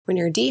when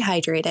you're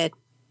dehydrated,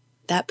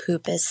 that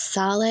poop is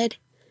solid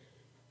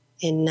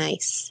and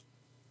nice.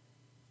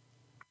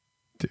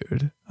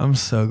 Dude, I'm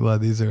so glad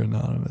these are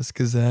anonymous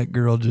because that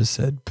girl just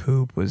said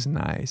poop was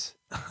nice.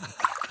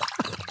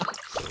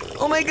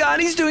 Oh my God,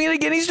 he's doing it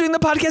again. He's doing the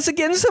podcast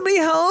again. Somebody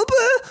help.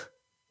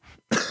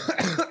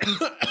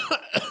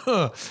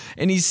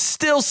 And he's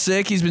still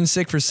sick. He's been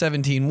sick for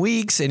 17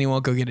 weeks and he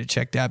won't go get it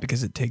checked out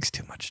because it takes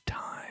too much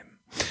time.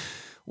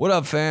 What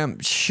up, fam?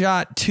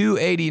 Shot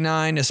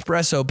 289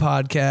 Espresso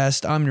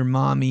Podcast. I'm your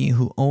mommy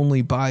who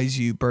only buys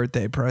you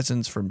birthday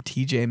presents from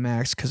TJ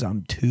Maxx because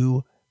I'm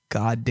too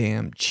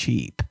goddamn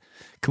cheap.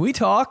 Can we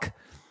talk?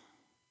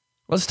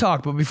 Let's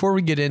talk. But before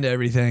we get into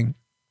everything,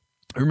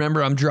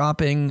 remember I'm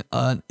dropping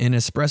an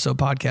Espresso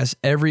Podcast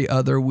every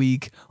other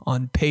week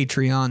on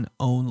Patreon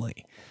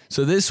only.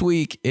 So this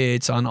week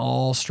it's on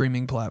all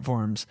streaming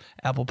platforms,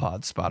 Apple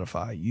Pod,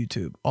 Spotify,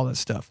 YouTube, all that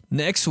stuff.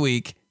 Next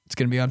week it's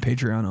going to be on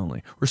Patreon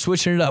only. We're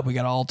switching it up. We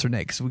got to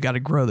alternate because we got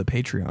to grow the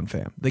Patreon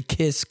fam, the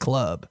KISS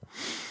Club.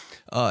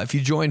 If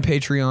you join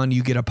Patreon,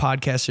 you get a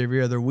podcast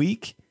every other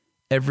week.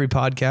 Every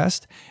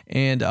podcast.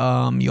 And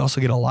you also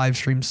get a live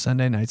stream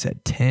Sunday nights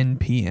at 10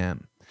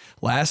 p.m.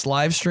 Last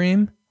live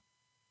stream,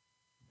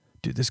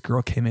 dude, this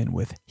girl came in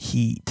with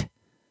heat.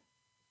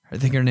 I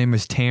think her name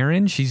was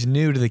Taryn. She's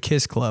new to the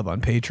KISS Club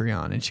on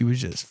Patreon, and she was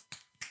just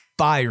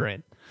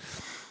firing,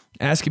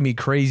 asking me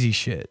crazy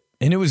shit.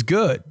 And it was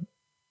good.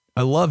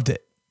 I loved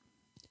it.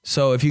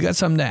 So if you got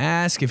something to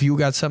ask, if you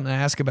got something to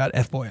ask about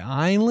F-Boy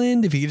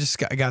Island, if you just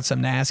got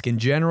something to ask in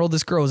general,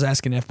 this girl was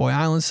asking F-Boy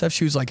Island stuff.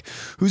 She was like,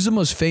 who's the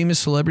most famous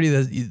celebrity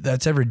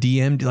that's ever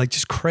DM'd? Like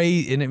just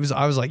crazy. And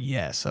I was like,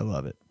 yes, I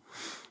love it.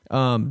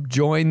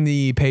 Join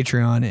the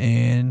Patreon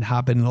and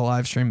hop into the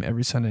live stream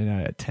every Sunday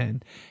night at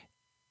 10.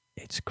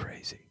 It's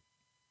crazy.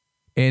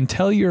 And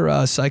tell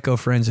your psycho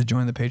friends to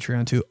join the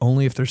Patreon too,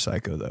 only if they're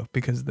psycho though,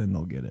 because then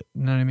they'll get it.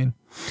 You know what I mean?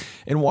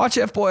 And watch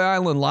F-Boy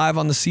Island live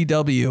on the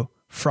CW.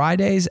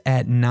 Fridays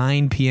at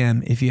 9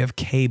 p.m. if you have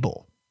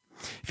cable.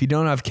 If you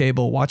don't have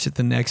cable, watch it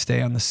the next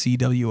day on the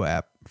CW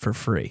app for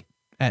free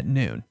at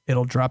noon.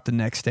 It'll drop the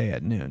next day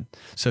at noon.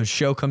 So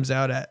show comes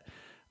out at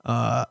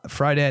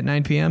Friday at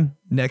 9 p.m.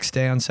 Next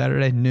day on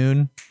Saturday,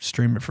 noon,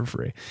 stream it for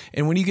free.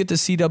 And when you get the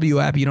CW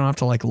app, you don't have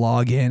to like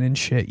log in and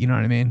shit. You know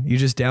what I mean? You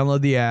just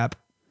download the app.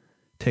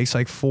 Takes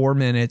like 4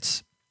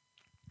 minutes.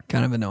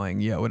 Kind of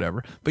annoying. Yeah,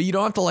 whatever. But you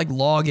don't have to like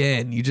log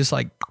in. You just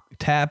like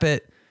tap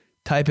it.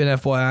 Type in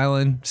F-Boy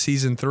Island,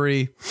 season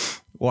 3.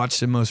 Watch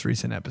the most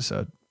recent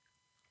episode.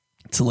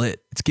 It's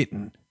lit. It's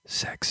getting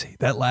sexy.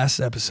 That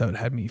last episode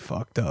had me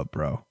fucked up,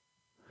 bro.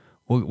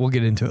 We'll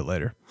get into it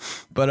later.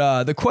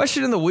 But the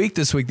question of the week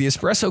this week, the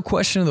espresso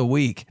question of the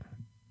week.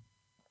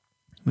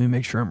 Let me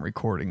make sure I'm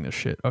recording this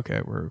shit.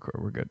 Okay, we're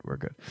good. We're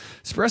good.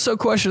 Espresso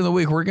question of the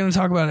week. We're going to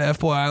talk about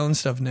F-Boy Island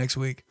stuff next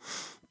week.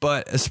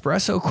 But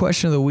espresso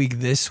question of the week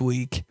this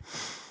week.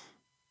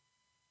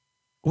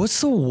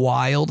 What's the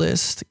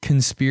wildest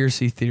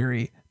conspiracy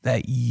theory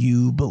that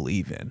you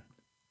believe in?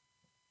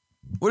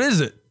 What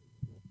is it?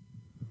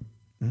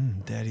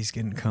 Daddy's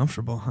getting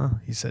comfortable, huh?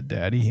 He said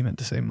daddy. He meant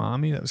to say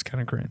mommy. That was kind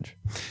of cringe.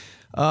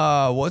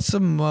 What's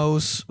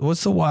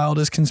the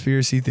wildest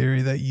conspiracy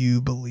theory that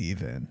you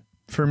believe in?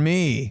 For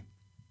me,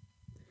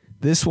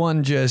 this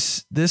one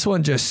just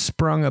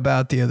sprung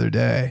about the other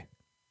day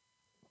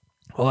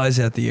while I was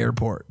at the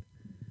airport.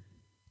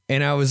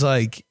 And I was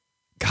like,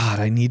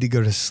 God, I need to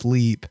go to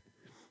sleep.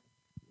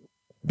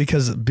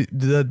 Because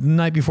the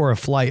night before a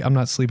flight, I'm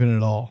not sleeping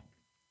at all.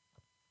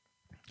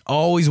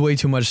 Always way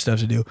too much stuff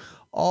to do.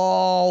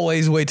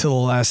 Always wait till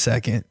the last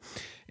second.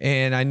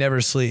 And I never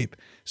sleep.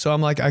 So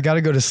I'm like, I got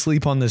to go to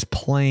sleep on this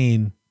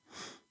plane.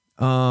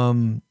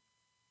 I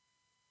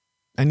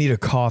need a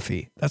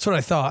coffee. That's what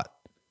I thought.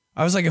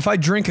 I was like, if I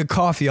drink a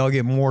coffee, I'll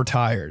get more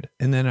tired.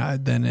 And then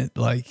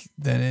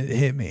it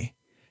hit me.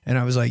 And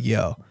I was like,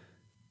 yo,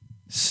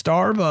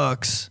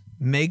 Starbucks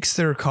makes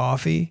their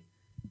coffee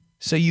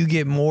so you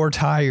get more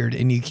tired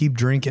and you keep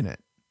drinking it.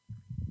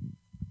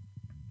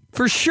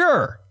 For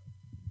sure.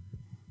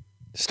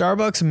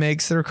 Starbucks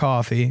makes their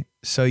coffee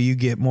so you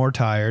get more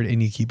tired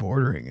and you keep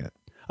ordering it.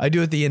 I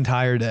do it the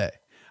entire day.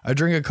 I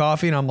drink a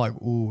coffee and I'm like,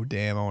 ooh,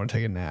 damn, I want to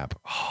take a nap.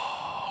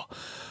 Oh,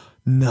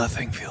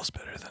 nothing feels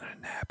better than a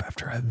nap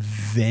after a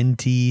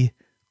venti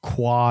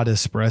quad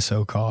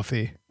espresso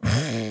coffee.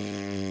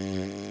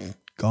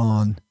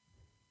 Gone.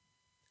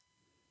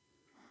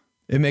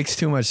 It makes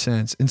too much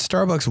sense. And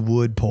Starbucks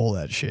would pull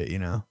that shit, you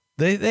know?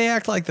 They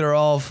act like they're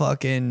all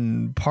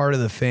fucking part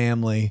of the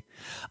family.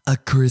 A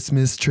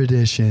Christmas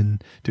tradition.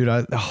 Dude,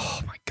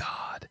 oh my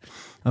God.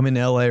 I'm in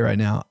LA right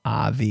now,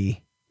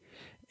 Avi.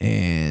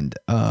 And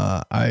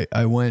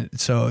I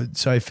went, so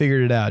I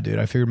figured it out, dude.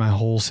 I figured my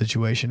whole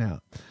situation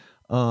out.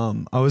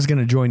 I was going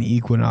to join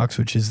Equinox,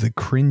 which is the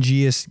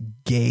cringiest,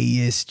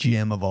 gayest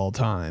gym of all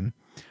time.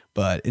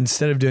 But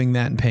instead of doing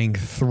that and paying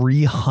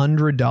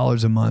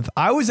 $300 a month,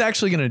 I was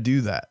actually going to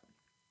do that.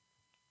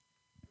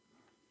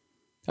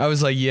 I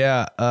was like,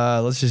 yeah,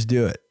 let's just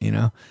do it, you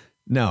know?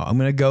 No, I'm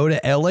going to go to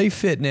LA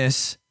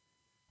Fitness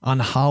on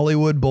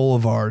Hollywood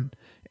Boulevard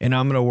and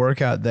I'm going to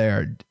work out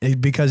there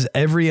because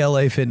every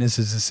LA Fitness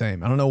is the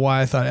same. I don't know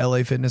why I thought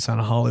LA Fitness on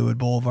Hollywood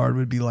Boulevard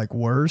would be like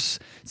worse.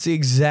 It's the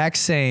exact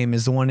same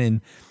as the one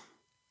in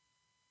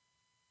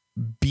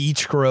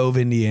Beech Grove,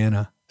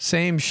 Indiana.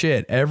 Same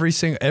shit. Every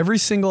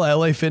single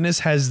LA Fitness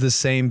has the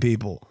same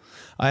people.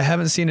 I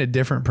haven't seen a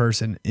different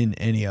person in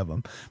any of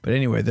them. But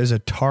anyway, there's a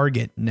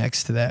Target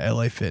next to that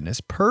LA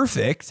Fitness.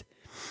 Perfect.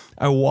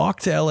 I walk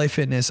to LA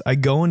Fitness. I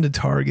go into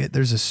Target.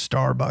 There's a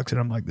Starbucks,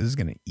 and I'm like, this is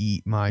going to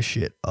eat my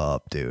shit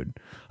up, dude.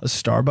 A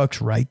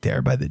Starbucks right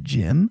there by the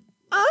gym.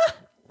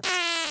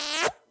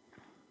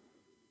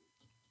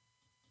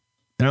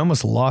 And I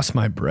almost lost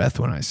my breath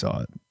when I saw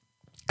it.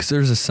 Because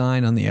there's a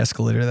sign on the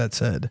escalator that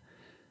said,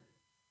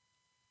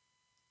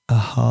 a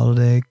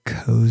holiday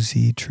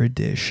cozy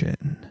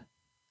tradition.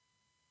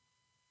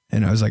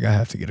 And I was like, I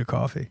have to get a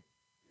coffee.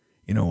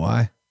 You know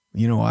why?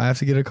 You know why I have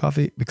to get a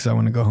coffee? Because I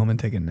want to go home and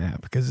take a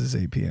nap because it's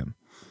 8 p.m.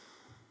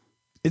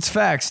 It's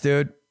facts,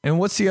 dude. And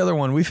what's the other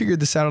one? We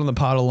figured this out on the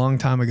pod a long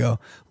time ago.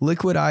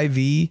 Liquid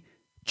IV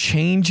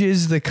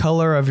changes the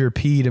color of your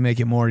pee to make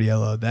it more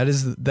yellow. I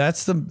think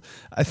that's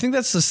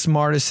the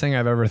smartest thing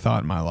I've ever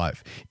thought in my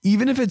life.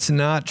 Even if it's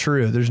not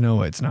true, there's no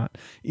way it's not.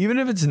 Even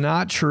if it's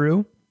not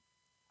true,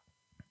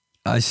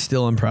 I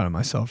still am proud of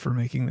myself for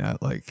making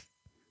that like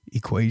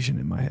equation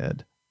in my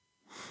head.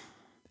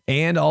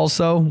 And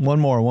also one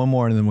more,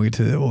 and then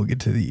we'll get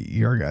to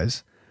your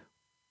guys.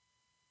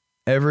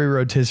 Every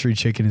rotisserie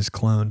chicken is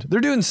cloned.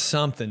 They're doing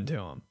something to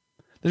them.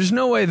 There's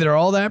no way they're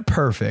all that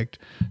perfect.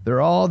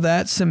 They're all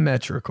that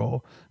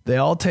symmetrical. They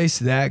all taste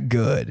that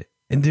good.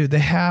 And dude, they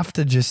have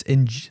to just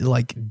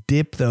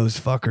dip those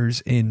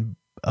fuckers in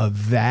a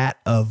vat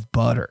of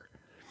butter.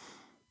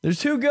 They're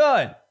too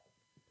good.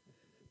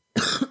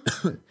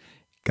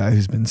 Guy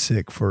who's been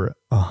sick for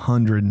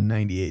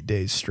 198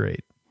 days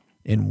straight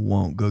and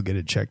won't go get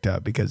it checked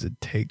out because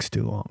it takes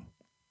too long.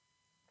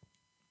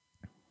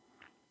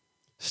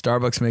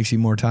 Starbucks makes you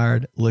more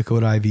tired.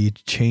 Liquid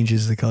IV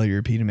changes the color of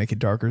your pee to make it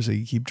darker so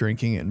you keep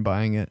drinking it and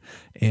buying it.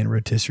 And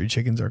rotisserie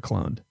chickens are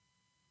cloned.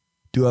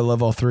 Do I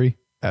love all three?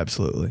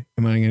 Absolutely.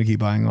 Am I going to keep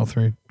buying all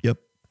three? Yep.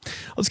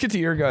 Let's get to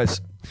your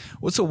guys.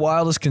 What's the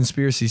wildest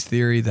conspiracy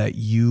theory that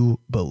you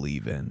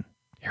believe in?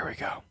 Here we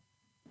go.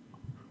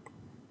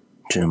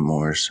 Jim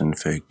Morrison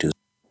faked his...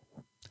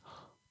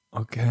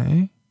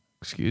 Okay.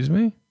 Excuse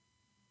me?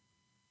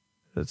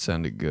 That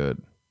sounded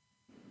good.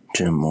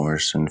 Jim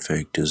Morrison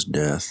faked his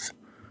death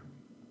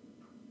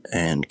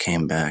and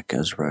came back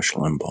as Rush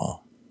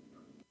Limbaugh.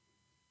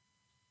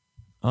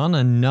 On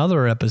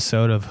another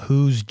episode of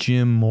Who's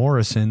Jim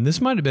Morrison, this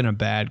might have been a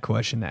bad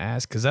question to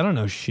ask because I don't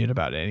know shit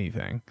about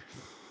anything.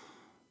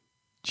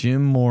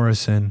 Jim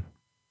Morrison.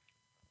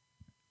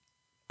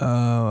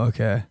 Oh,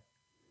 okay.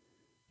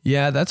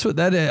 Yeah, that's what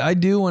that is. I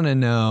do want to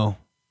know.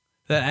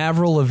 That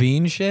Avril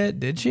Lavigne shit,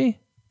 did she?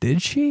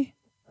 Did she?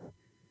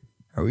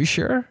 Are we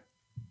sure?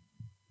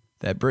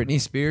 That Britney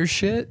Spears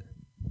shit?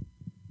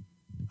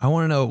 I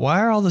want to know,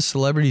 why are all the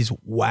celebrities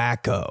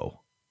wacko?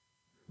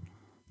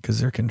 Because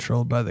they're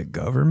controlled by the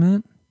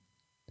government?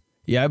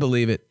 Yeah, I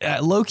believe it.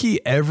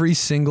 Low-key, every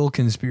single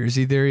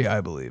conspiracy theory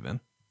I believe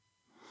in.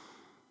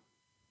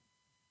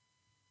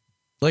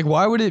 Like,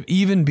 why would it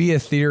even be a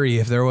theory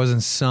if there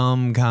wasn't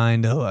some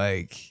kind of,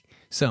 like,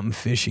 something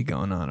fishy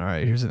going on? All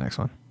right, here's the next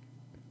one.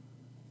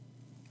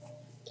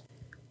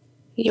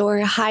 Your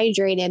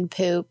hydrated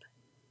poop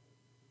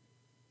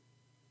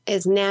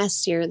is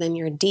nastier than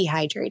your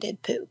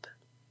dehydrated poop.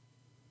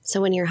 So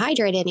when you're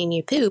hydrated and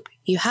you poop,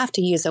 you have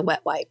to use a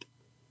wet wipe.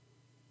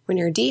 When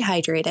you're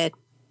dehydrated,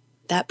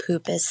 that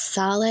poop is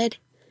solid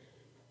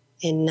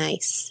and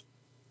nice.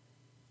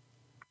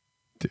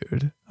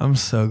 Dude, I'm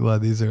so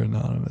glad these are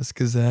anonymous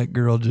because that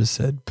girl just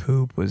said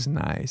poop was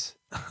nice.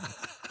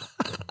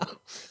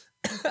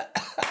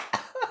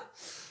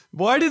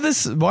 Why did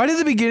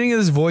the beginning of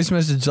this voice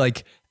message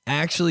like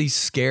actually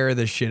scare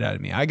the shit out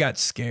of me? I got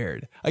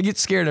scared. I get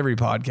scared every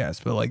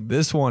podcast, but like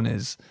this one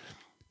is,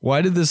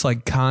 why did this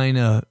like kind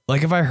of,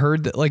 like if I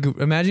heard that, like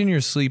imagine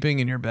you're sleeping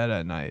in your bed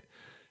at night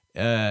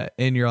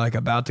and you're like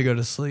about to go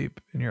to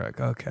sleep and you're like,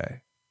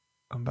 okay,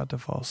 I'm about to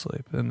fall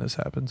asleep. Then this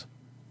happens.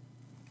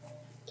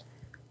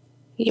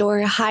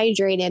 Your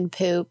hydrated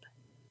poop.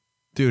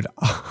 Dude.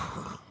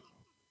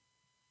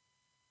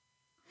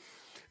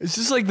 It's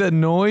just like the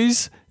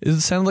noise. It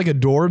sounded like a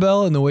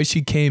doorbell and the way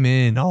she came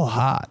in all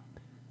hot.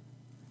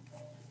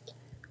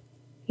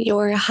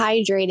 Your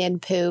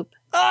hydrated poop.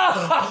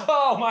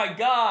 Oh my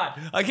God.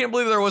 I can't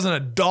believe there wasn't a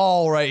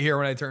doll right here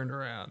when I turned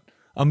around.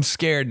 I'm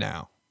scared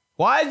now.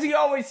 Why is he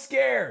always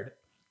scared?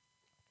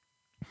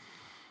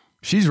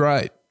 She's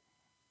right.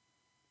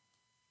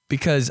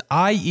 Because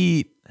I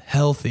eat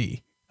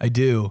healthy. I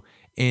do.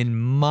 And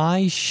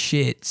my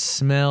shit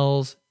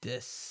smells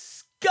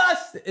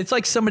disgusting. It's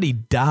like somebody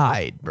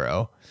died,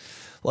 bro.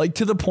 Like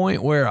to the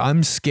point where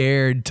I'm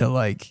scared to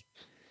like,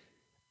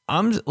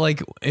 I'm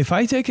like, if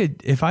I take a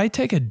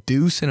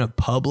deuce in a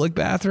public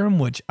bathroom,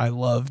 which I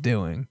love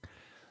doing,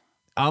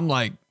 I'm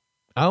like,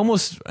 I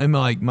almost am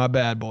like, my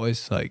bad,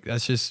 boys. Like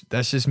that's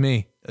just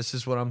me. That's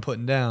just what I'm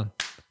putting down.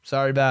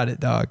 Sorry about it,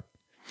 dog.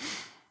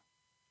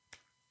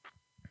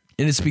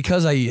 And it's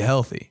because I eat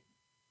healthy.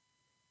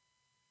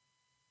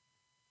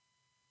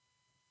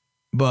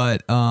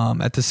 But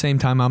at the same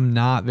time, I'm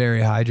not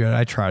very hydrated.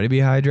 I try to be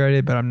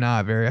hydrated, but I'm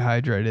not very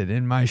hydrated.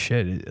 And my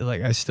shit,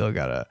 like I still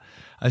gotta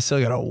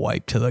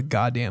wipe till the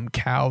goddamn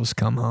cows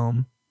come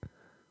home.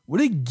 What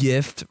a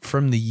gift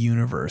from the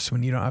universe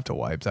when you don't have to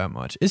wipe that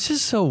much. It's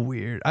just so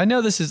weird. I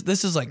know this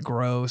is like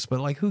gross, but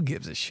like who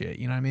gives a shit?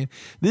 You know what I mean?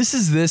 This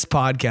is this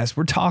podcast.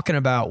 We're talking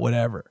about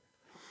whatever.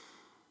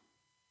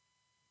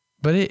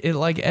 But it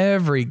like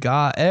every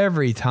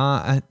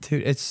time,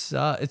 dude, it's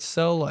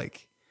so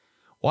like,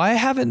 why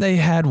haven't they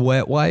had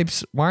wet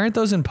wipes? Why aren't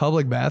those in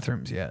public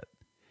bathrooms yet?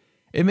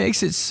 It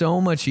makes it so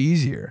much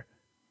easier.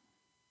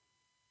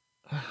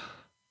 I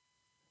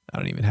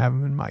don't even have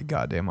them in my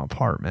goddamn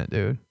apartment,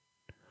 dude.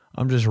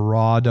 I'm just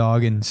raw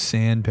dogging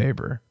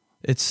sandpaper.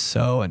 It's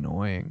so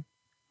annoying.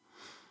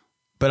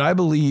 But I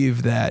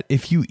believe that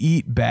if you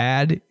eat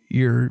bad,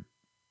 your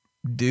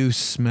deuce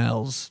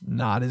smells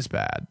not as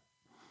bad.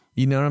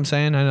 You know what I'm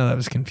saying? I know that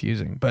was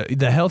confusing, but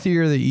the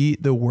healthier they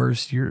eat, the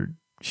worse your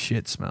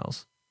shit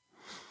smells.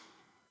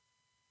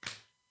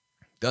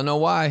 Don't know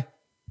why.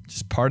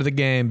 Just part of the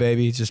game,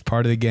 baby. Just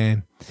part of the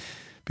game.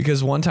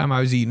 Because one time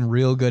I was eating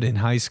real good in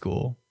high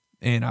school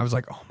and I was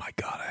like, oh my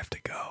God, I have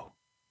to go.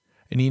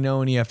 And you know,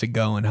 when you have to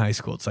go in high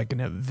school, it's like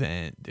an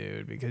event,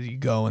 dude, because you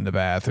go in the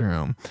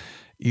bathroom.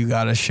 You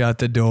got to shut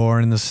the door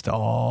in the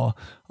stall.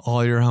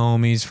 All your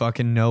homies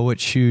fucking know what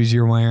shoes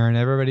you're wearing.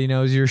 Everybody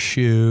knows your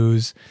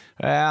shoes.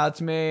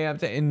 It's me.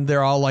 And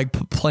they're all like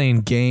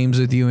playing games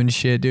with you and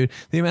shit, dude.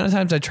 The amount of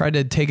times I tried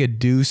to take a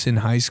deuce in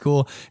high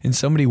school and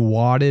somebody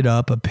wadded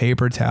up a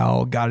paper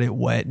towel, got it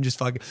wet, and just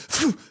fucking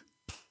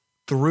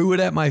threw it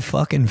at my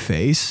fucking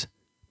face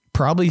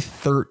probably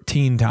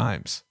 13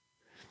 times.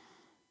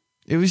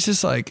 It was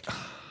just like,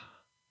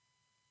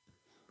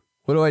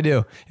 what do I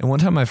do? And one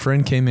time my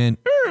friend came in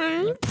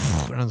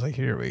and I was like,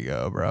 here we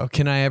go, bro.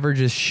 Can I ever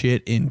just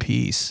shit in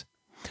peace?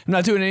 I'm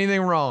not doing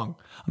anything wrong.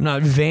 I'm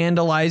not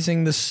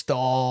vandalizing the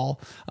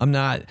stall. I'm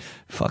not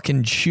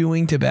fucking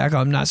chewing tobacco.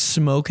 I'm not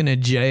smoking a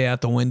J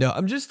out the window.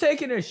 I'm just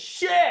taking a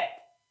shit.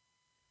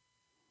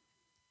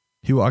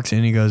 He walks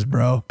in, he goes,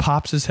 bro,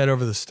 pops his head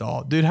over the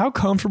stall. Dude, how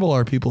comfortable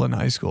are people in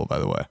high school, by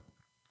the way?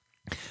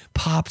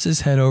 Pops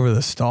his head over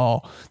the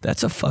stall.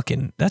 That's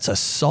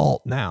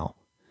assault now.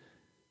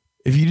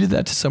 If you did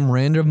that to some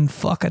random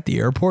fuck at the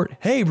airport,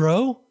 hey,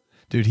 bro.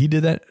 Dude, he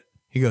did that.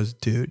 He goes,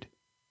 dude,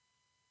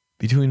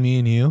 between me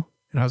and you.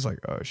 And I was like,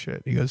 oh,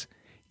 shit. He goes,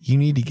 you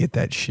need to get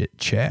that shit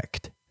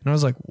checked. And I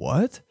was like,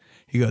 what?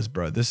 He goes,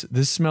 bro, this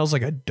smells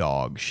like a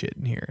dog shit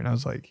in here. And I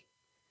was like,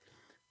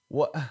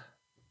 what?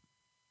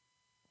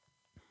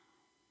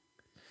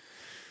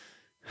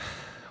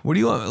 What do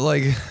you want?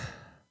 Like,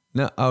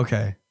 no,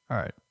 okay. All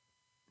right,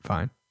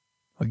 fine.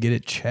 I'll get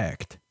it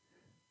checked.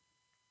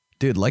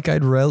 Dude, like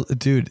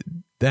dude,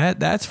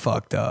 that's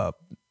fucked up.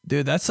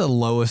 Dude, that's the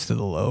lowest of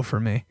the low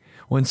for me.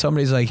 When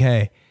somebody's like,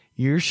 hey,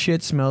 your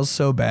shit smells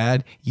so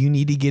bad, you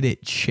need to get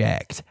it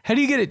checked. How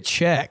do you get it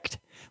checked?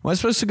 Am I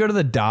supposed to go to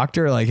the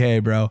doctor? Like, hey,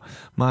 bro,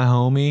 my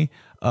homie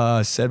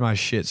said my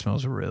shit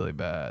smells really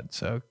bad.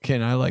 So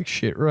can I like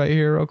shit right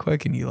here real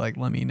quick? And you like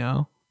let me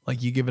know?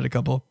 Like you give it a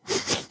couple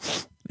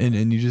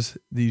and you just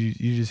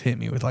hit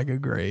me with like a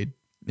grade.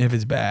 If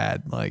it's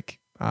bad, like,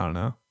 I don't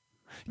know.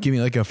 Give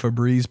me like a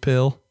Febreze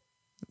pill.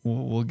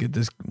 We'll get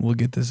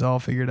this all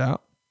figured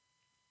out.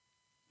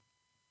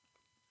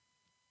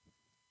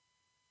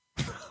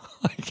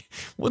 Like,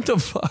 what the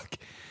fuck?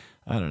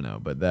 I don't know,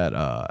 but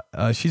that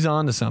she's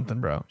on to something,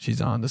 bro.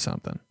 She's on to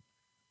something.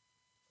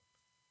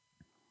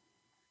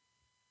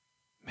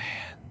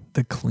 Man,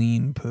 the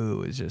clean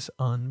poo is just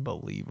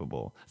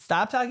unbelievable.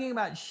 Stop talking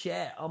about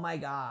shit. Oh my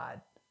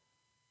God.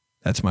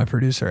 That's my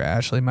producer,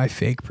 Ashley, my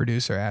fake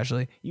producer,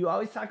 Ashley. You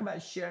always talk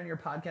about shit on your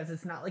podcast.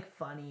 It's not like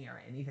funny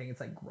or anything. It's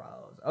like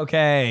gross.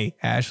 Okay,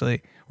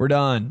 Ashley, we're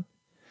done.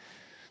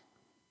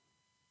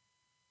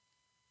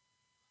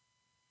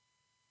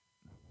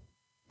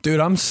 Dude,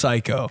 I'm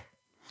psycho.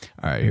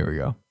 All right, here we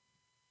go.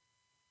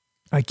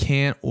 I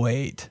can't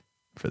wait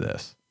for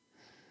this.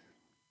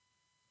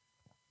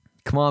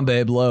 Come on,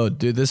 babe, load.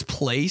 Dude, this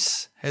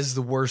place has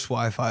the worst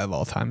Wi-Fi of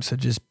all time, so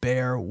just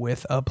bear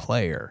with a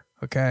player,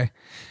 okay?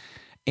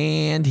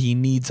 And he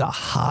needs a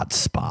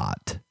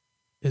hotspot,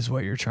 is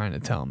what you're trying to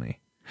tell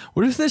me.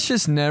 What if this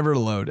just never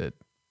loaded?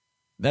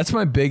 That's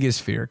my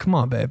biggest fear. Come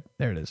on, babe.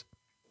 There it is.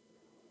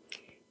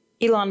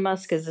 Elon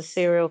Musk is a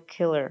serial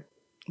killer.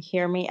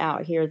 Hear me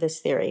out. Hear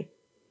this theory.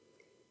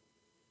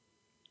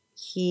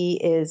 He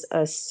is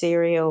a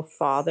serial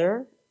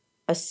father,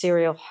 a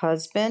serial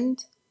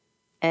husband,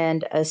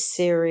 and a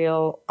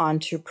serial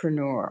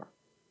entrepreneur.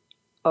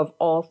 Of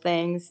all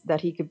things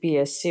that he could be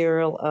a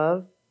serial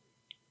of,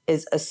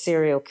 is a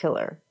serial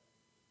killer,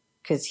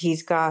 because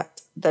he's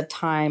got the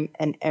time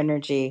and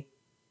energy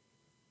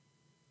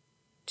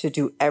to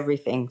do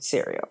everything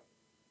serial.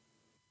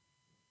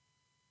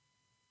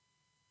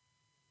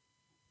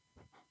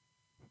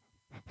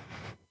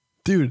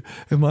 Dude,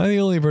 am I the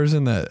only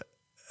person that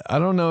I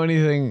don't know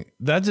anything.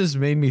 That just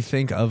made me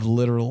think of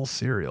literal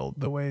cereal,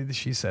 the way that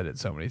she said it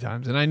so many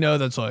times. And I know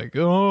that's like,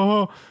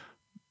 oh,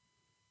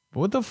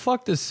 what the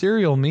fuck does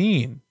cereal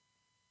mean?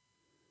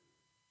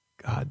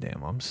 God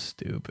damn, I'm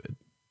stupid.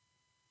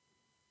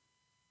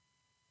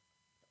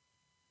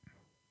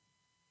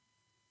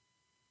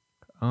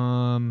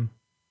 Okay,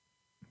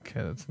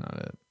 that's not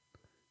it.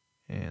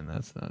 And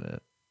that's not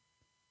it.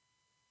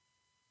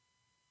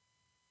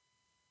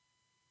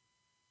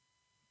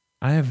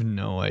 I have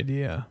no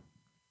idea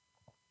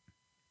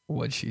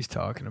what she's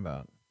talking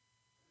about.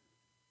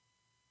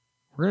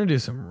 We're going to do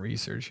some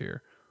research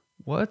here.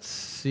 What's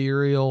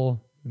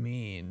cereal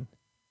mean?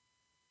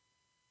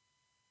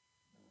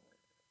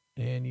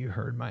 And you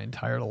heard my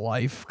entire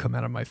life come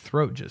out of my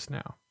throat just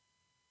now.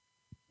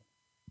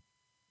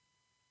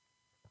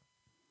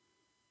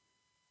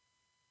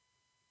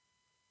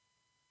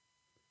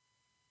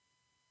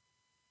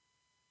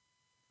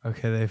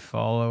 Okay, they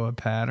follow a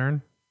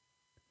pattern.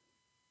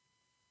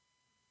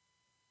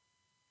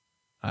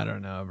 I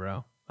don't know,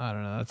 bro. I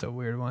don't know. That's a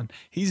weird one.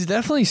 He's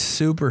definitely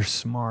super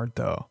smart,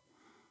 though.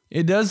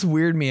 It does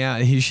weird me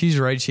out. She's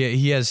right.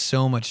 He has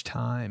so much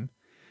time.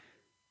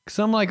 Because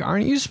I'm like,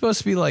 aren't you supposed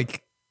to be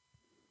like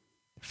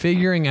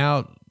figuring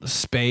out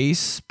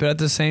space, but at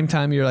the same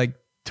time you're like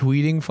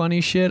tweeting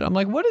funny shit? I'm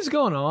like, what is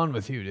going on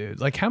with you, dude?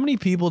 Like, how many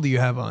people do you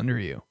have under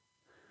you?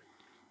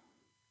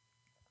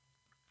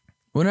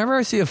 Whenever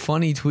I see a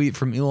funny tweet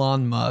from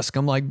Elon Musk,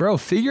 I'm like, bro,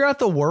 figure out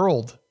the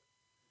world.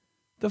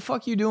 The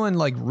fuck you doing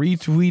like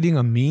retweeting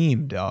a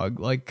meme, dog?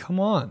 Like, come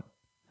on.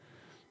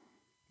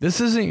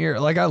 This isn't your,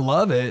 like, I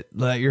love it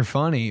that you're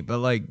funny, but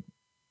like,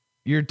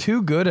 you're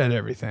too good at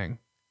everything.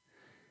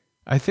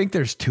 I think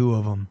there's two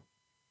of them.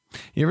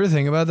 You ever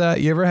think about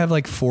that? You ever have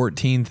like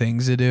 14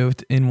 things to do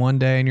in one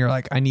day and you're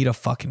like, I need a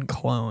fucking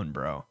clone,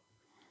 bro.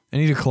 I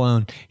need a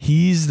clone.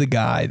 He's the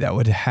guy that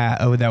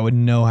would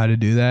know how to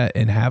do that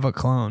and have a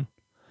clone.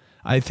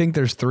 I think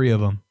there's three of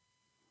them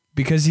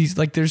because he's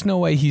like, there's no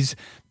way he's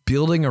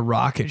building a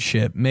rocket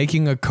ship,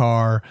 making a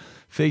car,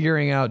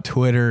 figuring out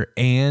Twitter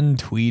and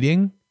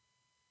tweeting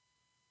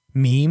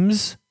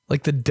memes,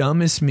 like the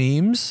dumbest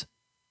memes.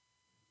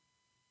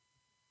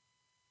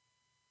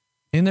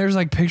 And there's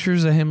like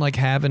pictures of him like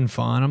having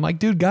fun. I'm like,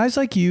 dude, guys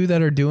like you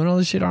that are doing all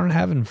this shit aren't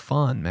having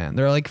fun, man.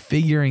 They're like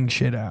figuring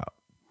shit out.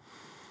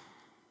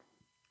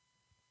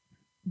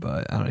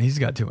 But I don't know. He's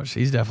got too much.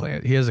 He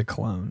has a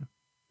clone.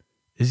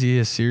 Is he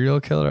a serial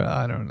killer?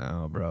 I don't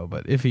know, bro.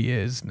 But if he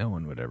is, no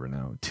one would ever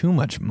know. Too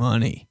much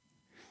money.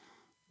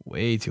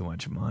 Way too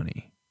much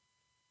money.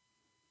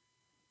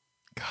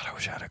 God, I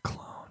wish I had a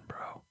clone,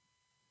 bro.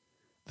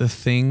 The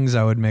things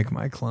I would make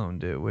my clone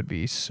do would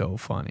be so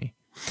funny.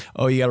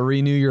 Oh, you got to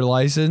renew your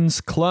license?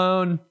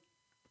 Clone.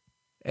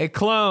 Hey,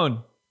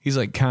 clone. He's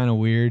like kind of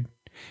weird.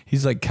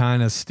 He's like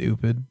kind of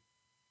stupid.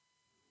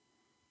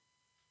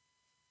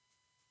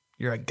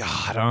 You're like,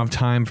 God, I don't have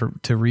time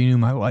to renew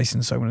my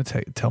license, so I'm going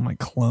to tell my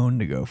clone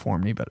to go for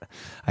me. But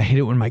I hate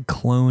it when my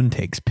clone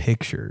takes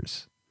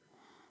pictures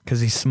because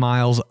he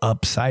smiles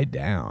upside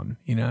down.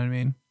 You know what I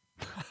mean?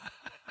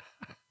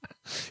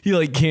 He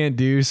like can't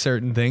do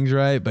certain things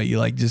right, but you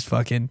like just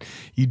fucking,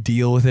 you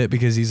deal with it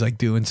because he's like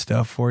doing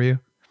stuff for you.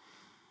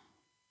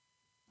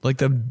 Like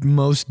the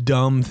most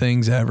dumb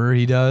things ever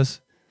he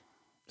does.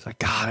 It's like,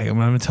 God, I'm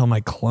going to tell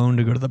my clone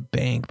to go to the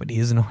bank, but he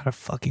doesn't know how to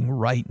fucking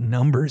write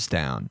numbers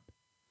down.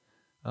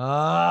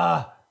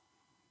 My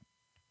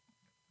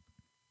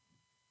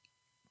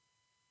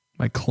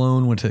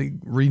clone went to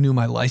renew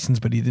my license,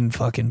 but he didn't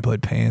fucking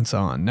put pants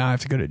on. Now I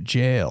have to go to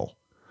jail.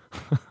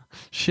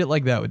 Shit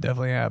like that would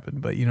definitely happen,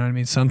 but you know what I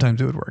mean? Sometimes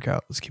it would work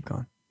out. Let's keep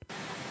going.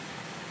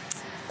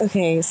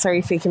 Okay, sorry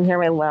if you can hear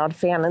my loud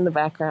fan in the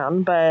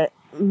background, but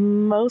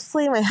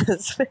mostly my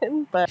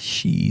husband, but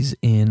she's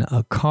in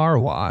a car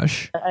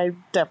wash. I've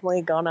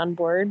definitely gone on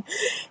board,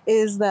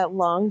 is that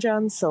Long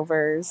John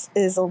Silver's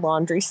is a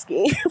laundry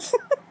scheme.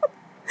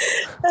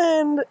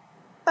 And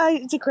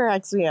it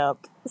cracks me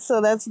up.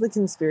 So that's the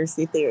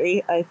conspiracy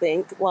theory, I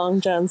think.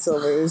 Long John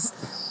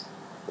Silver's,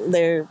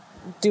 they're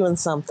doing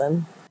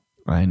something.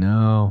 I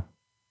know.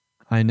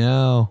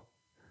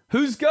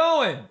 Who's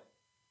going?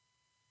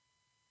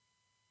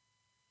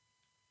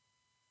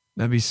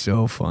 That'd be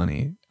so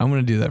funny. I'm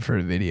going to do that for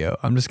a video.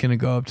 I'm just going to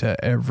go up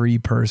to every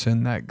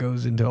person that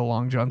goes into a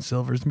Long John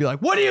Silver's and be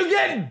like, what are you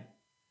getting?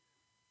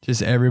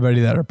 Just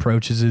everybody that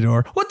approaches the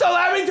door. What the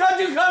how many times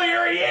you come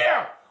here a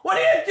year? What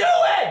are you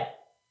doing?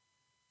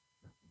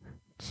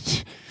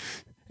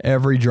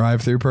 Every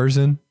drive-through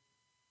person.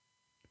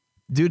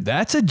 Dude,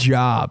 that's a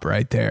job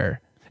right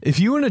there. If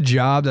you want a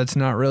job that's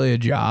not really a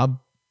job,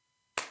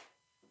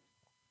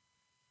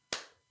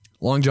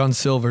 Long John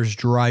Silver's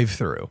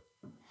drive-through.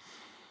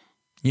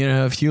 You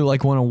know, if you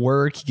like want to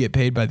work, you get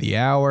paid by the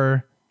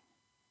hour.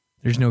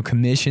 There's no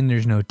commission.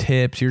 There's no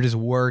tips. You're just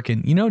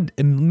working. You know,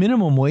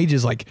 minimum wage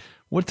is like,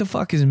 what the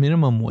fuck is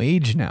minimum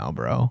wage now,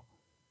 bro?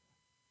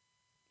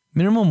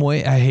 Minimum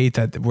wage. I hate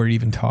that we're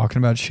even talking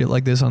about shit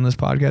like this on this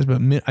podcast,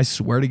 but I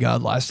swear to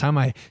God, last time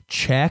I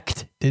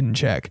checked, didn't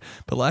check,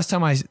 but last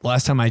time I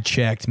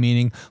checked,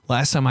 meaning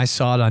last time I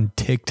saw it on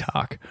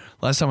TikTok,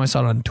 last time I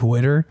saw it on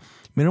Twitter,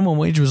 minimum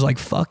wage was like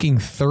fucking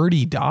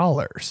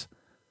 $30.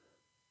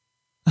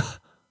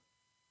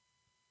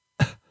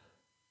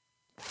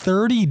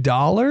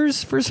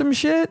 $30 for some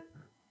shit?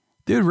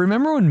 Dude,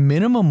 remember when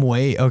minimum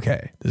wage,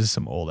 okay, this is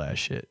some old ass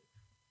shit.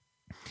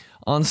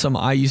 On some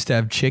I used to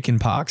have chicken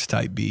pox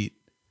type beat.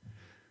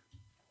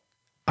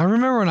 I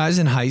remember when I was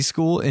in high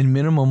school and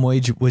minimum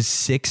wage was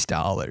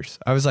 $6.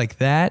 I was like,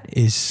 that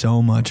is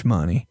so much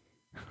money.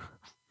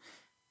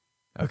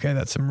 Okay,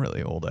 that's some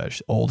really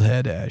old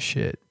head ass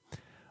shit.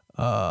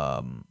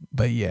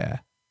 But yeah.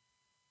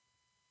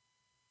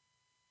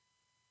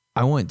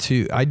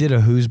 I did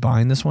a Who's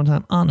Buying This one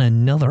time on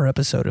another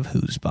episode of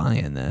Who's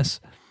Buying This.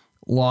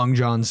 Long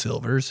John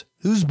Silver's.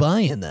 Who's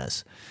buying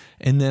this?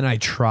 And then I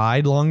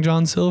tried Long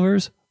John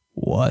Silver's.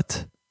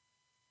 What?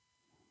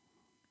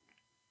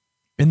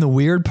 And the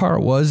weird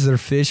part was their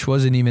fish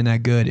wasn't even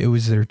that good. It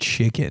was their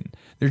chicken.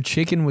 Their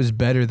chicken was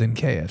better than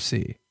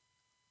KFC.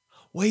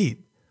 Wait.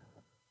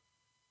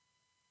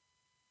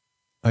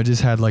 I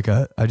just had like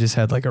a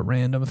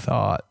random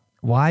thought.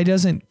 Why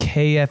doesn't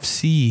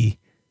KFC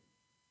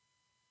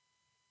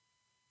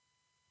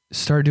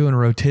start doing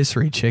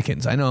rotisserie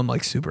chickens? I know I'm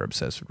like super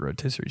obsessed with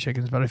rotisserie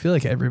chickens, but I feel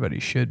like everybody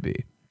should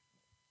be.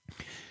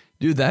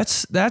 Dude,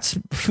 that's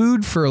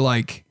food for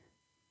like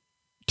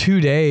 2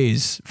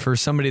 days for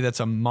somebody that's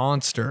a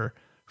monster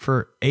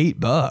for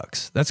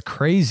 $8. That's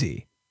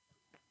crazy.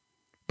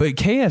 But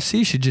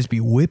KFC should just be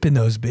whipping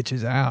those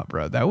bitches out,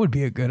 bro. That would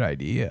be a good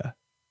idea.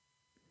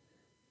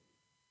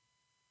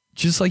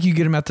 Just like you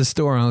get them at the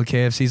store and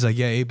KFC's like,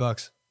 yeah,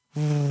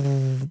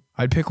 $8.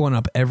 I'd pick one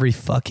up every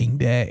fucking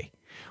day.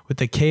 With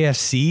the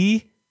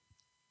KFC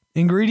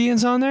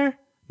ingredients on there,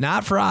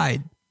 not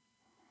fried.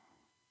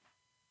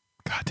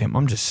 God damn,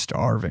 I'm just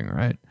starving,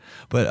 right?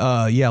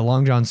 But yeah,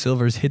 Long John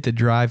Silver's hit the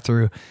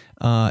drive-thru.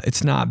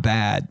 It's not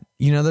bad.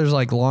 You know, there's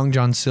like Long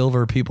John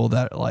Silver people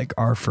that like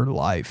are for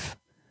life,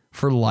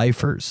 for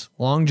lifers.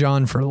 Long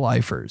John for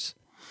lifers,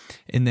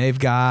 and they've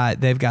got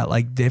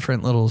like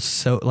different little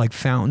like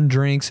fountain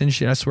drinks and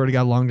shit. I swear to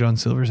God, Long John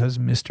Silver's has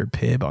Mr.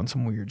 Pibb on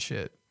some weird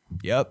shit.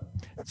 Yep,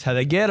 that's how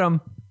they get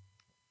them.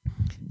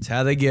 It's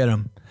how they get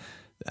them.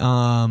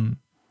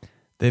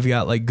 They've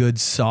got like good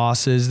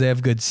sauces. They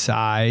have good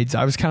sides.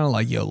 I was kind of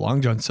like, yo,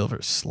 Long John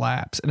Silver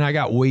slaps. And I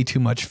got way too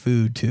much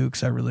food too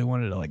because I really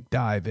wanted to like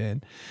dive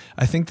in.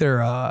 I think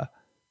their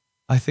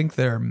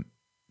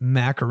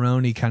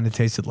macaroni kind of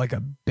tasted like a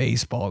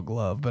baseball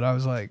glove, but I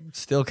was like,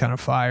 still kind of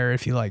fire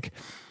if you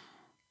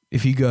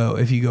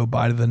go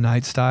bite of the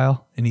night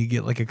style and you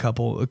get like a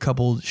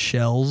couple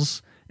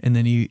shells and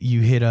then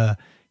you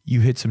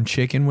hit some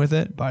chicken with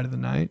it, bite of the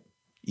night.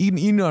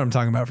 You know what I'm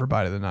talking about for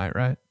bite of the night,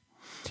 right?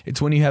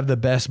 It's when you have the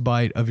best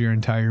bite of your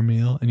entire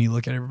meal and you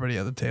look at everybody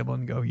at the table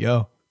and go,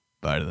 yo,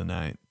 bite of the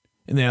night.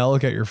 And they all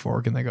look at your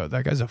fork and they go,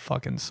 that guy's a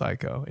fucking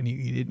psycho. And you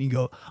eat it and you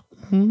go,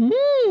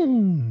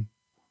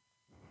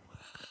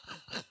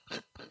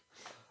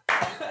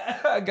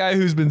 a guy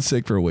who's been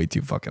sick for way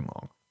too fucking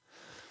long.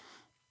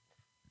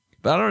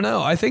 But I don't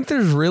know. I think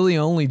there's really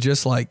only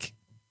just like,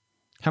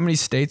 how many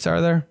states are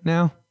there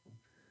now?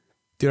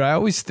 Dude, I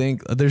always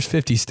think there's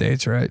 50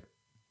 states, right?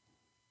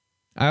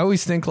 I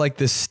always think like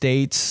the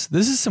states,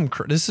 this is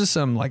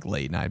some like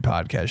late night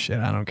podcast shit.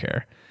 I don't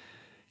care.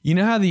 You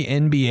know how the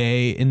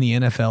NBA and the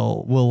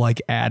NFL will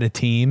like add a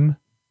team?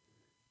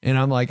 And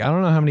I'm like, I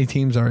don't know how many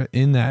teams are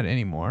in that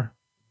anymore.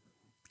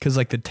 Cause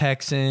like the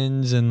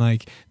Texans and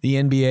like the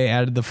NBA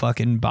added the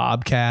fucking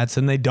Bobcats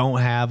and they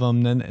don't have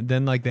them.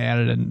 Then like they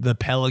added the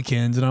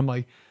Pelicans. And I'm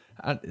like,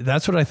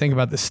 that's what I think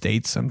about the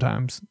states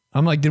sometimes.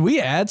 I'm like, did we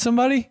add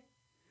somebody?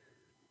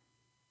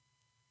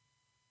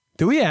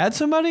 Did we add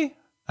somebody?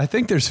 I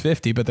think there's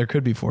 50, but there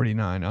could be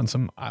 49 on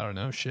some, I don't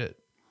know, shit.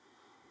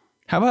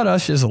 How about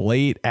us just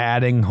late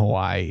adding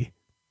Hawaii?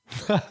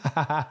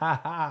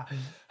 How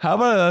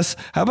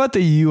about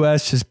the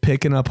U.S. just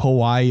picking up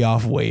Hawaii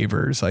off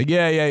waivers? Like,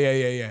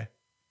 yeah.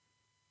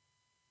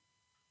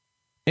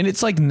 And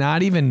it's like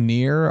not even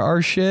near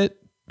our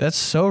shit. That's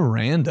so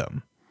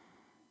random.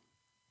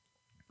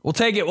 We'll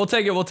take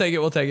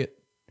it.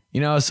 You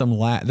know,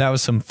 that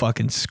was some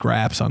fucking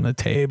scraps on the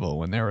table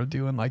when they were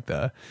doing like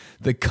the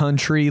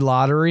country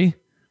lottery.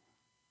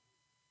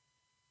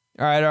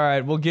 All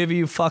right. We'll give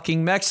you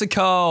fucking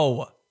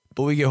Mexico,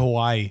 but we get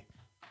Hawaii.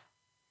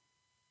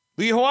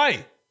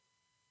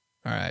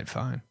 All right,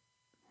 fine.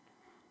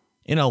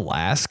 In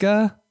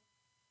Alaska's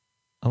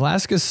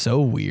so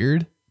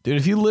weird. Dude,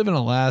 if you live in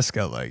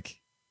Alaska, like,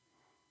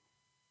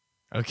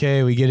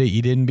 okay, we get it.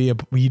 You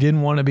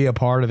didn't want to be a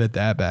part of it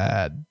that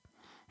bad.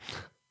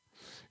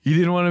 You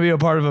didn't want to be a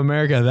part of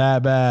America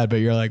that bad, but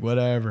you're like,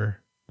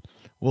 whatever.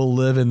 We'll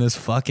live in this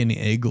fucking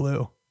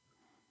igloo.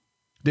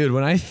 Dude,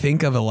 when I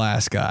think of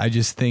Alaska, I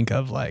just think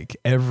of like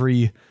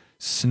every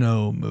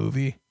snow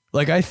movie.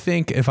 Like I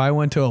think if I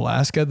went to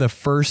Alaska, the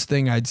first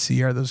thing I'd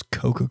see are those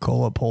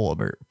Coca-Cola polar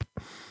bears.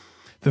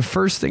 the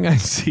first thing I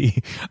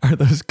see are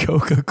those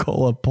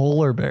Coca-Cola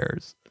polar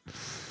bears.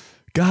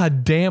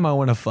 God damn, I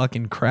want to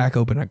fucking crack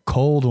open a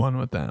cold one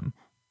with them.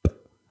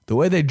 The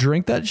way they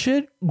drink that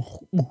shit,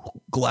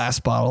 glass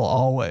bottle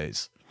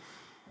always.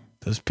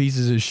 Those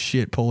pieces of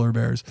shit polar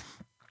bears.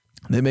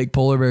 They make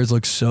polar bears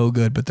look so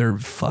good, but they're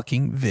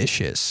fucking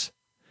vicious.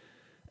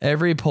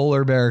 Every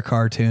polar bear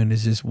cartoon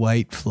is just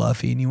white,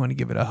 fluffy, and you want to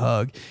give it a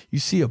hug. You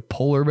see a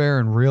polar bear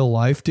in real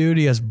life, dude,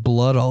 he has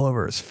blood all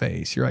over his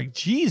face. You're like,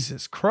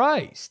 Jesus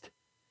Christ.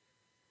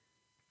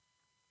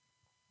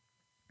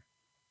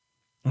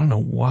 I don't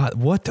know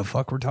what the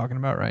fuck we're talking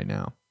about right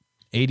now.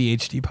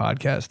 ADHD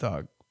podcast,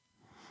 dog.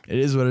 It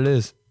is what it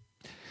is.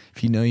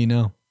 If you know, you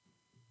know.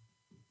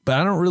 But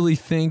I don't really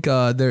think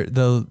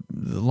the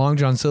Long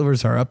John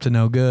Silvers are up to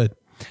no good.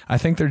 I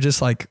think they're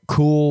just like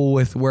cool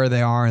with where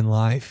they are in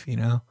life, you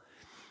know?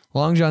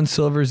 Long John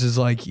Silvers is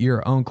like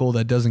your uncle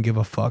that doesn't give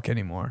a fuck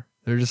anymore.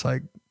 They're just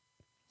like,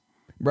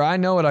 bro, I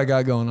know what I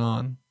got going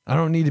on. I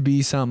don't need to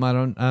be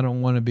something I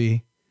don't want to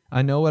be.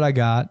 I know what I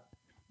got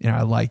and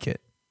I like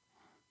it.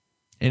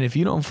 And if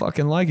you don't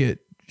fucking like it,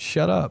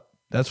 shut up.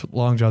 That's what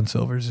Long John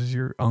Silvers is,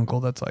 your uncle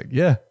that's like,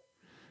 yeah,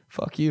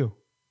 fuck you.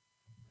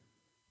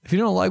 If you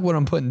don't like what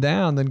I'm putting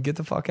down, then get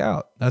the fuck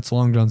out. That's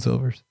Long John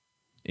Silvers.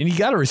 And you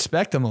got to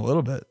respect them a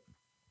little bit.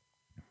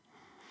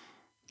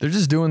 They're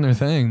just doing their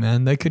thing,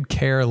 man. They could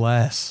care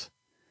less.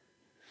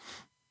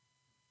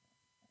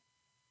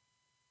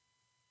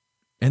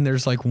 And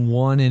there's like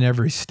one in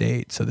every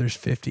state. So there's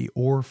 50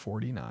 or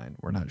 49.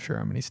 We're not sure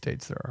how many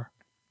states there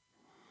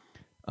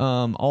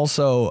are.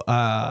 Also,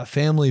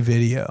 Family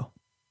Video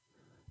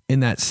in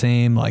that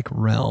same like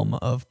realm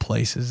of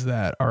places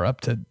that are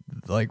up to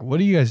like, what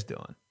are you guys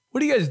doing?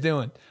 What are you guys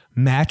doing?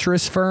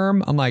 Mattress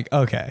Firm? I'm like,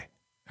 okay.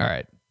 All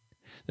right.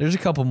 There's a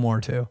couple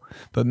more too.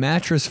 But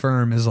Mattress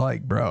Firm is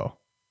like, bro,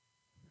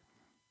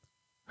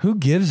 who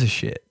gives a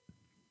shit?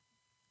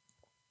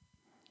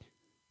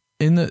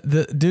 In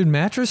the dude,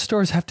 mattress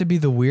stores have to be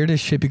the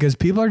weirdest shit because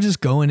people are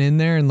just going in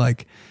there and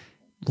like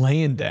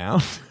laying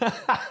down.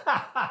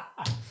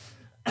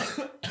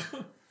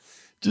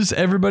 Just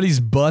everybody's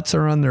butts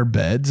are on their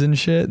beds and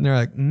shit. And they're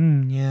like,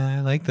 yeah,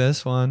 I like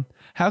this one.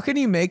 How can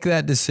you make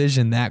that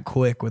decision that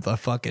quick with a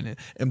fucking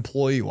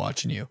employee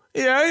watching you?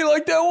 Yeah, you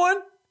like that one?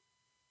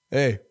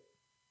 Hey,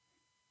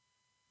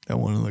 that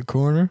one in the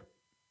corner?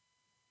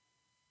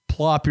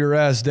 Plop your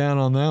ass down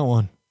on that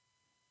one.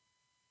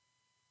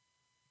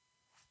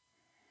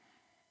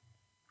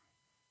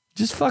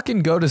 Just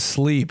fucking go to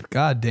sleep.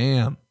 God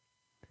damn.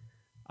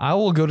 I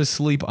will go to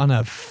sleep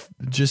on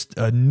just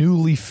a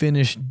newly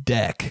finished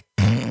deck.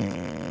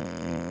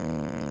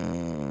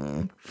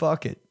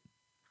 Fuck it.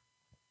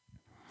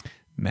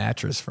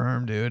 Mattress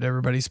Firm, dude.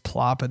 Everybody's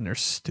plopping their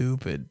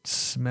stupid,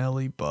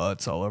 smelly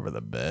butts all over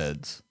the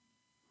beds.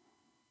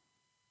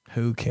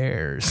 Who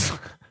cares?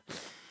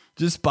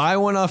 Just buy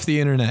one off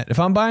the internet. If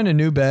I'm buying a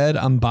new bed,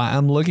 I'm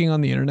looking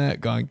on the internet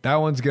going, that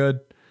one's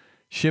good.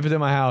 Ship it to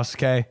my house,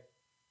 okay?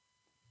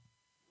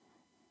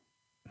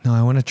 No,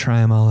 I want to try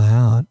them all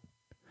out.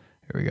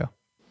 Here we go.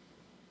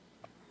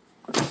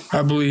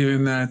 I believe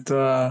in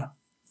that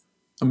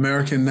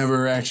America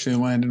never actually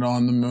landed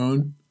on the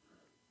moon,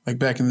 like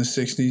back in the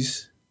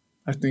 60s.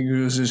 I think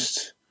it was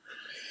just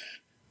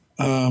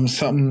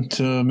something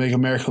to make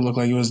America look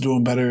like it was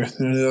doing better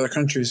than the other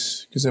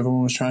countries because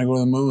everyone was trying to go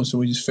to the moon, so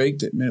we just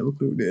faked it, man. Look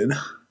what we did.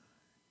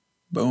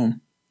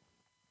 Boom.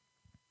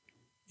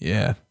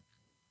 Yeah.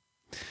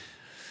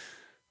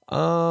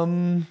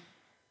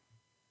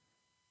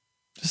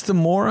 Just the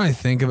more I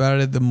think about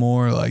it, the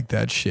more like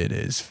that shit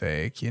is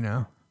fake, you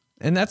know?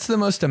 And that's the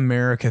most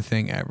America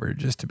thing ever,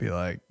 just to be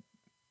like,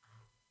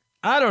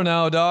 I don't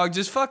know, dog,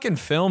 just fucking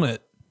film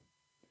it.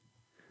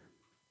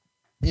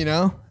 You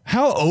know?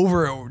 How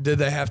over it did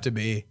they have to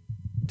be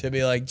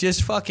like,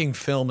 just fucking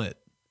film it?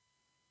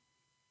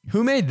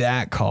 Who made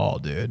that call,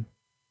 dude?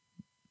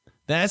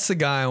 That's the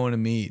guy I want to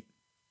meet.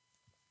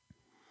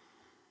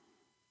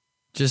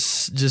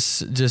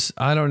 Just,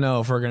 I don't know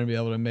if we're going to be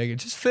able to make it.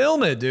 Just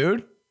film it,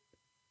 dude.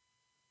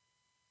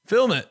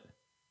 Film it.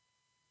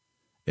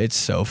 It's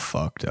so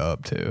fucked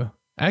up, too.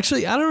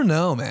 Actually, I don't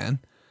know, man.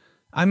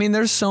 I mean,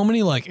 there's so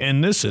many like,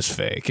 and this is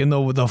fake, and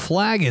the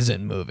flag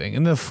isn't moving,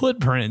 and the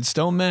footprints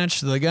don't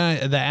match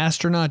the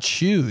astronaut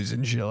shoes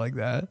and shit like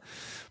that.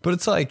 But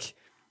it's like,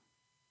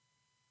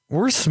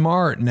 we're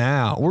smart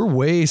now. We're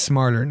way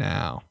smarter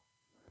now.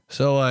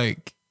 So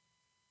like,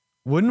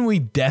 wouldn't we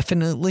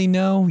definitely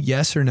know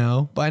yes or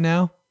no by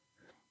now?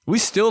 We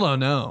still don't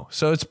know.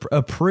 So it's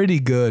a pretty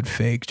good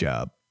fake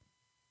job.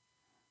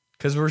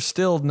 Because we're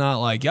still not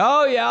like,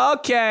 oh, yeah,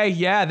 okay,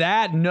 yeah,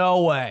 that,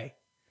 no way.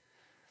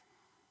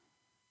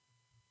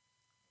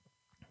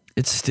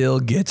 It still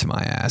gets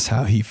my ass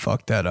how he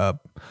fucked that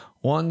up.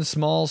 One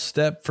small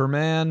step for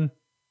man,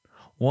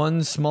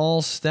 one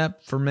small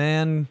step for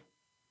man,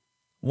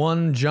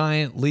 one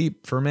giant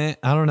leap for man.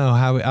 I don't know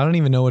how, I don't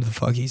even know what the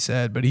fuck he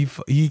said, but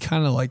he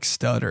kind of like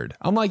stuttered.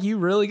 I'm like, you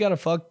really got to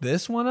fuck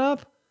this one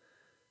up?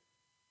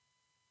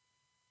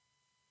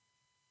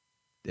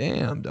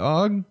 Damn,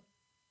 dog.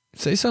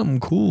 Say something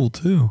cool,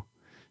 too.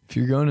 If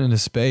you're going into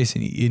space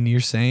and you're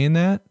saying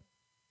that,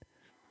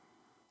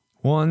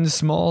 one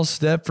small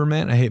step for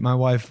man. I hate my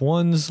wife.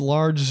 One's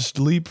large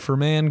leap for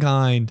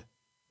mankind.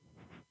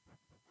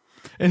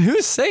 And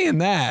who's saying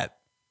that?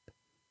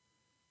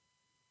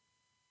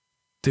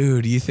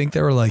 Dude, you think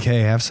they were like, hey,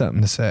 have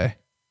something to say?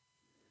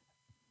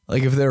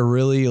 Like if they're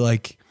really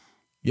like,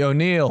 yo,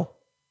 Neil,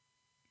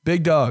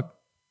 big dog,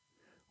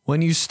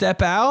 when you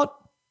step out,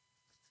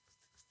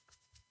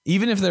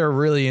 even if they're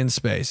really in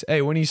space,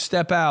 hey, when you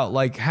step out,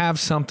 like have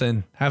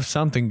something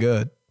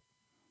good.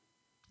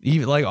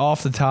 Even like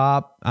off the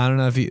top. I don't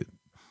know if you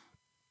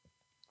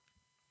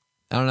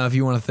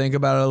want to think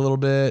about it a little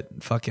bit,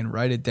 fucking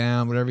write it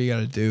down, whatever you got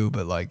to do.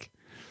 But like,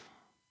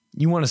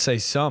 you want to say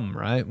something,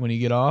 right? When you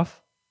get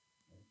off,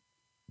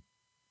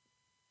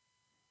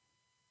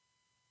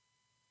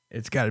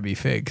 it's got to be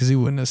fake because he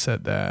wouldn't have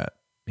said that.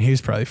 He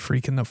was probably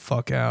freaking the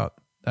fuck out.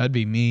 That'd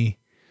be me.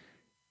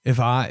 If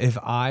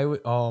I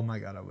would, oh my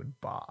God,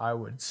 I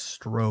would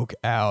stroke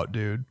out,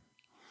 dude.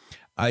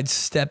 I'd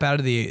step out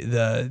of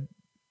the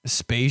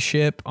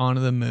spaceship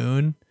onto the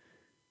moon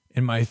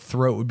and my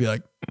throat would be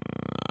like,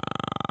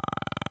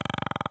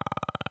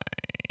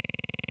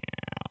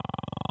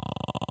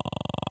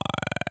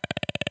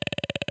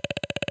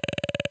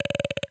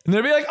 and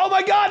they'd be like, oh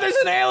my God, there's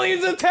an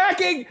alien's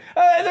attacking.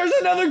 There's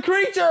another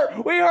creature.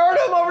 We heard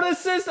him over the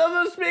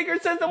speaker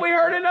system. We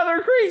heard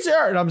another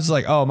creature. And I'm just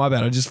like, oh, my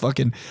bad.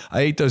 I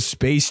ate those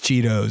space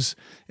Cheetos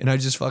and I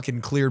just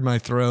fucking cleared my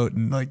throat.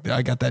 And like,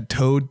 I got that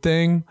toad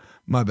thing.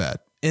 My bad.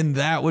 And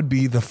that would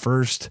be the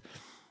first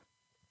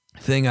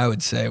thing I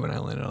would say when I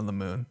landed on the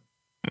moon.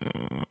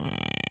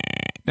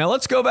 Now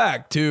let's go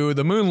back to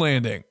the moon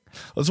landing.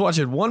 Let's watch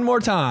it one more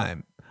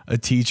time. A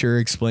teacher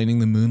explaining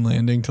the moon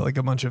landing to like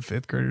a bunch of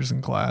fifth graders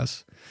in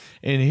class.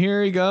 And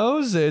here he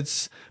goes.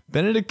 It's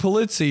Benedict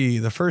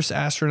Polizzi, the first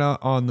astronaut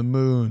on the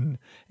moon,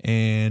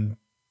 and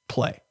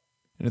play.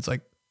 And it's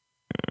like,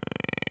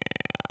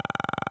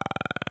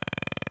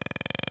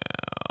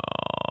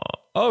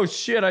 oh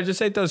shit, I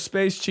just ate those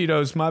space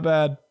Cheetos. My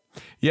bad.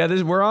 Yeah,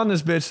 we're on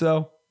this bitch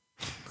though.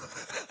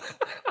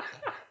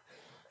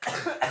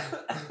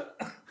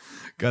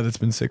 God, that's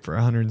been sick for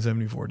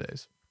 174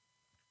 days.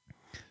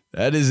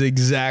 That is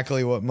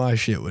exactly what my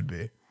shit would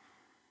be.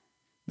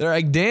 They're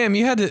like, damn,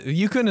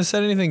 you couldn't have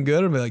said anything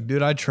good. I'd be like,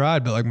 dude, I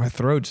tried, but like my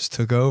throat just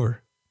took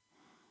over.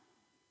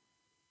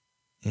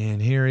 And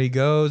here he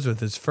goes with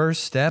his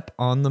first step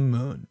on the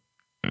moon.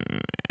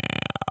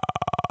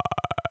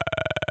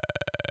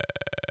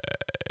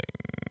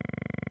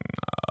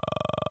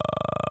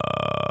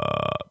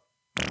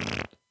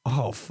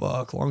 Oh,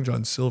 fuck. Long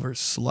John Silver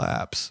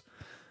slaps.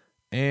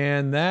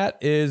 And that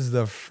is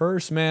the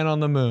first man on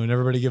the moon.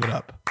 Everybody give it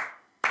up.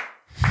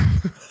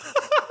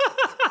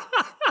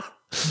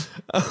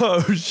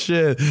 Oh,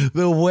 shit.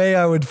 The way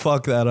I would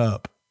fuck that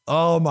up.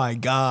 Oh, my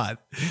God.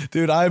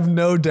 Dude, I have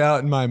no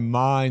doubt in my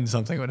mind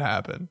something would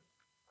happen.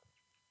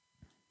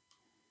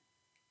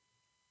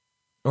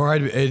 Or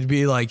it'd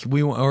be like,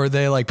 or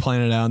they like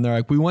plan it out and they're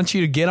like, we want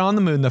you to get on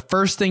the moon. The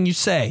first thing you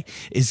say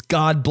is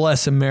God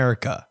bless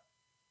America.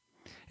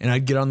 And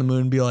I'd get on the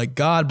moon and be like,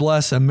 God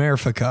bless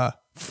America.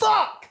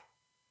 Fuck!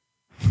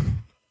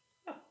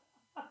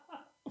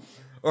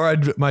 Or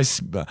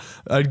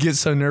I'd get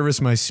so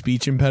nervous my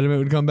speech impediment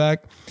would come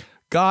back.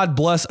 God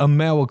bless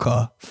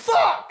America.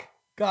 Fuck!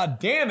 God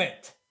damn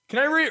it. Can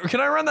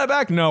I run that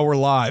back? No, we're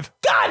live.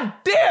 God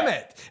damn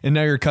it! And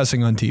now you're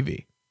cussing on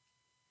TV.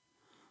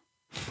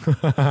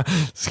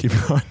 Let's keep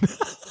going.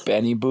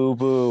 Benny Boo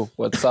Boo,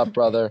 what's up,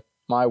 brother?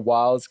 My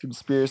wildest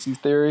conspiracy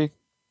theory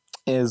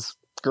is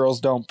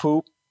girls don't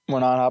poop. We're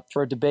not up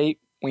for a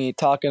debate. We ain't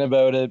talking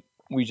about it.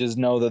 We just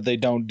know that they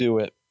don't do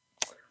it.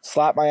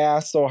 Slap my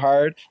ass so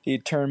hard,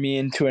 he'd turn me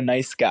into a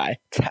nice guy.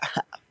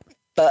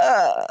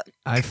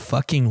 I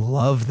fucking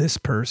love this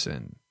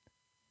person.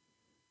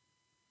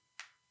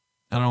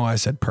 I don't know why I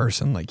said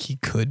person, like he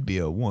could be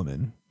a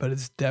woman, but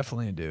it's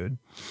definitely a dude.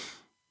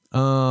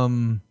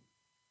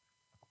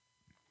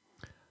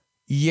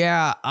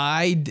 Yeah,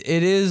 it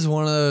is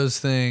one of those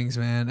things,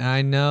 man.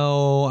 I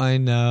know.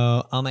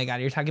 Oh my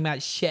God, you're talking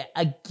about shit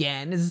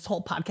again? Is this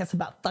whole podcast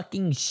about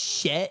fucking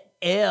shit?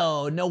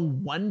 Ew, no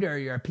wonder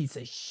you're a piece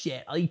of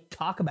shit. All you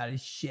talk about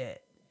is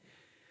shit.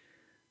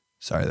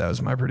 Sorry, that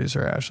was my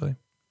producer, Ashley.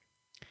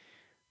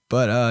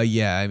 But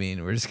yeah, I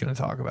mean, we're just gonna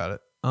talk about it.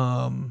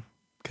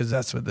 Because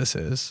that's what this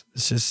is.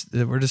 It's just,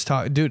 we're just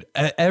talking, dude,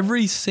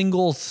 every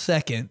single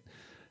second,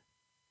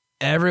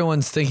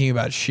 everyone's thinking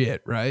about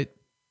shit, right?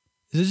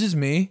 Is it just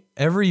me?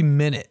 Every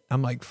minute,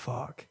 I'm like,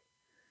 fuck.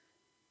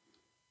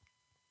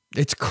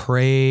 It's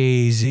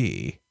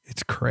crazy.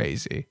 It's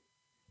crazy.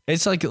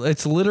 It's like,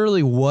 it's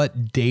literally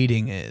what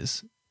dating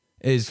is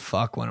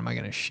fuck, when am I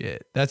going to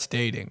shit? That's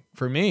dating.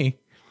 For me,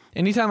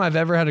 anytime I've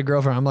ever had a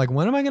girlfriend, I'm like,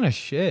 when am I going to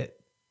shit?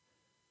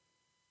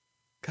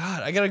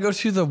 God, I got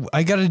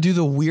to do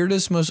the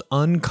weirdest, most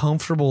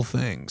uncomfortable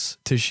things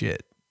to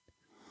shit.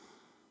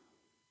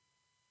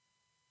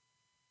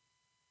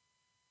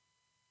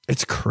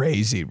 It's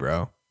crazy,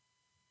 bro.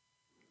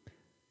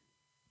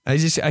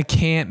 I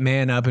can't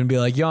man up and be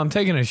like, yo, I'm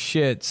taking a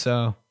shit,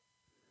 so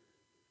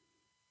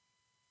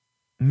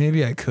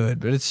maybe I could,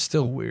 but it's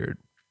still weird.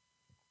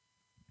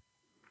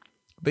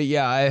 But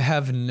yeah, I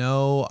have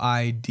no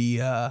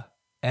idea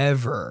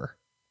ever.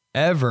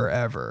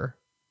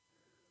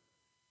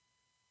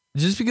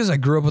 Just because I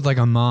grew up with like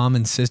a mom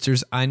and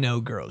sisters, I know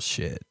girls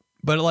shit.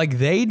 But like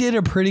they did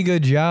a pretty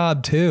good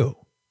job too.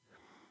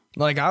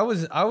 Like I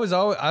was always,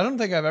 I don't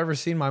think I've ever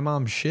seen my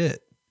mom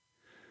shit.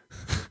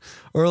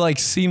 Or like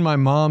seen my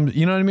mom,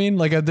 you know what I mean?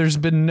 Like there's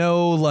been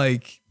no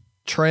like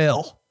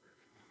trail.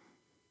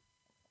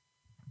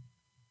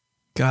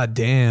 God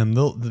damn,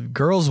 the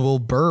girls will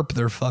burp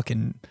their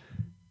fucking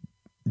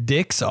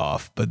dicks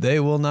off, but they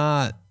will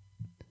not.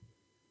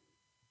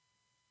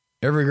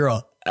 Every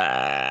girl,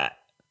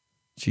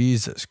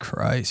 Jesus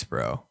Christ,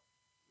 bro.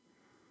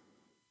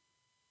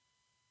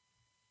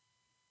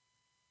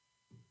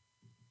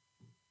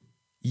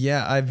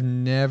 Yeah, I've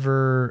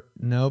never,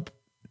 nope.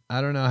 I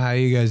don't know how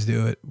you guys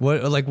do it.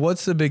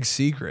 What's the big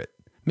secret?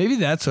 Maybe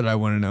that's what I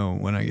want to know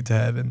when I get to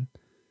heaven.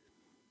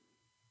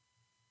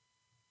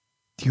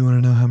 Do you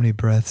want to know how many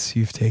breaths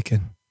you've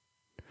taken?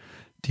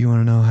 Do you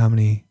want to know how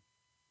many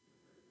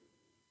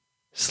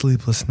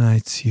sleepless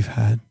nights you've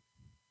had?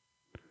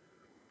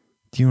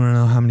 Do you want to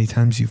know how many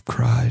times you've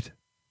cried?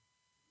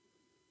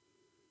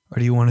 Or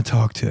do you want to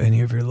talk to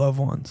any of your loved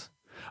ones?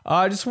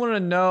 I just want to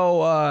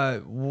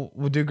know,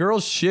 do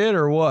girls shit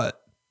or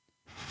what?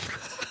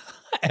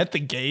 At the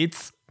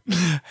gates?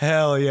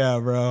 Hell yeah,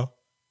 bro.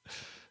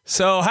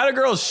 So how do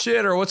girls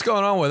shit or what's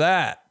going on with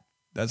that?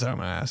 That's what I'm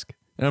going to ask.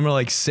 And I'm going to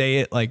like say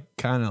it like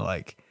kind of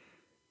like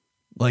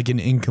an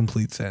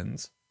incomplete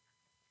sentence.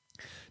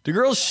 Do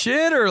girls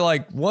shit or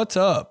like what's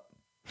up?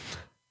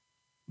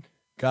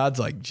 God's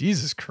like,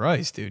 Jesus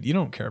Christ, dude, you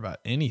don't care about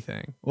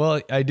anything.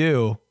 Well, I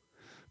do,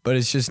 but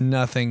it's just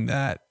nothing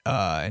that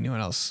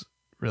anyone else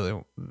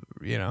really,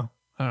 you know,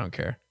 I don't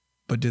care.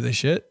 But do they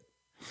shit?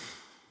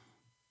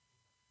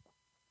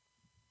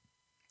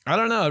 I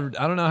don't know.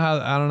 I don't know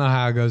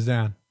how it goes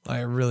down. Like,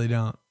 I really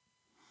don't.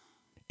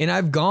 And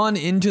I've gone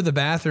into the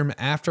bathroom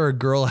after a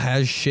girl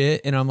has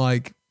shit and I'm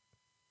like,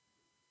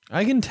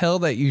 I can tell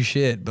that you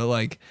shit, but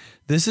like,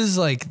 this is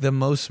like the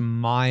most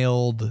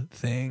mild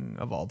thing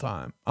of all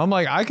time. I'm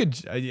like,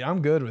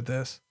 I'm good with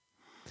this.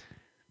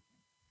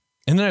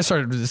 And then I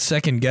started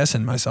second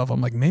guessing myself.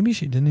 I'm like, maybe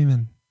she didn't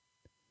even,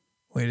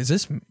 wait,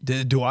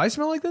 do I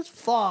smell like this?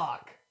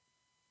 Fuck.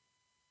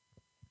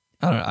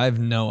 I don't know. I have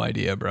no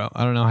idea, bro.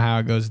 I don't know how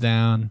it goes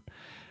down.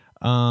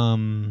 I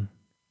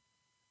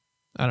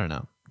don't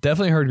know.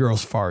 Definitely heard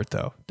girls fart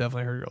though.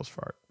 Definitely heard girls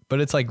fart.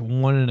 But it's like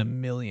 1 in a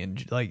million.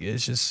 Like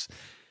it's just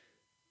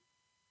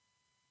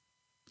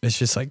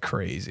like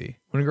crazy.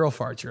 When a girl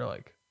farts, you're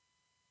like,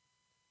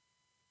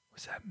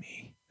 was that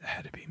me? That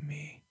had to be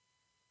me.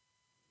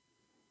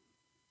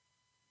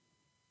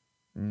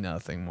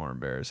 Nothing more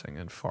embarrassing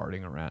than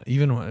farting around.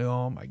 Even when,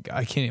 oh my God,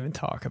 I can't even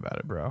talk about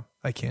it, bro.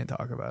 I can't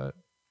talk about it.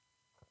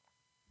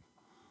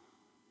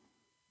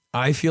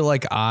 I feel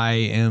like I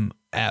am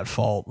at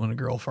fault when a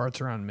girl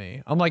farts around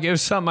me. I'm like, it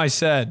was something I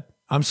said.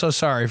 I'm so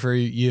sorry for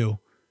you.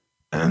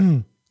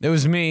 It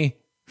was me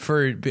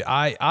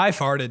I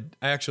farted,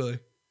 actually.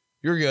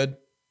 You're good.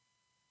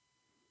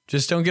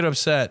 Just don't get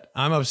upset.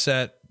 I'm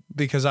upset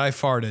because I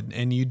farted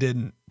and you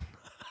didn't.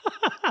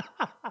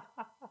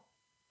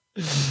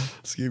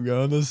 Let's keep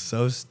going. This is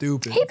so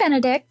stupid. Hey,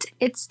 Benedict.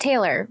 It's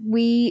Taylor.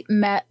 We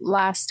met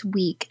last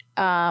week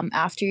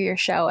after your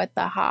show at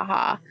the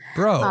Haha.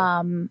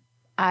 Bro.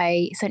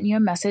 I sent you a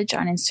message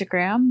on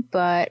Instagram,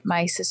 but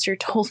my sister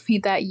told me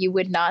that you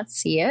would not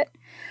see it.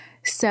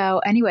 So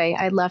anyway,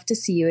 I'd love to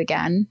see you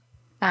again.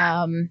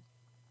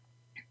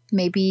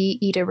 Maybe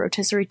eat a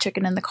rotisserie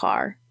chicken in the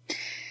car.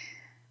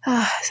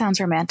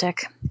 Sounds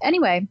romantic.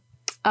 Anyway,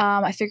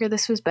 I figured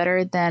this was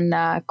better than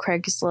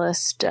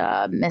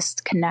Craigslist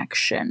missed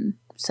connection.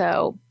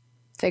 So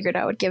figured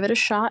I would give it a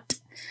shot.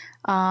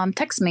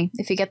 Text me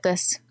if you get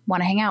this.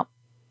 Want to hang out?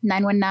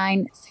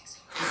 919.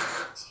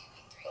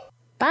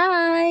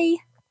 Bye.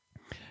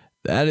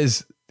 That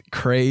is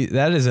crazy.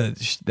 That's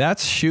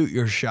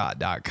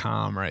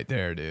shootyourshot.com right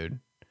there, dude.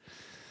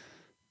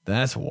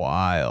 That's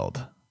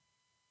wild.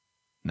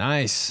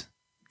 Nice.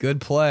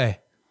 Good play.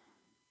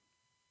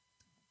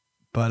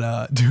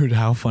 But dude,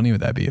 how funny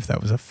would that be if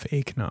that was a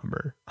fake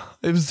number?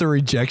 It was the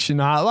rejection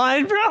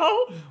hotline,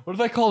 bro. What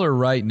if I called her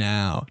right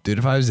now? Dude,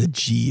 if I was a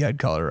G, I'd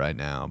call her right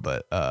now,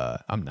 but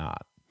I'm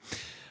not.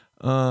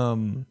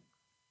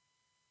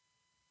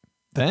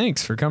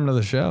 Thanks for coming to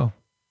the show.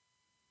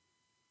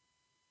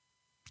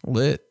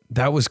 Lit.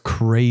 That was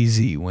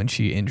crazy when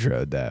she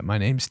introed that. My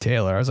name's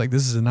Taylor. I was like,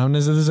 this is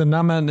anonymous. This is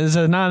anonymous. This is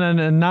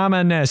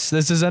anonymous.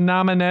 This is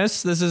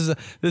anonymous. This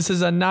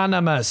is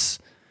anonymous.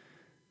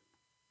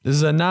 This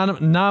is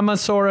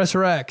Nanosaurus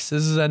Rex.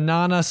 This is a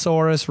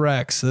Nanosaurus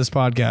Rex. This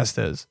podcast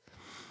is.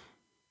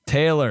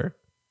 Taylor.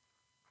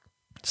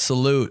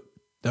 Salute.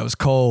 That was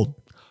cold.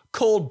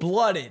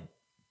 Cold-blooded.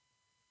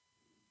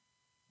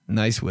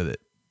 Nice with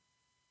it.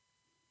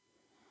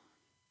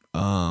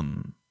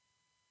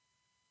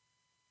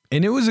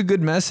 And it was a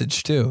good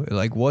message too. It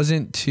like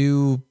wasn't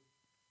too,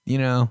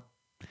 it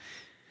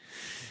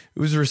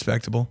was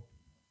respectable.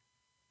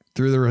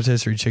 Threw the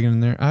rotisserie chicken in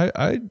there.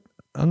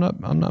 I'm not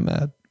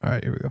mad. All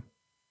right, here we go.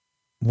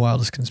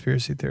 Wildest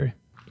conspiracy theory.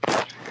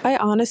 I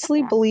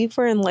honestly believe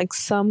we're in like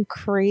some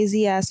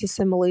crazy ass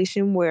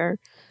assimilation where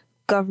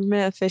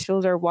government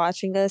officials are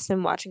watching us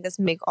and watching us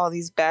make all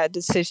these bad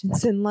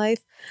decisions in life,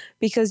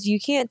 because you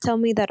can't tell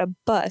me that a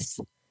bus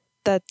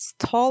that's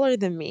taller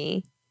than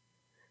me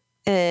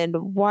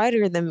and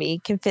wider than me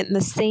can fit in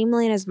the same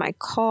lane as my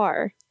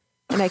car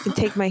and I can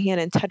take my hand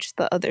and touch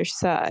the other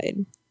side.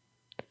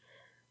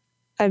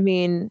 I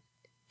mean,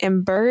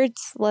 and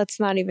birds, let's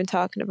not even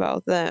talking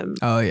about them.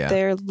 Oh, yeah.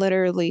 They're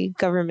literally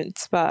government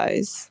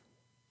spies,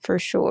 for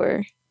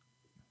sure.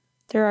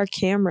 There are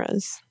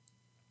cameras.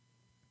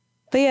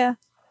 But yeah.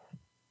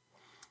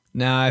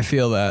 Nah, I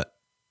feel that.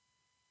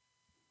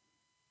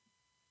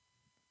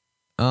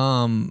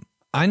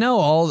 I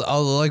know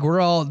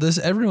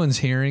everyone's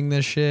hearing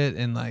this shit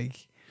and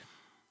like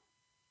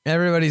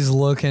everybody's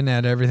looking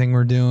at everything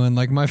we're doing.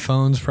 Like my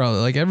phone's probably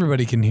like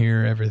everybody can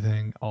hear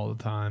everything all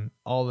the time.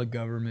 All the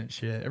government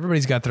shit.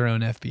 Everybody's got their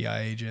own FBI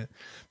agent.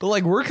 But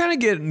like we're kind of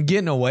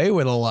getting away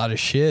with a lot of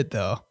shit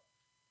though.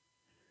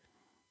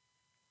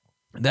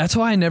 That's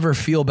why I never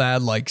feel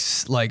bad like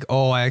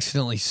oh, I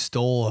accidentally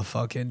stole a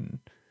fucking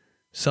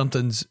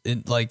something's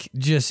in like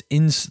just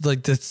in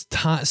like the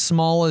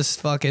smallest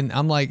fucking.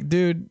 I'm like,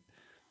 dude,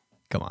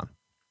 come on.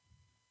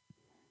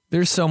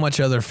 There's so much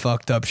other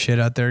fucked up shit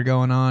out there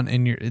going on,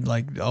 and you're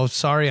like, oh,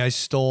 sorry, I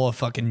stole a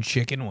fucking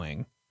chicken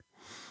wing.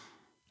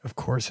 Of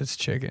course it's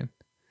chicken.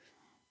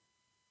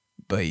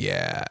 But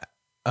yeah,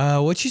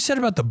 what you said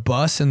about the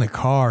bus and the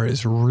car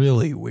is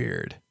really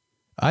weird.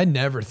 I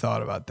never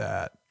thought about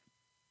that.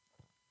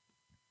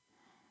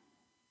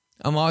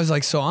 I'm always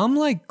like, so I'm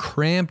like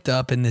cramped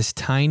up in this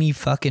tiny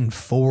fucking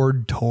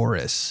Ford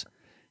Taurus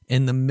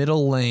in the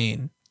middle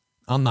lane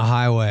on the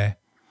highway.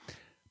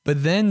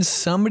 But then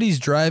somebody's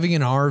driving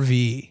an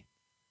RV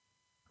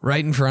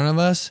right in front of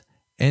us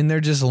and they're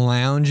just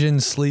lounging,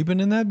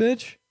 sleeping in that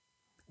bitch.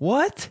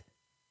 What?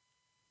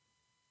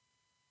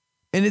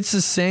 And it's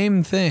the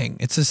same thing.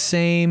 It's the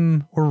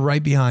same. We're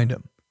right behind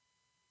them.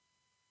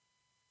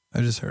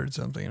 I just heard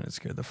something and it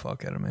scared the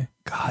fuck out of me.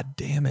 God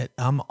damn it.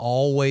 I'm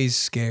always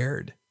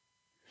scared.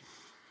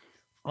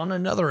 On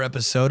another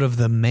episode of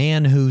The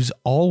Man Who's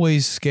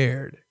Always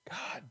Scared.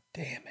 God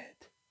damn it.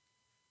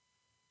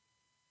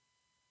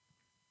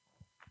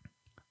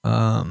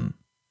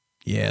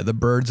 Yeah, the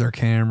birds are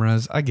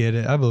cameras. I get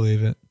it. I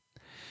believe it.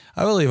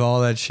 I believe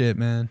all that shit,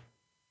 man.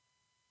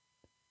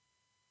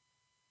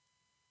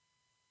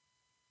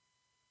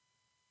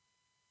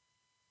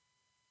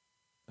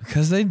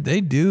 Because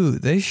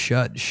they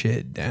shut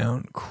shit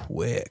down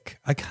quick.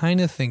 I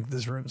kind of think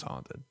this room's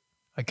haunted.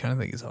 I kind of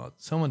think it's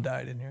haunted. Someone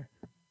died in here.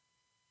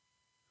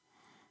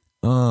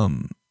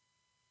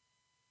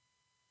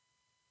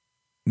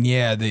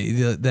 Yeah,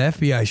 the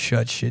FBI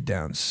shut shit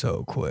down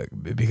so quick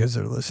because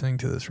they're listening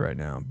to this right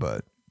now.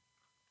 But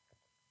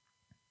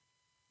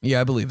yeah,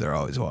 I believe they're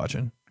always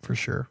watching for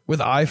sure. With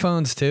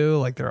iPhones too,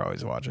 like they're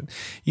always watching.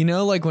 You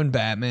know, like when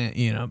Batman,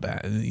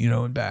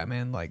 when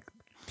Batman like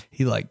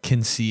he like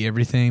can see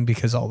everything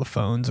because all the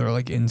phones are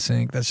like in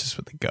sync. That's just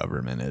what the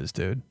government is,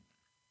 dude.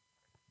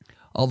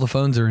 All the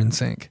phones are in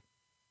sync.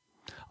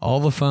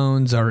 All the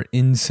phones are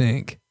in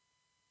sync.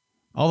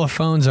 All the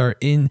phones are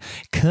in,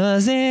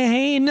 cause there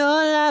ain't no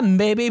lie,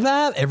 baby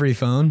pop. Every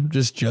phone,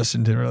 just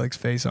Justin Timberlake's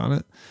face on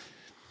it.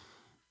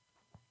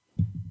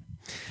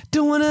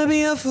 Don't wanna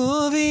be a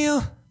fool for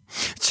you.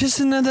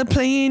 Just another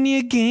play in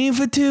your game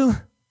for two.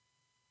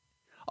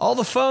 All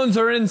the phones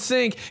are in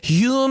sync.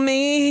 You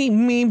may hate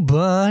me,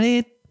 but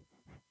it.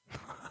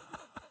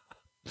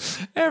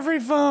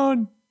 Every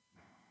phone.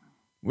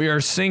 We are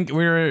into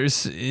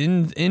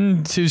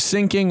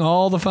syncing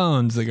all the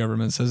phones. The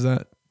government says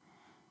that.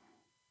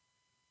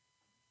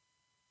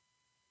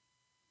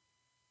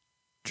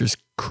 Just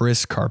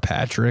Chris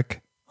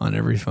Kirkpatrick on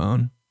every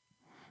phone.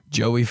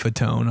 Joey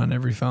Fatone on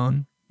every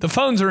phone. The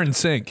phones are in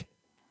sync.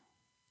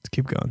 Let's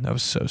keep going. That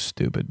was so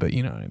stupid, but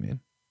you know what I mean.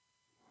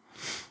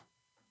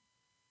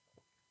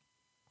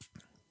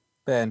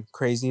 Ben,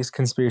 craziest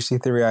conspiracy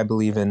theory I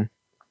believe in.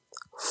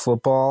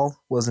 Football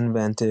was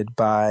invented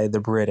by the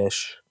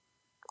British.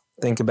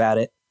 Think about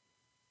it.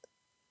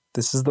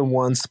 This is the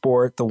one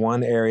sport, the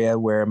one area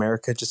where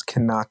America just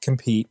cannot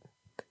compete.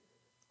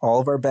 All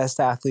of our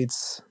best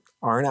athletes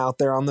aren't out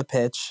there on the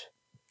pitch.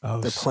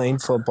 They're playing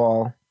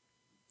football,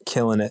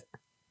 killing it.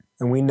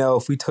 And we know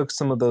if we took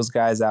some of those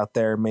guys out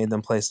there and made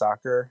them play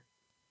soccer,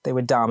 they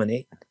would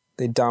dominate.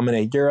 They'd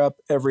dominate Europe,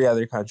 every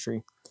other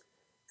country.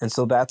 And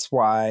so that's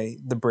why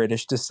the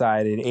British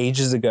decided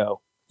ages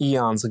ago,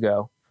 eons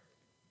ago,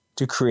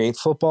 to create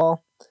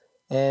football.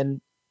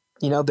 And,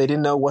 they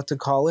didn't know what to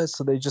call it,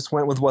 so they just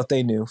went with what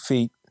they knew,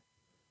 feet.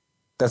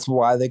 That's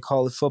why they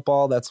call it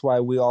football. That's why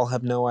we all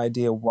have no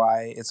idea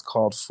why it's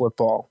called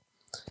football.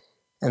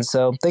 And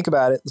so think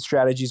about it. The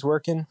strategy's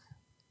working.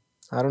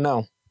 I don't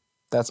know.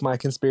 That's my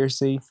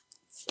conspiracy.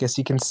 Guess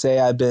you can say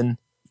I've been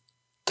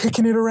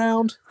kicking it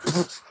around.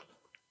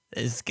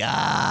 This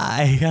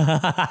guy.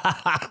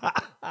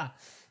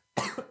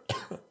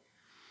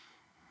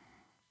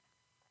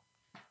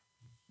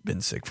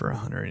 Been sick for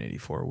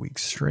 184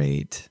 weeks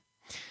straight.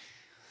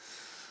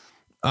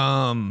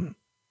 Yeah,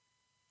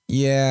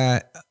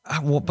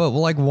 but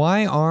like,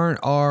 why aren't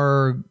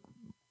our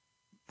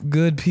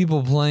good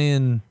people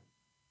playing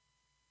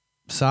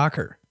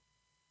soccer?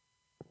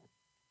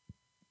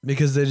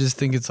 Because they just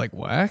think it's like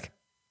whack?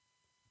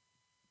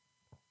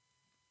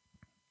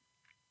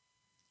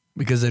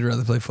 Because they'd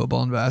rather play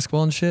football and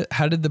basketball and shit?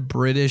 How did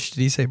did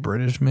he say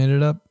British made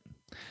it up?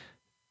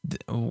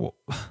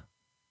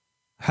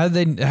 How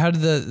did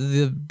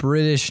the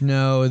British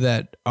know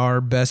that our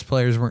best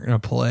players weren't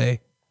going to play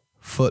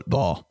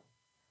football?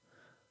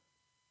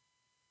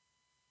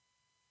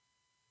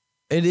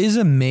 It is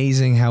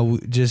amazing how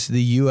just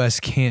the U.S.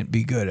 can't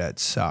be good at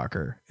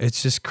soccer.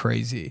 It's just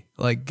crazy.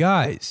 Like,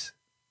 guys,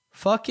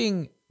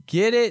 fucking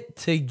get it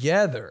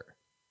together.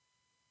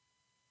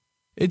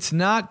 It's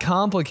not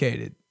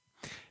complicated.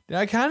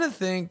 I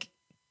think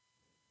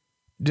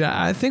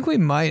we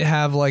might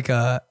have like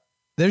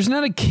there's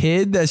not a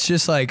kid that's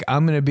just like,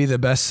 I'm going to be the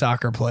best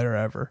soccer player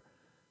ever.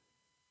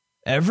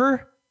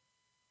 Ever?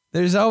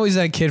 There's always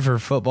that kid for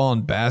football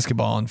and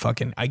basketball and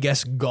fucking, I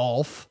guess,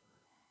 golf.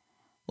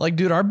 Like,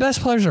 dude, our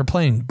best players are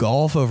playing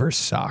golf over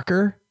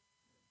soccer.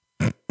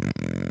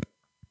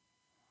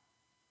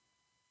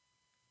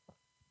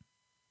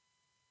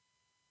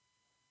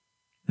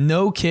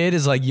 No kid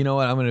is like, you know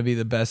what? I'm going to be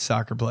the best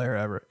soccer player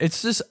ever.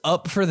 It's just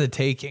up for the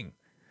taking.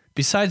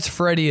 Besides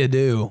Freddie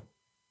Adu,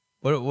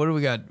 what do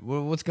we got?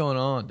 What's going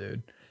on,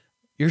 dude?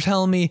 You're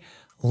telling me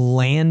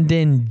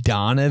Landon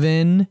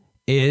Donovan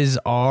is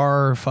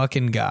our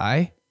fucking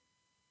guy?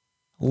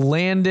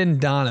 Landon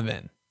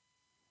Donovan.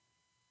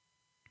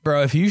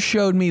 Bro, if you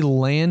showed me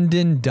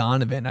Landon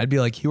Donovan, I'd be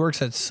like, he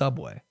works at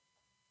Subway.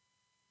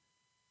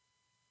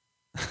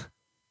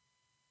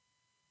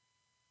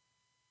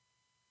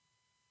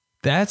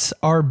 That's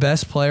our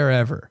best player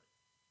ever.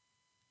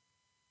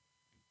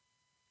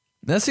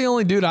 That's the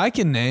only dude I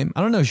can name.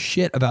 I don't know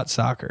shit about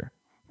soccer.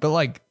 But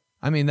like,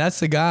 I mean, that's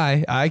the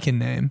guy I can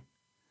name.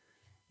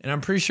 And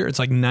I'm pretty sure it's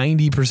like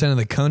 90% of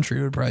the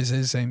country would probably say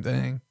the same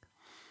thing.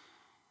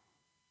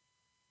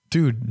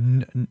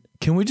 Dude,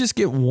 can we just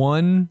get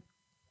one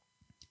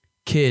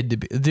kid to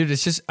be... Dude,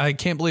 it's just... I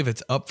can't believe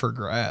it's up for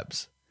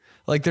grabs.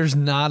 Like, there's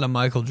not a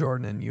Michael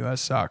Jordan in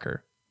U.S.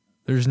 soccer.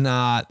 There's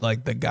not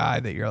like the guy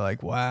that you're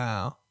like,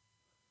 wow.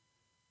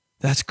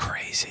 That's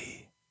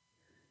crazy.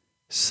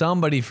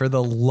 Somebody, for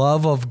the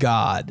love of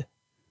God.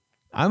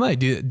 I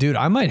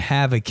might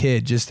have a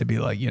kid just to be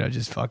like, you know,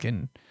 just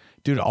fucking,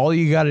 dude, all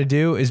you got to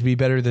do is be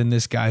better than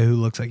this guy who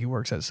looks like he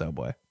works at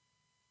Subway.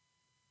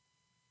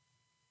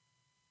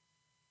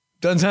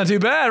 Doesn't sound too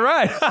bad,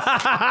 right?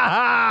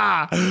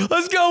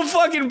 Let's go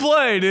fucking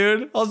play,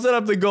 dude. I'll set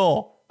up the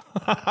goal.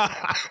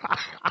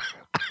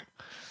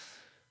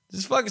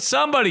 Just fucking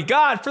somebody,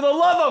 God, for the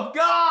love of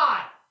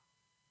God.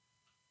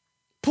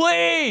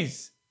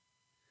 Please.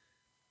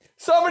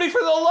 Somebody,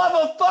 for the love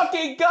of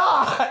fucking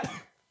God.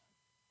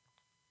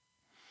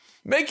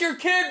 Make your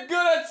kid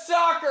good at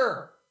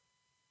soccer.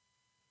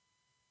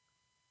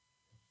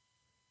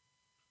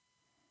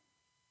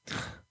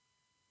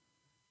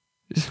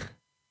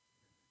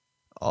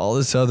 All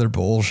this other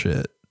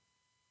bullshit.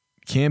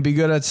 Can't be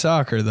good at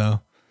soccer,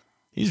 though.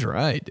 He's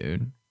right,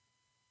 dude.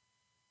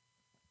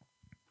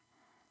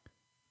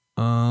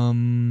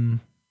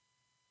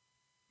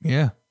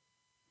 Yeah.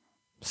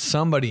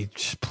 Somebody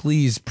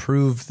please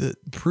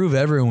prove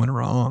everyone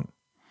wrong.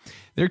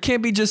 There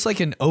can't be just like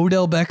an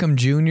Odell Beckham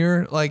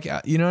Jr. Like,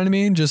 you know what I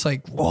mean? Just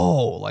like,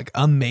 whoa, like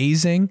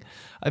amazing.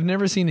 I've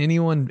never seen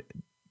anyone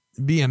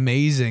be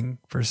amazing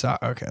for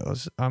soccer. Okay,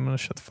 I'm going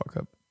to shut the fuck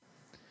up.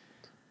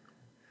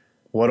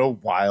 What a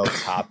wild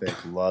topic.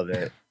 Love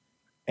it.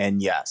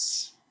 And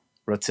yes,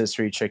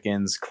 rotisserie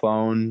chickens,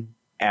 clone,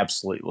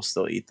 absolutely will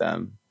still eat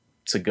them.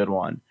 It's a good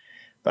one.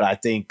 But I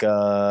think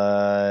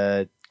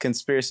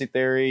conspiracy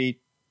theory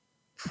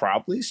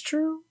probably is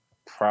true.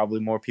 Probably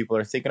more people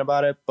are thinking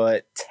about it,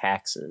 but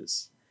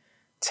taxes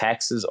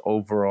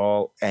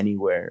overall,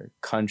 anywhere,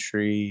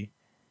 country,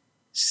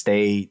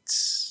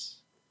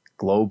 states,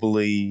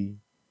 globally.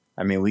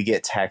 I mean, we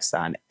get taxed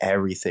on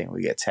everything.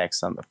 We get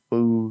taxed on the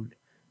food,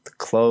 the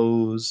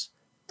clothes,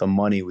 the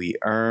money we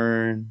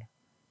earn,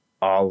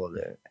 all of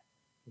it.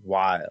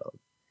 Wild.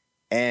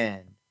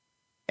 And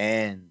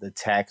the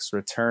tax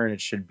return, it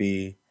should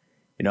be,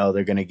 you know,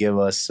 they're going to give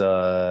us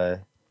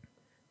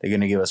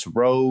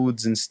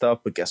roads and stuff,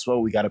 but guess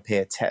what? We got to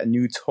pay a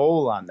new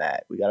toll on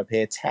that. We got to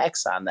pay a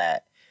tax on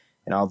that,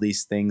 and all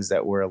these things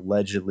that we're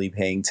allegedly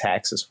paying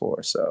taxes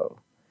for. So,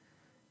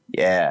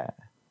 yeah,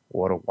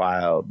 what a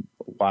wild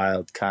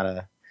kind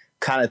of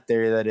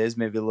theory that is.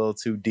 Maybe a little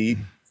too deep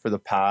for the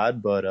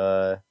pod,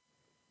 but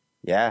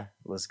yeah,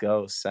 let's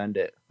go. Send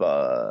it.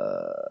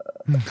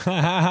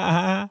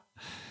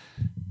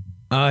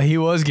 He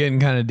was getting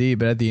kind of deep,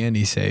 but at the end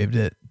he saved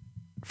it.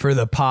 For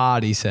the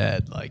pod, he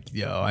said, like,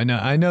 yo,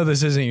 I know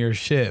this isn't your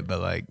shit, but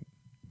like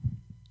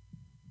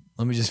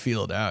Let me just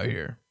feel it out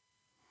here.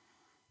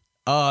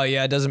 Oh,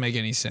 yeah, it doesn't make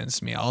any sense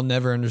to me. I'll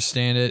never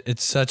understand it.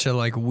 It's such a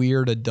like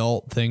weird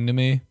adult thing to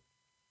me.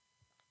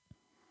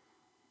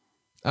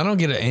 I don't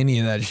get any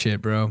of that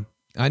shit, bro.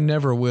 I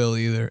never will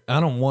either.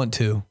 I don't want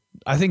to.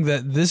 I think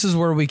that this is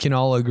where we can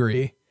all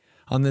agree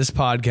on this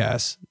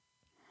podcast.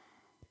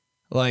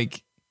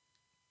 Like,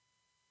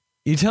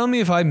 you tell me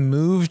if I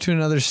move to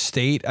another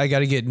state, I got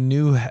to get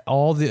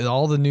all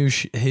the new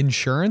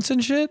insurance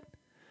and shit?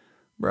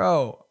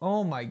 Bro,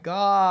 oh my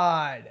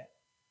God.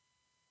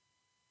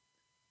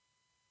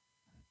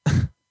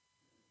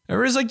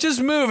 Everybody's like,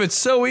 just move. It's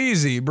so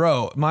easy,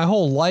 bro. My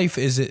whole life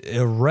is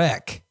a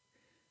wreck.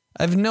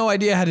 I have no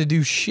idea how to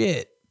do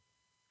shit.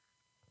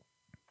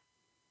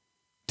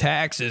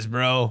 Taxes,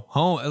 bro.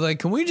 Home, like,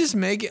 can we just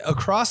make it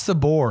across the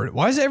board?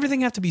 Why does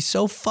everything have to be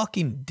so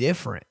fucking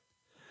different?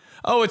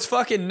 Oh, it's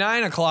fucking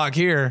 9 o'clock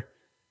here.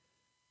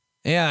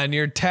 Yeah, and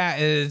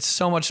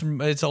it's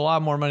a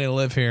lot more money to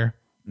live here.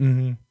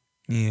 Mm-hmm.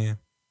 Yeah.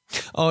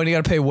 Oh, and you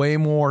got to pay way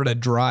more to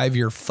drive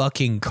your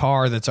fucking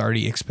car that's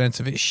already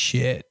expensive as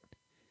shit.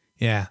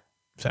 Yeah,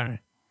 sorry.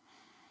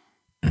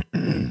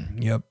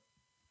 Yep.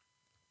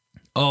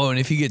 Oh, and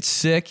if you get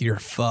sick, you're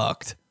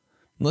fucked.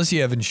 Unless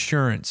you have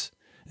insurance.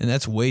 And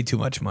that's way too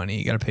much money.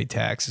 You got to pay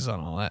taxes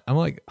on all that. I'm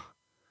like,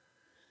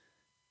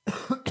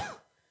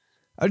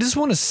 I just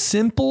want a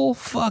simple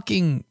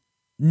fucking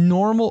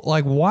normal,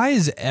 like, why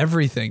is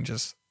everything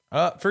just,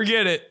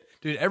 forget it.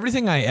 Dude,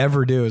 everything I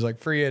ever do is like,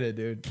 forget it,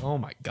 dude. Oh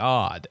my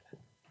God.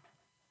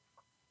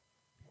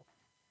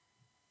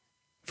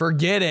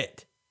 Forget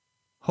it.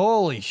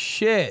 Holy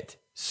shit.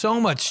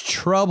 So much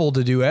trouble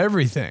to do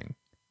everything.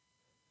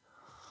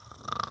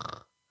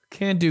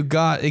 Can't do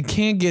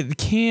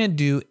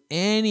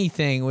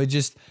anything with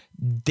just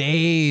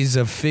days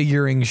of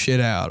figuring shit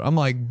out. I'm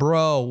like,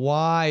 bro,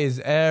 why is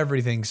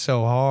everything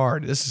so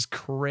hard? This is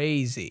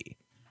crazy.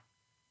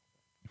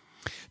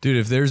 Dude,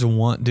 if there's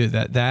one, dude,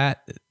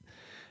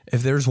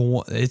 if there's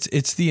one,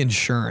 it's the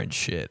insurance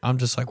shit. I'm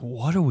just like,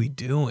 what are we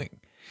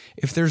doing?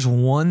 If there's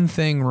one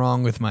thing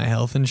wrong with my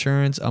health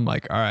insurance, I'm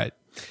like, all right,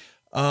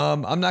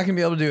 I'm not going to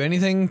be able to do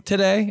anything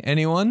today.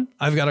 Anyone?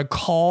 I've got to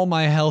call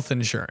my health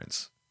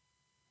insurance.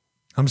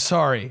 I'm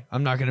sorry.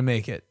 I'm not going to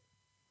make it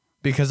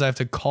because I have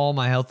to call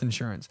my health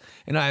insurance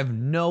and I have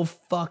no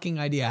fucking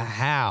idea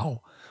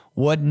how,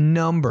 what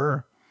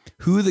number,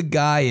 who the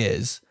guy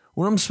is,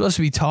 what I'm supposed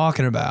to be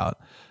talking about.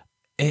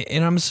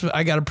 And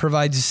I got to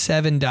provide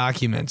 7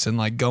 documents and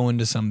like go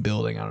into some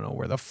building. I don't know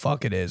where the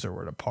fuck it is or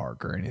where to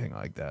park or anything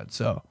like that.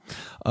 So,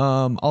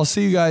 I'll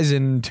see you guys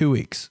in 2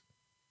 weeks.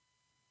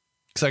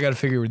 Cause I got to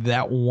figure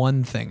that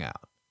one thing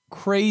out.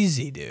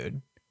 Crazy,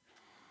 dude.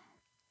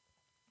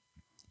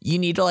 You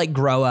need to like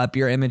grow up.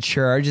 You're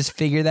immature. Just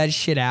figure that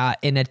shit out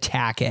and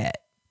attack it.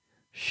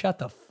 Shut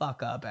the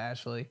fuck up,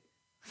 Ashley.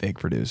 Fake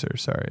producer.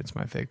 Sorry, it's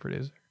my fake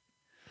producer.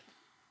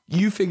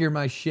 You figure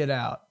my shit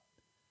out.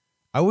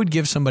 I would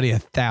give somebody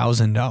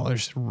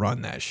 $1,000 to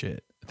run that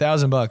shit.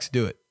 $1,000,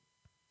 do it.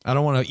 I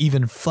don't want to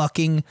even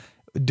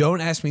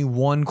don't ask me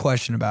one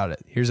question about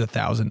it. Here's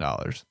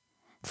 $1,000.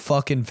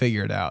 Fucking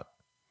figure it out.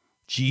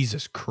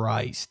 Jesus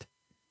Christ.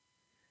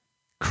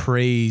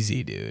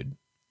 Crazy, dude.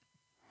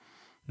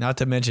 Not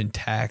to mention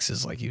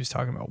taxes like he was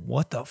talking about.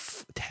 What the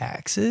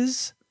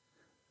taxes?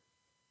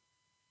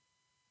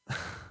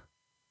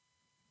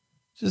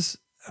 Just,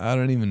 I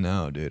don't even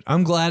know, dude.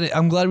 I'm glad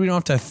we don't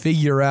have to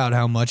figure out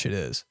how much it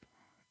is.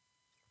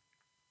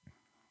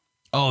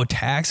 Oh,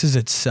 taxes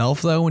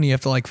itself, though, when you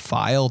have to like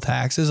file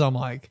taxes, I'm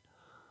like,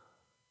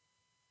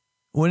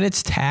 when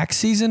it's tax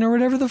season or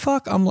whatever the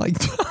fuck, I'm like,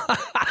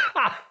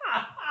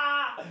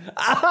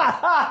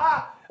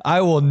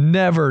 I will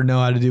never know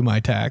how to do my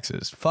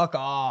taxes. Fuck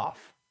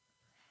off.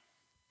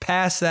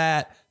 Pass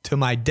that to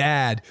my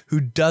dad, who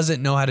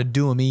doesn't know how to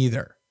do them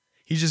either.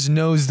 He just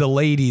knows the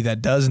lady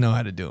that does know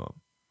how to do them.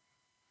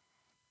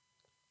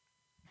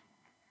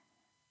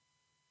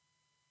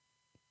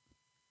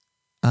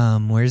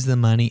 Where's the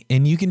money?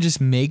 And you can just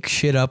make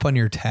shit up on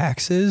your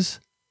taxes?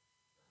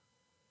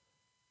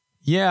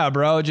 Yeah,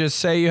 bro, just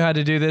say you had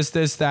to do this,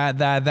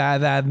 that,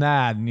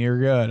 and you're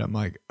good. I'm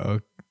like, oh,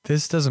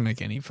 this doesn't make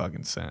any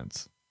fucking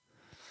sense.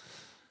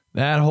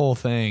 That whole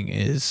thing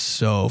is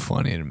so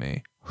funny to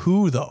me.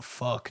 Who the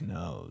fuck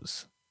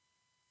knows?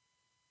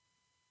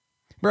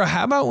 Bro,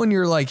 how about when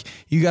you're like,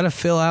 you got to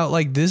fill out,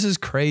 like, this is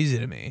crazy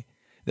to me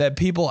that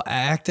people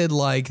acted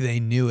like they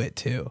knew it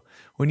too.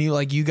 When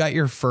you got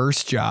your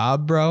first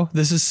job, bro,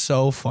 this is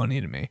so funny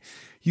to me.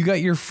 You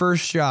got your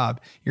first job,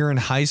 you're in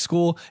high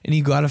school, and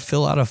you got to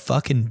fill out a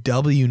fucking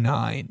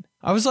W-9.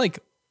 I was like,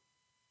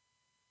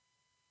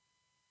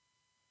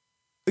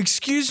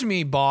 excuse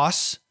me,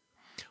 boss.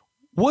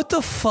 What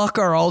the fuck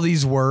are all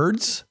these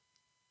words?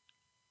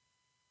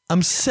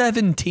 I'm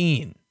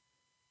 17.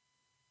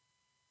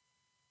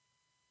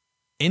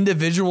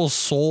 Individual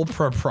sole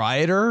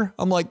proprietor?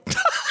 I'm like,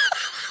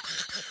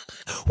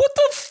 what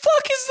the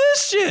fuck is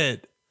this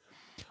shit?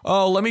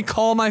 Oh, let me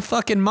call my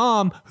fucking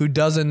mom who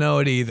doesn't know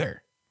it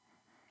either.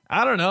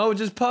 I don't know.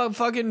 Just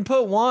fucking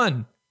put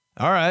one.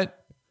 All right.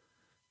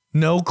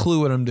 No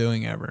clue what I'm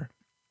doing ever.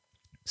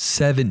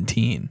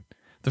 17.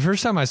 The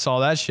first time I saw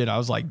that shit, I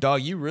was like,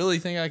 dog, you really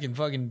think I can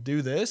fucking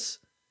do this?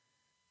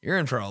 You're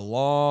in for a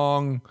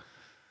long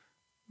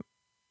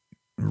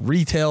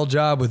retail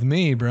job with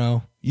me,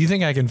 bro. You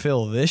think I can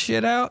fill this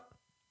shit out?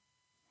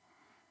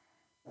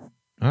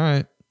 All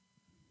right.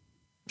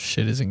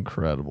 Shit is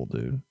incredible,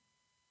 dude.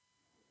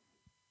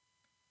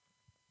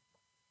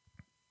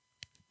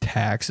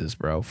 Taxes,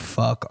 bro.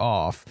 Fuck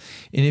off.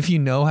 And if you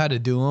know how to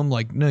do them,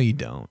 like, no, you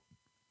don't.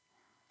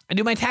 I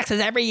do my taxes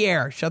every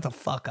year. Shut the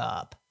fuck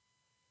up.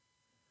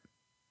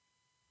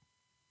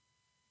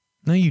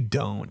 No, you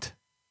don't.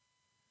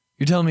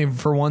 You're telling me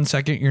for 1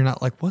 second you're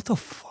not like, what the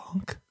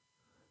fuck?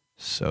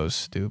 So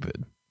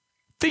stupid.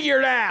 Figure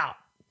it out.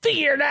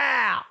 Figure it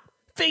out.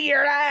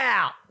 Figure it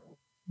out.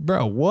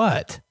 Bro,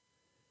 what?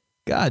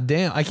 God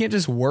damn. I can't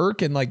just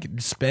work and like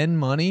spend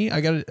money.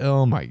 I gotta,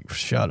 oh my,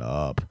 shut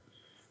up.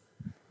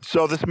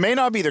 So this may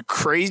not be the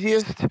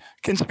craziest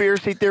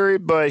conspiracy theory,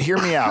 but hear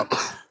me out.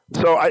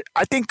 So I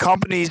think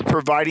companies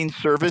providing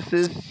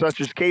services such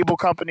as cable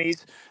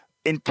companies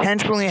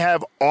intentionally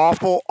have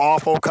awful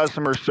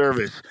customer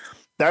service.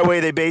 That way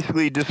they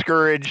basically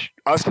discourage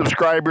us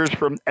subscribers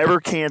from ever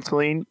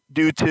canceling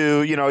due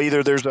to,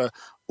 either there's a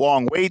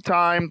long wait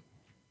time,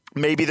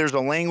 maybe there's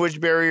a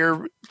language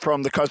barrier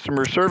from the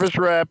customer service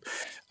rep,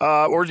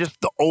 or just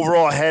the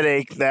overall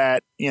headache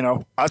that,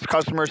 us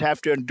customers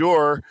have to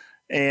endure.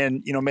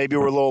 And, maybe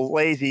we're a little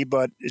lazy,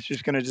 but it's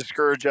just going to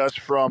discourage us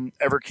from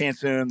ever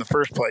canceling in the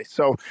first place.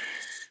 So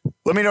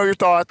let me know your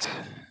thoughts.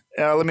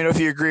 Let me know if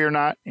you agree or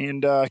not.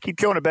 And keep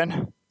killing it,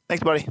 Ben.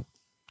 Thanks, buddy.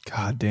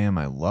 God damn,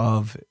 I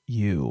love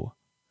you.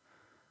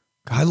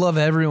 I love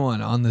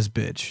everyone on this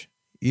bitch.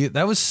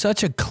 That was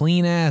such a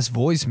clean ass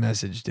voice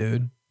message,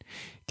 dude. You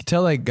can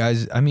tell, like,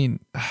 guys, I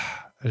mean,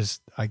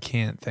 I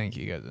can't thank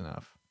you guys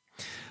enough.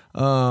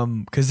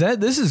 Cause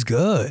this is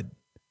good.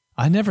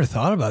 I never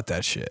thought about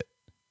that shit.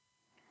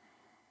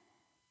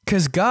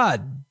 Cause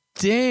god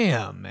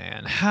damn,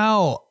 man,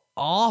 how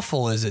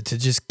awful is it to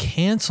just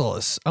cancel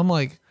us? I'm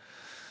like,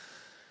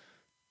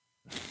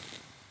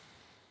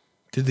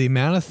 dude, the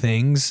amount of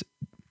things,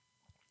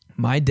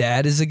 my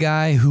dad is a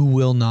guy who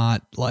will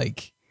not,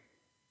 like,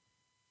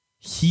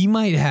 he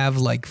might have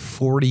like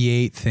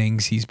 48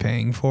 things he's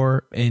paying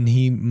for, and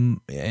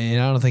I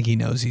don't think he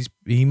knows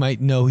he might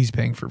know he's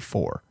paying for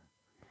 4.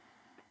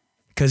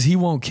 Cause he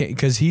won't,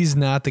 cause he's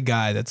not the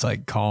guy that's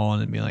like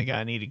calling and being like,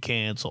 I need to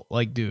cancel.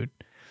 Like, dude,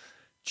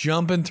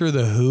 jumping through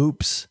the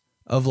hoops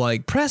of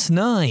like, press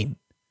 9.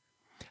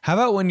 How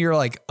about when you're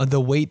like,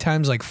 the wait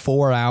time's like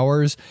 4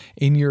 hours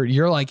and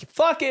you're like,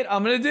 fuck it,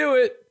 I'm going to do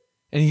it.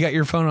 And you got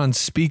your phone on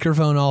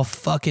speakerphone all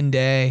fucking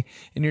day.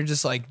 And you're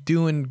just like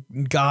doing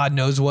God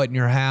knows what in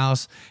your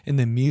house. And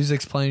the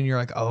music's playing. And you're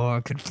like, oh,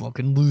 I could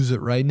fucking lose it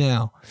right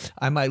now.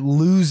 I might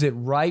lose it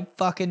right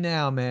fucking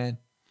now, man.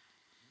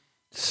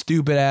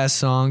 Stupid ass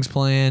songs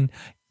playing.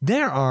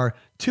 There are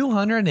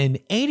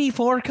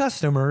 284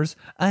 customers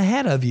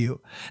ahead of you.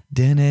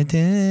 There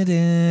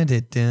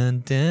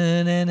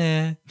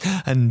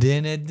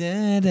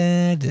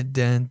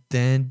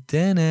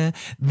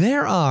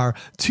are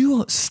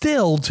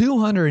still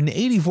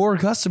 284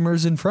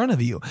 customers in front of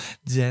you.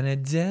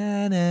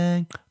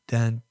 And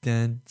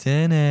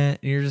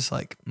you're just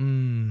like,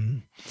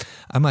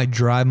 I might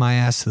drive my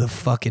ass to the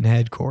fucking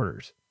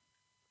headquarters.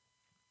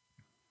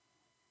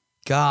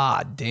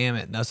 God damn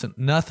it.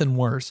 Nothing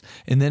worse.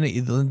 And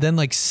then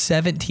like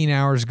 17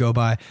 hours go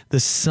by.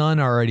 The sun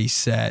already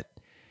set.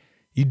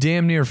 You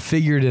damn near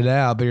figured it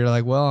out, but you're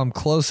like, well, I'm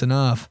close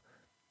enough.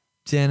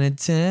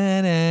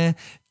 There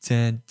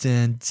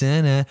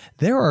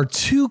are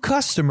 2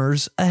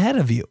 customers ahead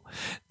of you.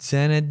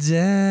 There's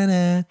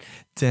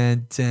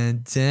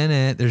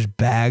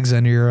bags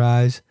under your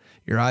eyes.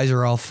 Your eyes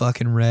are all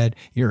fucking red.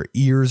 Your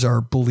ears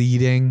are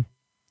bleeding.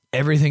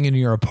 Everything in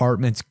your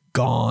apartment's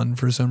gone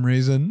for some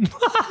reason.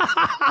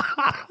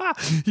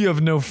 You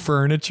have no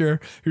furniture.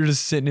 You're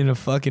just sitting in a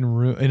fucking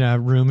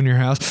room in your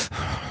house.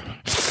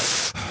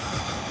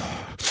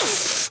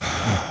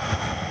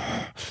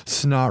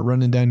 Snot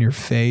running down your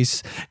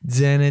face.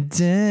 And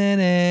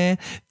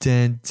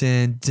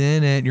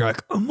you're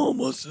like, I'm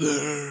almost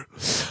there.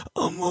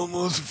 I'm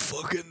almost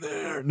fucking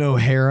there. No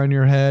hair on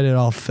your head. It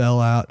all fell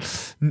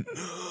out.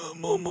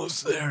 I'm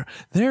almost there.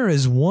 There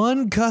is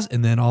one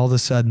and then all of a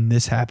sudden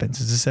this happens.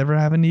 Has this ever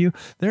happened to you?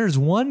 There's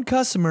one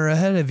customer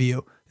ahead of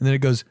you. And then it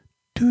goes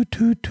toot,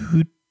 toot,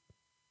 toot.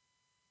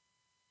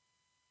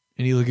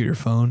 And you look at your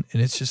phone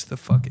and it's just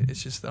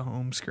it's just the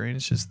home screen.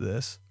 It's just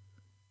this.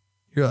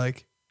 You're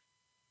like,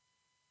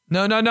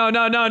 no.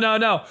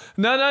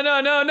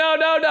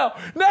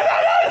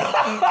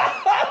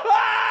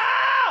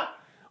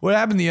 What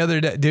happened the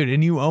other day, dude?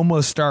 And you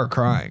almost start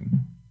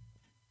crying.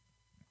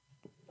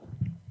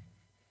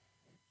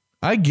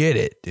 I get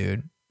it,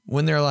 dude.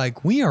 When they're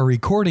like, we are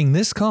recording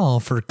this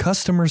call for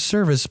customer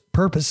service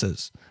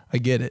purposes. I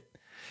get it.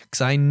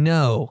 Because I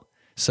know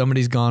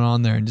somebody's gone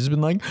on there and just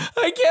been like,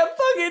 I can't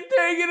fucking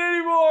take it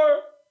anymore.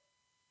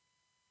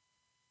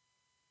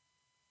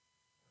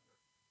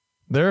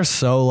 They're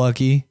so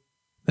lucky.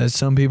 that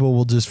some people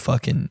will just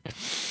fucking,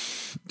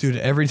 dude,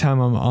 every time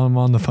I'm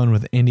on the phone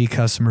with any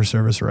customer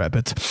service rep,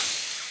 it's,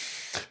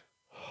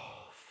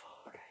 oh,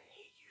 fuck, I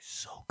hate you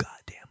so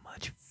goddamn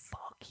much.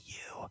 Fuck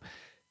you.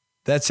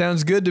 That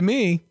sounds good to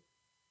me.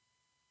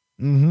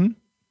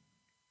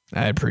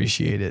 I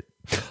appreciate it.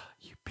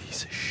 You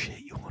piece of shit.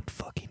 You won't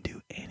fucking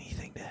do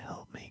anything to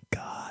help me.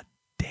 God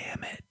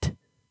damn it.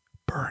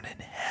 Burn in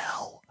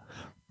hell.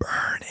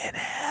 Burn in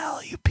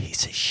hell, you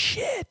piece of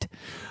shit.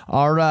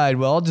 All right.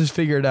 Well, I'll just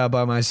figure it out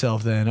by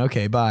myself then.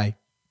 Okay, bye.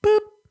 Boop.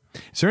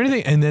 Is there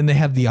anything? And then they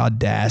have the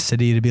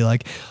audacity to be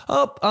like,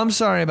 oh, I'm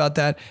sorry about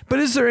that. But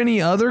is there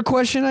any other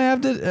question I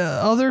have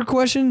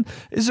to,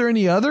 Is there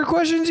any other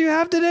questions you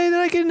have today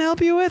that I can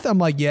help you with? I'm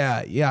like,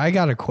 yeah, I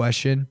got a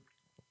question.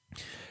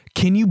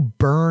 Can you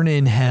burn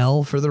in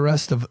hell for the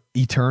rest of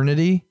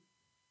eternity?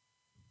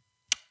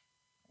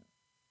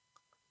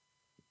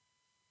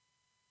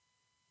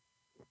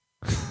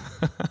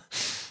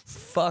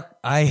 Fuck,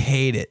 I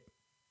hate it.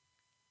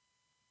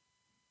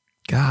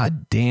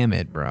 God damn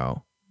it,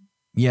 bro.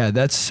 Yeah,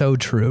 that's so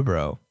true,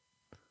 bro.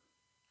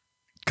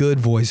 Good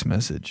voice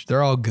message.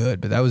 They're all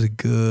good, but that was a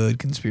good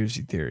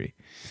conspiracy theory.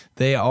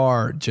 They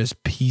are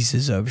just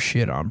pieces of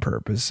shit on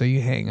purpose. So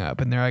you hang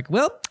up and they're like,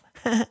 well,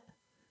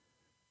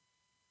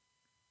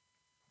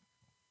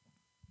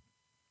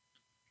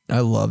 I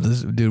love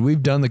this, dude.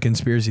 We've done the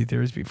conspiracy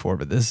theories before,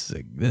 but this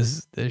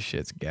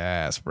shit's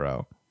gas,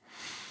 bro.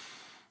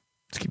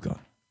 Let's keep going.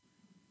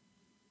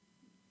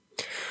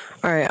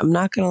 All right, I'm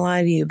not gonna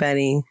lie to you,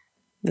 Benny.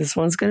 This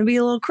one's gonna be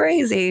a little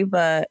crazy,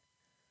 but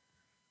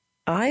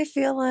I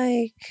feel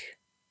like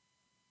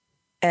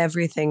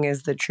everything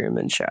is the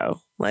Truman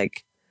Show.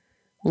 Like,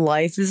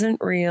 life isn't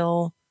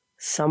real.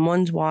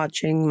 Someone's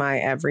watching my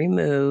every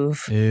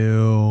move.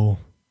 Ew.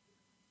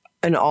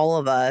 And all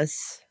of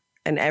us.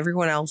 And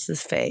everyone else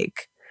is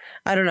fake.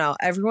 I don't know.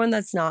 Everyone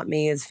that's not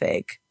me is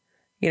fake.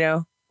 You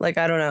know? Like,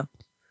 I don't know.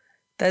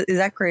 Is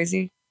that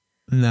crazy?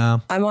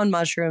 No. I'm on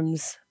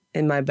mushrooms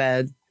in my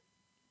bed.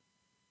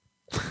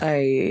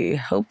 I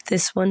hope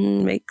this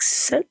one makes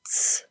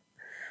sense.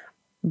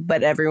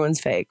 But everyone's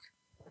fake.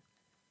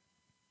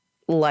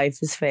 Life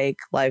is fake.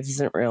 Life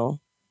isn't real.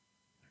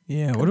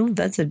 Yeah.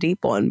 That's a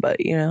deep one,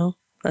 but, you know,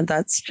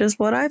 that's just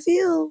what I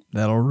feel.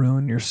 That'll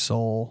ruin your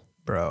soul,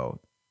 bro.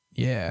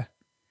 Yeah.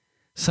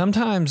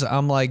 Sometimes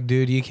I'm like,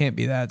 dude, you can't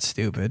be that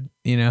stupid,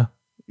 you know?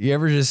 You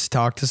ever just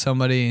talk to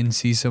somebody and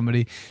see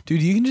somebody?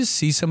 Dude, you can just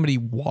see somebody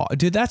walk.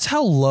 Dude, that's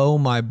how low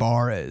my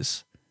bar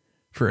is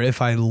for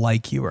if I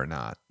like you or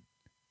not.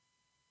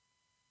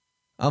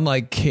 I'm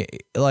like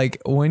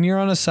when you're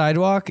on a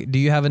sidewalk, do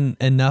you have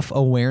enough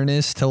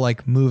awareness to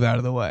like move out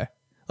of the way?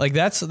 Like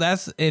that's,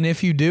 and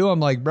if you do,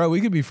 I'm like, bro,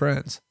 we could be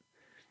friends.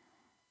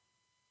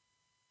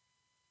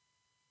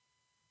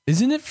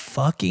 Isn't it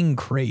fucking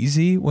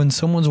crazy when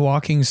someone's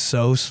walking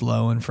so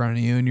slow in front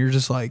of you and you're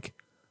just like,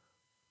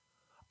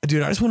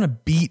 dude, I just want to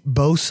beat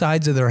both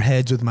sides of their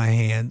heads with my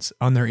hands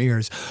on their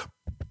ears.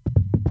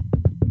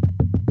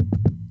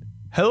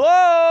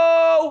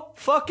 Hello?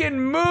 Fucking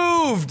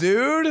move,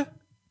 dude.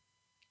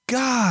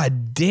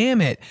 God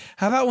damn it.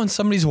 How about when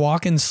somebody's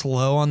walking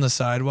slow on the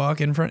sidewalk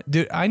in front?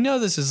 Dude, I know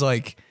this is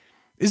like,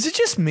 is it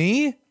just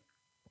me?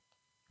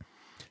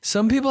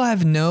 Some people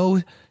have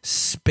no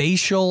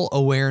spatial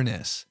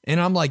awareness. And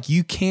I'm like,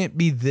 you can't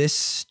be this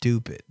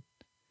stupid.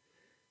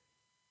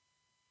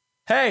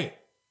 Hey,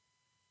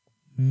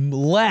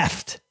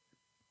 left.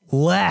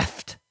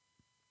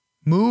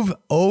 Move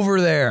over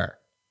there.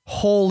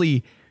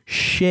 Holy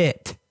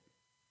shit.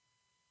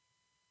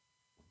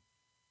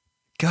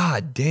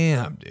 God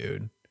damn,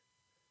 dude.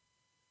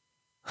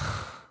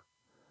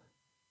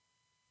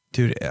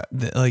 Dude,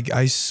 like,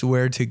 I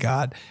swear to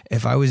God,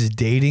 if I was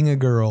dating a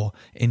girl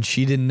and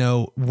she didn't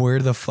know where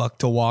the fuck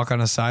to walk on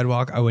a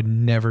sidewalk, I would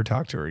never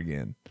talk to her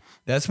again.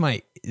 That's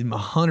my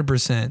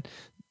 100%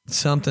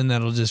 something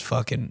that'll just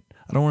fucking,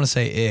 I don't want to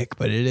say ick,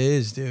 but it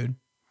is, dude.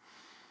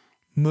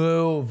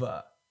 Move.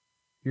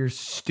 You're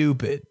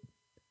stupid.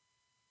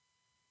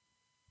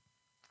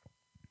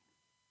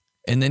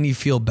 And then you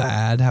feel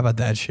bad. How about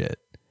that shit?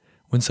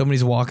 When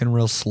somebody's walking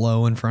real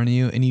slow in front of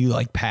you and you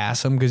like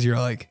pass them because you're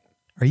like,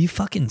 are you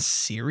fucking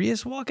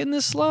serious walking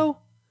this slow?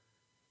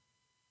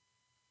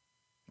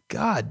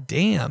 God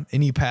damn.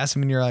 And you pass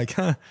them and you're like,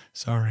 huh,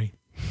 sorry.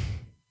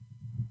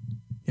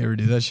 You ever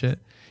do that shit?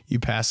 You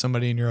pass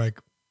somebody and you're like,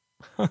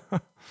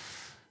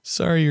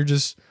 sorry, you're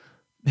just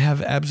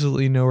have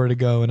absolutely nowhere to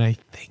go. And I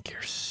think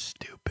you're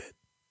stupid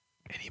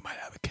and you might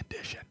have a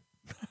condition.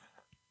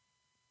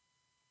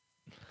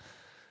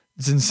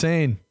 It's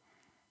insane.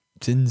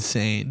 It's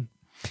insane.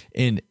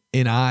 And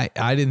I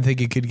didn't think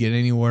it could get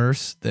any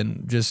worse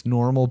than just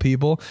normal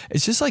people.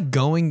 It's just like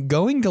going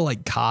to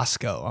like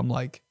Costco. I'm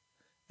like,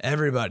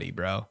 everybody,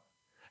 bro.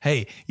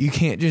 Hey, you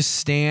can't just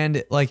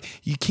stand like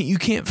you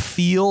can't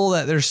feel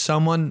that there's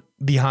someone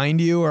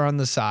behind you or on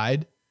the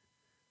side.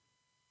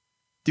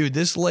 Dude,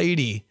 this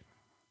lady,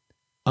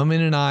 I'm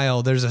in an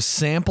aisle. There's a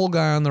sample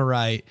guy on the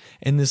right,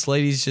 and this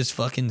lady's just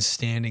fucking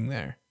standing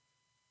there.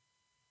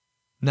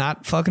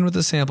 Not fucking with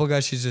the sample guy.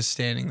 She's just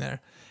standing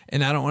there.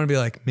 And I don't want to be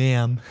like,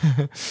 ma'am.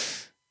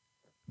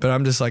 But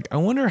I'm just like, I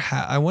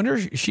wonder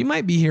she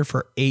might be here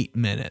for 8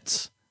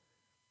 minutes.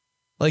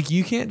 Like,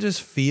 you can't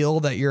just feel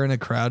that you're in a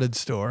crowded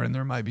store and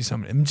there might be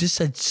somebody, just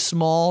a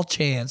small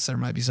chance there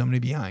might be somebody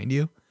behind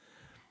you.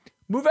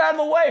 Move out of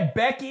the way,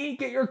 Becky.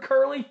 Get your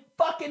curly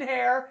fucking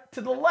hair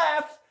to the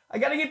left. I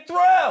got to get through.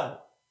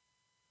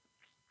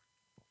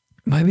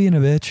 Am I being a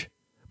bitch?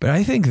 But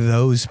I think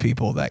those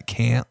people that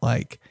can't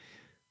like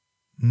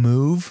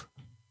move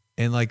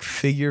and like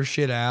figure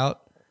shit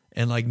out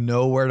and like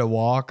know where to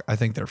walk, I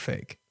think they're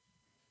fake.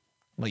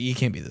 Like, you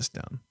can't be this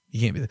dumb. You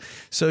can't be.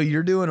 So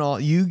you're doing all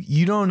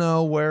you don't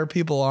know where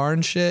people are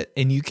and shit,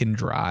 and you can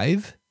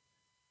drive.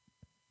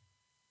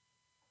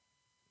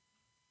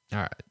 All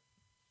right,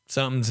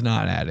 something's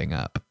not adding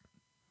up.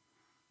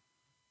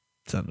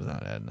 Something's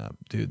not adding up,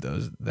 dude.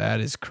 That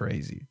is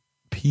crazy.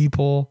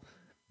 People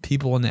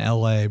in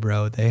LA,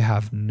 bro, they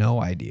have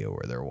no idea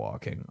where they're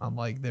walking. I'm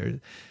like,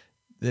 there.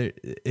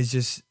 It's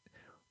just,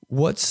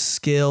 what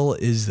skill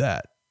is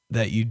that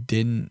you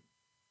didn't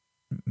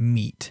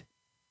meet,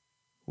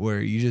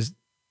 where you just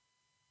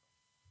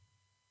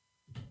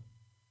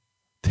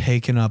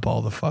taking up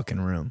all the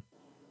fucking room?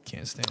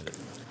 Can't stand it.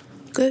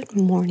 Good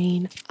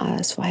morning.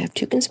 So I have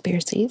two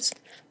conspiracies.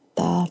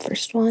 The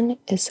first one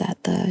is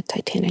that the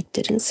Titanic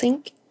didn't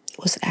sink. It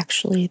was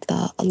actually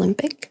the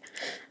Olympic.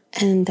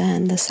 And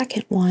then the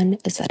second one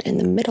is that in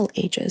the Middle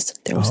Ages,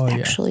 there was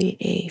actually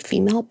a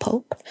female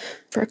pope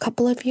for a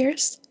couple of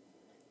years.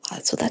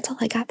 So that's all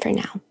I got for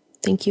now.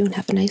 Thank you and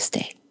have a nice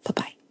day.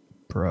 Bye-bye.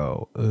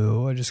 Bro,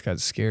 ooh, I just got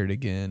scared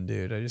again,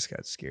 dude. I just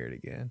got scared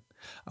again.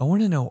 I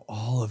want to know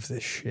all of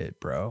this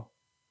shit, bro.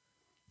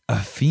 A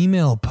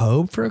female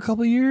pope for a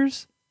couple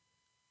years?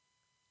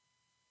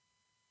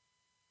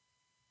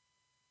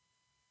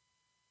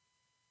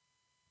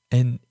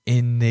 And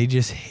they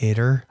just hit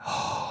her?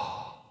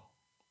 Oh,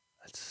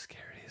 that's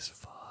scary as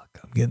fuck.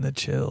 I'm getting the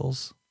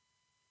chills.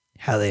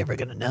 How are they ever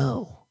gonna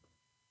know?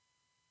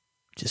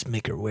 Just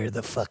make her wear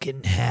the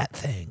fucking hat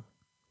thing.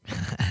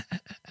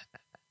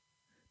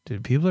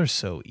 Dude, people are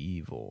so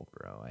evil,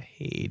 bro. I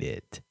hate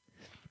it.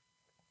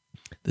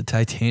 The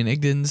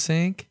Titanic didn't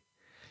sink?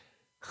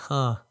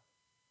 Huh.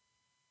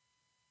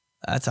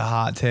 That's a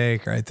hot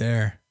take right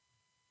there.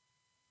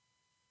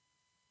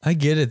 I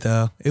get it,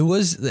 though. It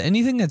was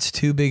anything that's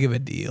too big of a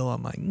deal.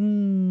 I'm like,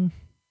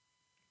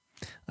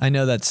 I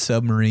know that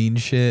submarine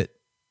shit.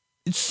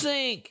 It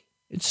sank.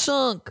 It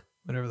sunk.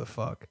 Whatever the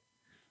fuck.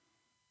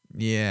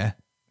 Yeah,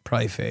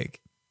 probably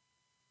fake.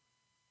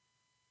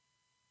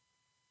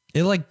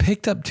 It like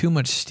picked up too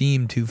much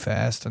steam too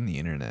fast on the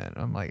internet.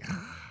 I'm like,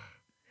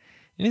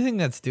 anything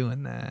that's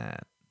doing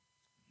that.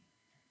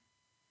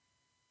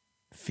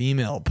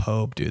 Female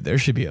Pope, dude. There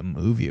should be a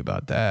movie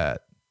about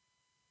that.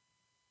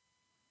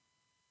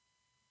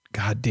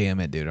 God damn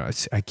it, dude.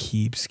 I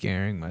keep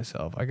scaring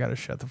myself. I got to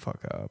shut the fuck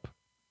up.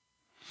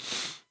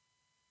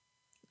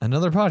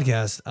 Another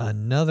podcast.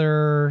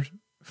 Another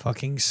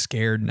fucking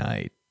scared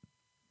night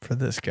for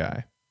this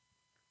guy.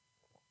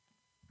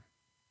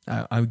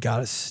 I've got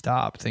to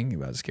stop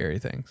thinking about scary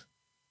things.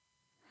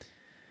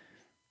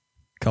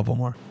 Couple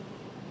more.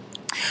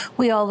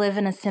 We all live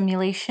in a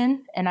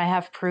simulation, and I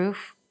have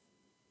proof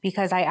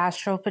because I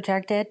astral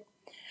projected.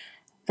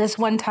 This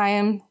one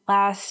time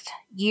last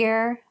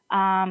year,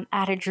 I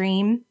had a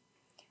dream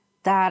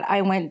that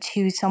I went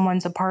to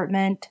someone's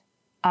apartment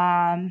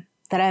that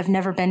I've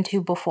never been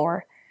to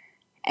before.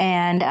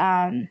 And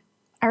I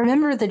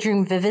remember the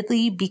dream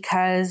vividly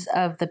because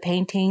of the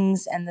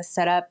paintings and the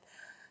setup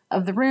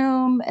of the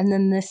room, and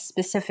then this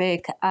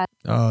specific...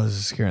 oh, this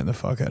is scaring the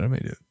fuck out of me,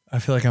 dude. I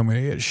feel like I'm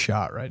going to get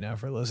shot right now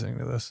for listening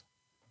to this.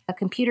 A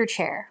computer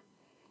chair,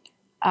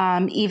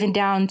 even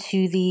down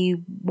to the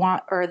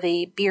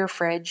beer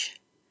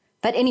fridge.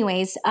 But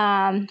anyways,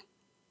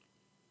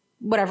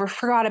 whatever,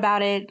 forgot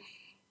about it.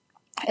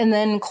 And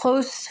then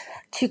close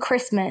to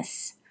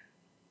Christmas,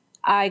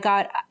 I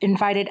got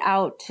invited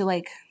out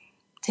to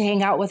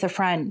hang out with a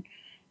friend.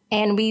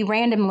 And we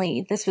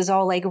randomly, this was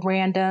all like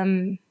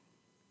random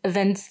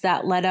events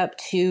that led up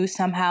to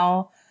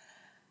somehow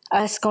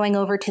us going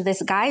over to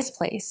this guy's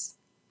place.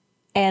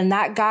 And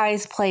that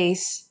guy's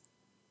place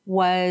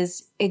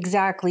was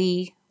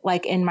exactly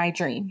like in my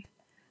dream.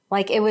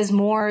 Like, it was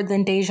more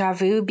than deja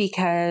vu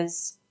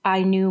because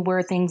I knew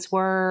where things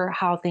were,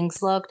 how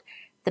things looked.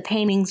 The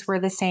paintings were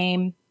the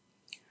same.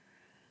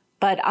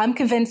 But I'm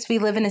convinced we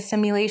live in a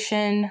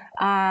simulation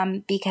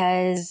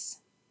because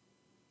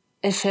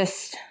it's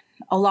just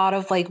a lot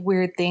of like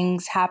weird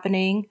things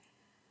happening.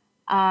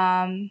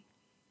 I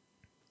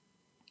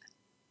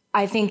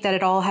think that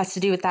it all has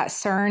to do with that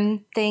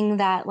CERN thing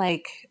that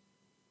they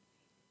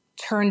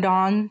turned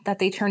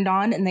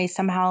on, and they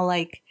somehow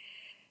like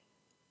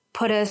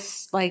put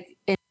us like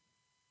in.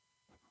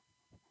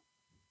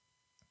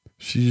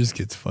 She just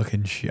gets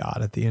fucking shot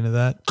at the end of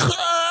that.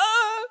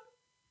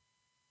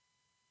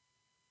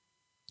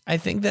 I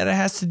think that it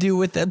has to do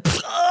with that.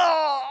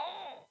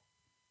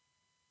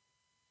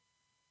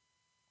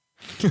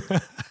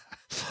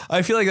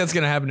 I feel like that's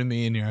going to happen to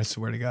me in here. I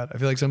swear to God. I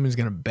feel like somebody's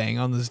going to bang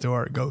on this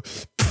door and go,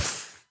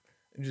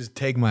 and just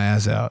take my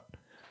ass out.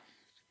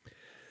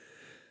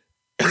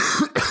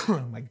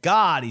 Oh my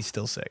God, he's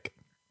still sick.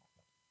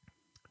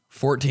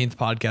 14th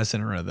podcast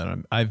in a row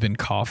that I've been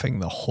coughing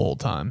the whole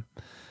time.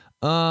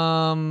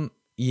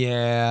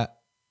 Yeah,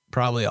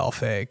 probably all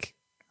fake,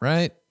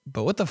 right?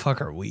 But what the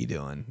fuck are we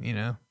doing, you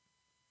know?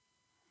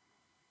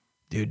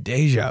 Dude,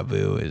 deja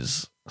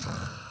vu's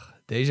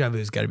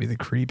got to be the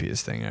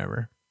creepiest thing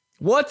ever.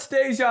 What's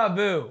deja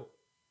vu?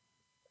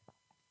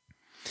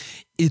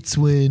 It's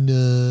when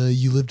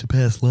you lived a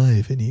past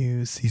life and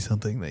you see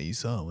something that you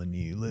saw when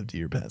you lived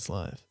your past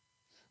life.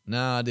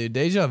 Nah, dude,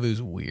 deja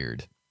vu's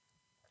weird.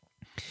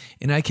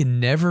 And I can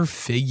never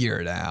figure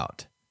it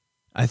out.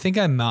 I think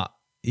I'm not.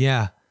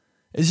 Yeah.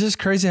 It's just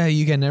crazy how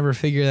you can never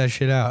figure that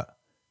shit out.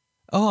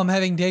 Oh, I'm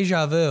having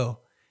deja vu.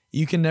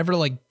 You can never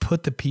like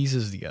put the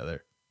pieces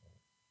together.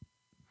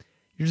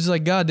 You're just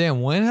like, God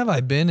damn, when have I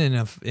been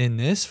in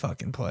this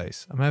fucking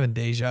place? I'm having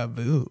deja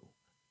vu.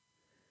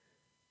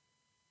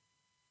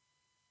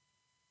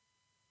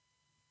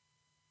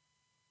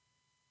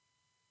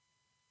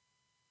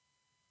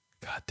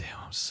 God damn,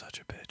 I'm such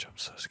a bitch. I'm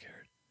so scared.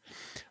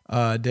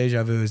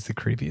 Deja vu is the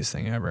creepiest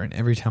thing ever. And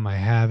every time I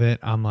have it,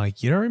 I'm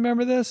like, you don't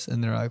remember this?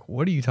 And they're like,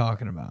 what are you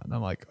talking about? And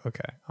I'm like,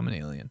 okay, I'm an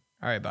alien.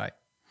 All right, bye.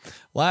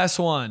 Last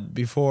one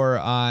before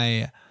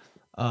I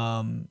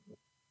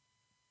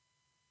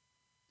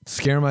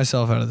scare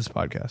myself out of this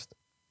podcast.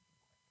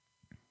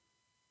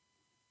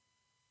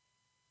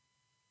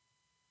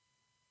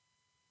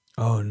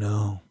 Oh,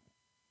 no.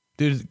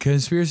 Dude,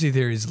 conspiracy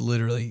theories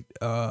literally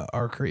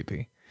are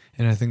creepy.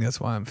 And I think that's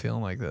why I'm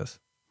feeling like this.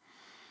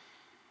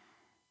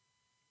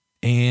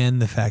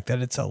 And the fact that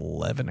it's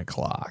 11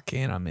 o'clock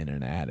and I'm in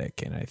an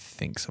attic and I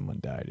think someone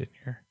died in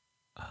here.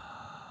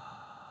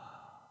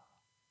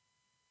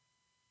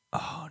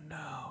 Oh,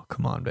 no.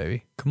 Come on,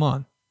 baby. Come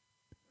on.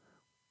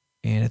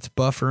 And it's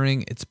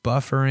buffering. It's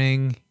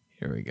buffering.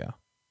 Here we go.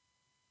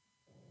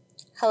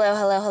 Hello,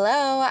 hello,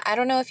 hello. I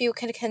don't know if you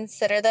could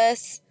consider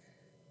this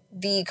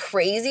the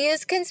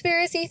craziest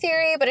conspiracy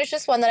theory, but it's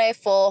just one that I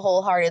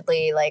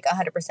wholeheartedly,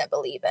 100%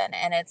 believe in.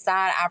 And it's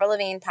that Avril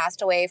Lavigne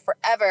passed away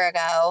forever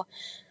ago,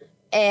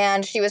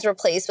 and she was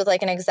replaced with,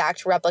 an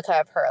exact replica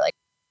of her,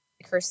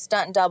 her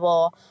stunt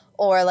double,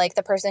 or,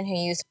 the person who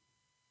used...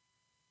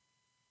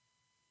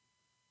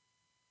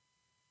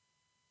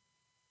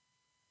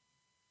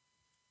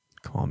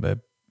 Come on, babe.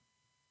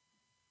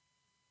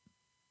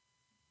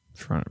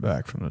 Front and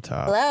back from the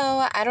top.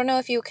 Hello, I don't know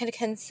if you could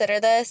consider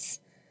this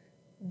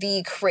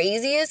the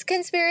craziest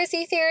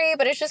conspiracy theory,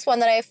 but it's just one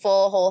that I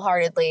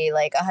wholeheartedly,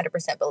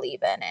 100%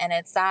 believe in. And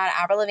it's that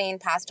Avril Lavigne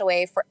passed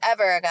away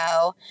forever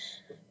ago,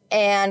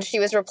 and she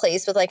was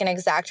replaced with, an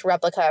exact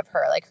replica of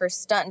her, her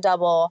stunt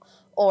double,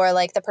 or,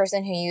 the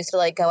person who used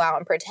to, go out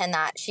and pretend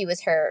that she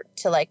was her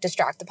to,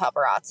 distract the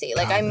paparazzi.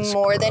 God, I'm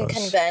more than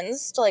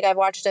convinced. I've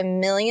watched a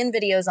million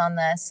videos on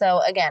this.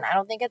 So, again, I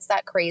don't think it's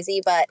that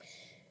crazy, but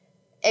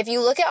if you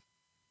look at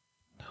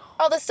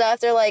all the stuff,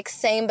 they're,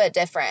 same but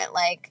different.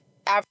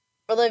 Avril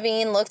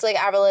Lavigne looked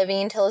like Avril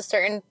Lavigne till a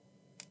certain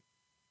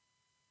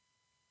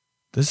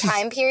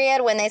time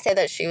period when they say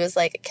that she was,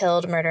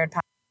 killed, murdered.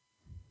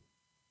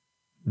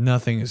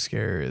 Nothing is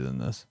scarier than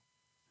this.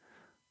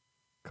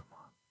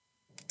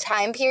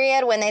 Time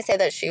period when they say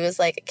that she was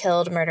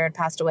killed, murdered,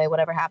 passed away,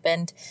 whatever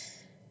happened.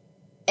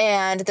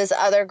 And this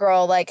other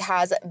girl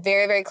has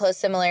very, very close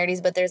similarities,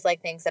 but there's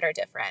things that are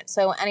different.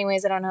 So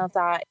anyways, I don't know if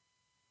that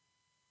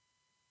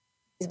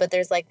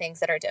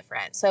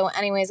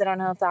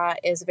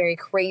is very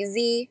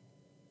crazy,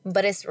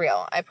 but it's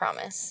real, I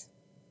promise.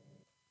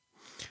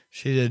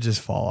 She did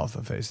just fall off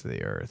the face of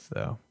the earth,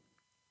 though.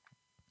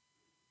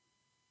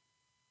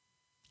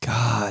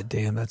 God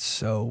damn, that's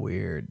so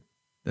weird.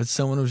 That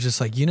someone was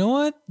just like, you know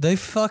what? They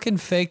fucking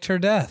faked her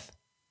death.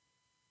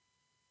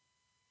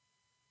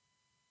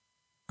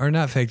 Or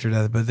not faked her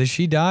death, but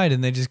she died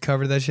and they just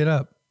covered that shit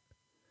up.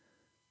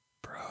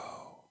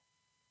 Bro.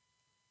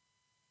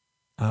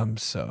 I'm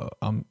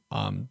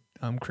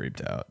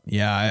creeped out.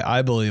 Yeah,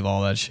 I believe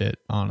all that shit,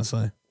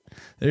 honestly.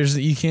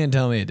 You can't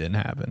tell me it didn't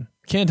happen.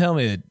 You can't tell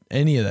me that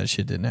any of that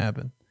shit didn't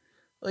happen.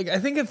 I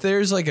think if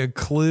there's a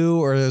clue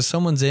or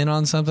someone's in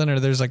on something or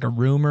there's a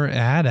rumor, it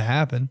had to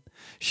happen.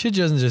 This shit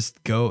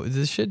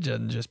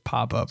doesn't just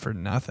pop up for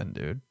nothing,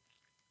 dude.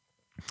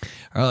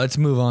 All right, let's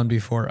move on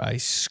before I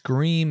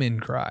scream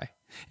and cry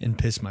and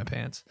piss my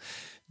pants.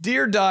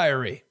 Dear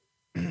Diary.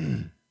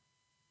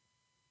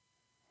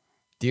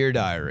 Dear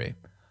Diary.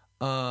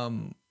 I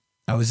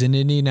was in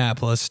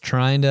Indianapolis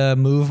trying to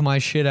move my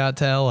shit out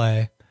to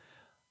LA.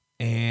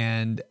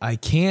 And I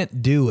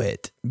can't do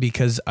it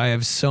because I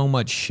have so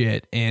much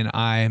shit and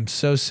I am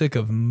so sick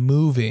of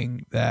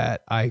moving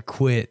that I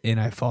quit and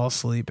I fall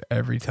asleep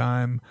every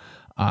time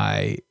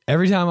I'm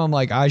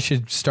like, I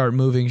should start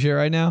moving shit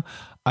right now.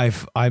 My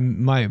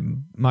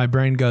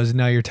brain goes,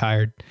 now you're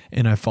tired,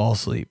 and I fall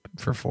asleep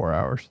for 4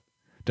 hours.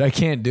 I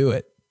can't do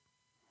it.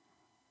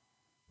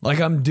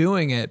 I'm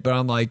doing it, but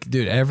I'm like,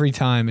 dude, every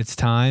time it's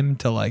time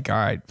to all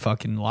right,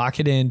 fucking lock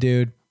it in,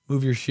 dude.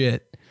 Move your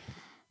shit.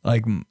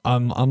 I'm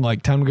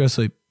like, time to go to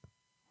sleep.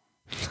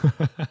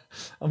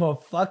 I'm a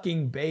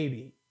fucking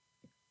baby.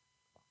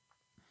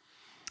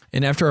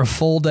 And after a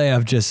full day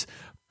of just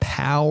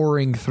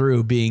powering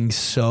through, being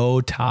so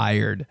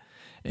tired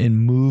and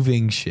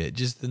moving shit,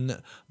 just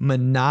the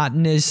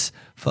monotonous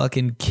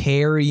fucking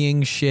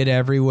carrying shit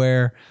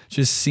everywhere,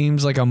 just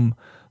seems like I'm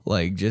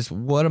like, just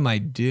what am I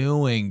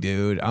doing,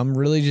 dude? I'm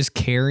really just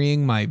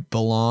carrying my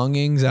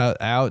belongings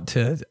out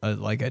to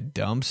like a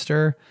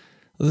dumpster.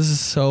 This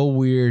is so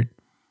weird.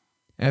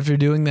 After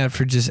doing that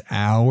for just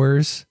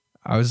hours,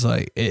 I was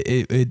like,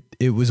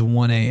 it was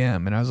 1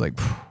 a.m. and I was like,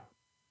 phew.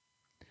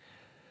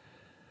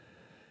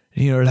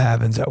 You know what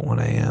happens at 1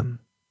 a.m.?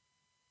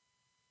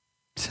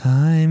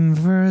 Time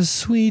for a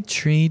sweet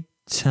treat.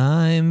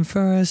 Time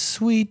for a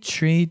sweet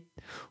treat.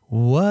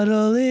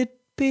 What'll it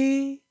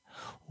be?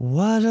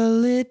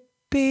 What'll it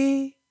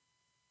be?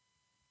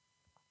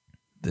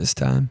 This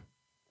time,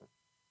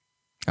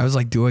 I was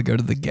like, do I go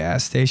to the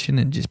gas station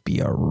and just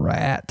be a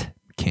rat?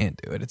 Can't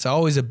do it. It's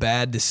always a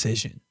bad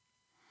decision.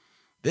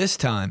 This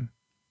time,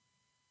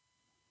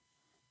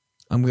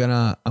 I'm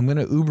gonna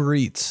Uber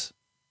Eats.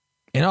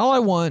 And all I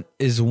want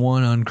is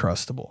one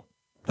Uncrustable.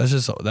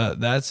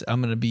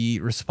 I'm gonna be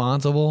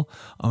responsible.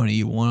 I'm gonna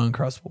eat one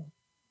Uncrustable.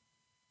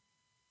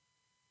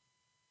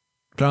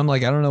 But I'm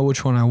like, I don't know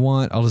which one I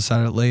want. I'll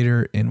decide it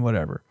later and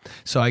whatever.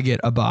 So I get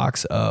a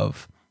box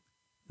of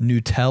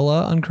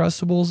Nutella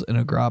Uncrustables and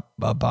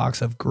a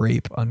box of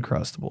grape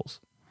Uncrustables.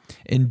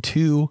 And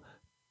two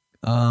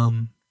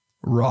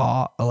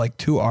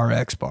two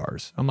RX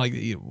bars. I'm like,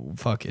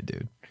 fuck it,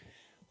 dude.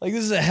 Like,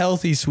 this is a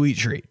healthy sweet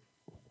treat.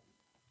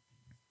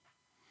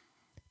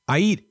 I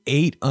eat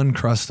 8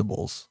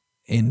 Uncrustables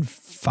in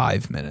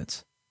 5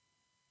 minutes.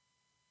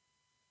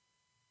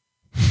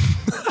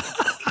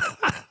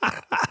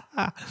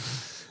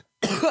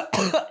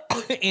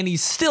 And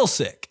he's still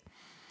sick.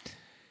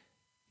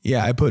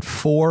 Yeah, I put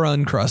 4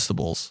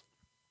 Uncrustables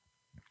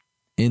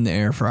in the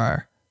air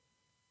fryer.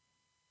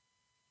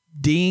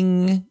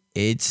 Ding,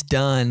 it's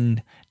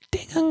done.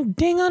 Ding,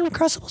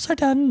 Uncrustables are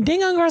done.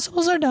 Ding,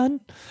 Uncrustables are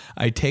done.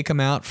 I take them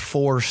out,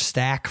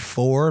 stack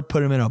 4,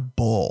 put them in a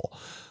bowl.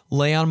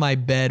 Lay on my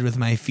bed with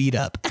my feet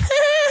up.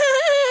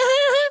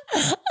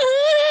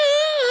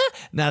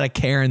 Not a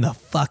care in the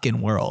fucking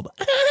world.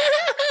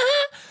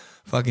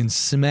 Fucking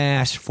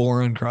smash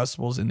 4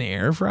 Uncrustables in the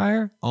air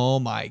fryer. Oh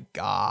my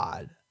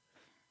God.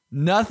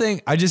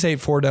 Nothing. I just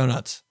ate 4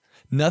 donuts.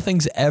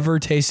 Nothing's ever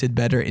tasted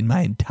better in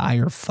my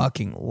entire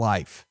fucking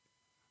life.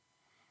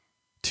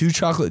 2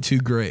 chocolate, 2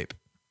 grape.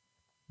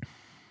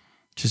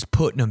 Just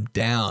putting them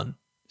down.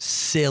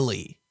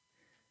 Silly.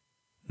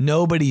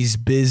 Nobody's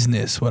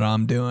business what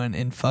I'm doing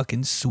in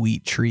fucking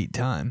sweet treat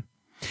time.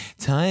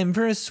 Time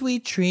for a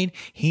sweet treat.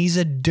 He's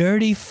a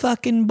dirty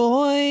fucking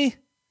boy.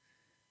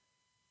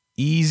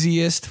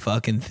 Easiest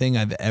fucking thing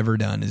I've ever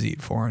done is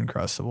eat 4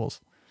 Uncrustables.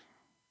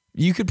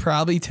 You could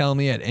probably tell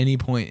me at any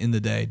point in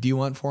the day, do you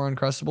want 4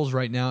 Uncrustables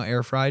right now,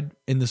 air fried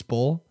in this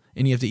bowl?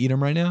 And you have to eat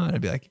them right now? And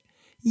I'd be like,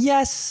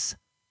 yes.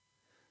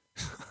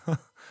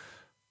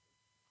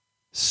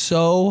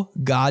 So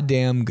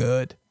goddamn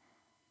good.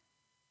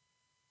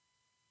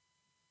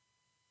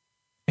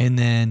 And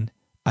then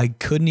I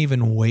couldn't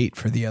even wait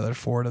for the other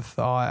 4 to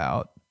thaw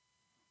out.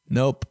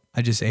 Nope.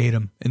 I just ate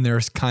them. And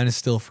they're kind of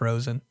still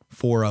frozen.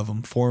 4 of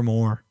them. 4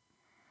 more.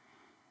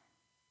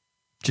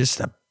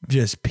 Just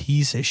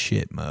piece of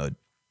shit mode.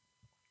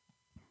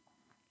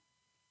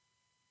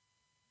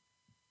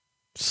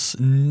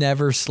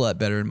 Never slept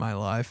better in my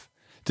life.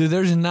 Dude,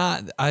 there's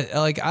not, I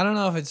don't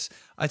know if it's,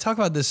 I talk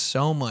about this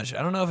so much.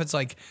 I don't know if it's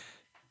like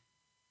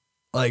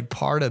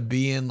part of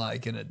being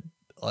like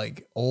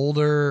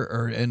older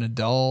or an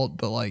adult,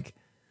 but like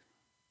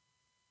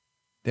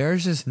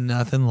there's just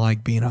nothing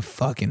like being a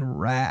fucking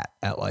rat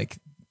at like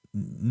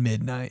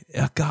midnight.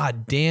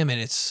 God damn it.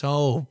 It's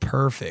so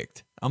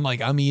perfect.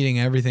 I'm eating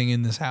everything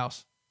in this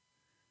house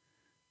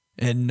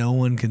and no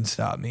one can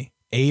stop me.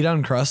 8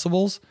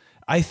 Uncrustables.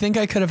 I think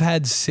I could have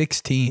had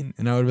 16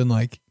 and I would have been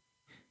like,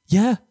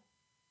 yeah.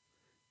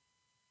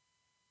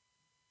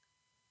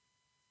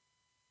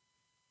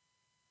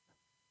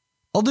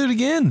 I'll do it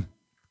again.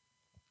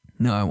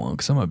 No, I won't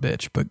because I'm a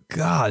bitch. But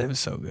God, it was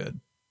so good.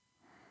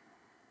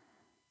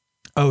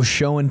 Oh,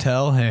 show and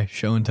tell. Hey,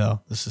 show and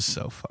tell. This is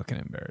so fucking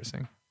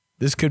embarrassing.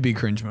 This could be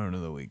cringe moment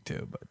of the week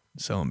too, but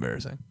so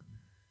embarrassing.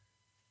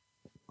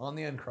 On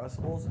the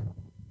Uncrustables.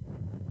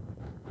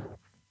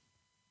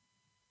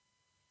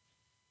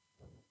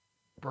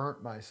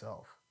 Burnt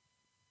myself.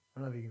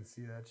 I don't know if you can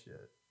see that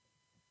shit.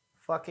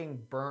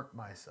 Fucking burnt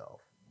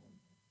myself.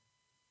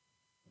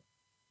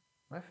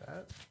 Am I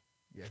fat?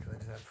 Yeah, because I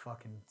just had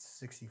fucking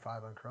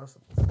 65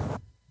 Uncrustables.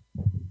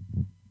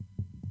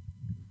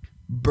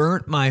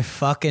 Burnt my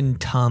fucking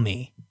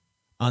tummy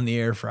on the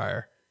air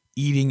fryer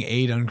eating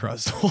 8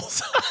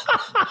 Uncrustables.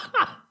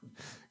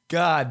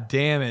 God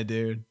damn it,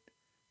 dude.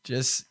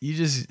 It's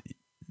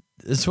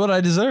what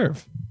I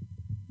deserve.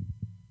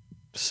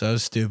 So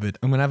stupid.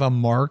 I'm going to have a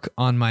mark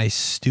on my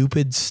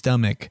stupid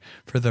stomach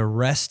for the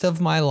rest of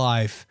my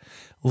life,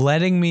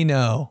 letting me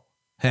know,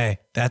 hey,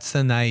 that's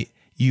the night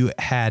You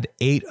had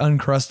 8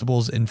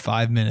 Uncrustables in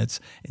 5 minutes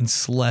and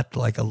slept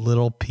like a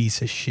little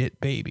piece of shit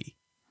baby.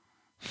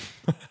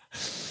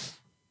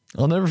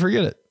 I'll never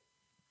forget it.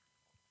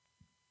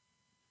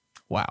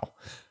 Wow.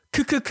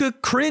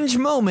 Cringe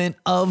moment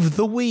of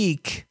the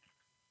week.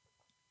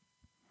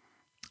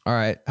 All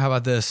right. How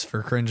about this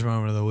for cringe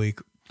moment of the week?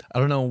 I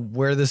don't know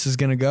where this is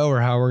going to go or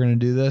how we're going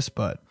to do this,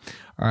 but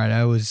all right.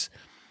 I was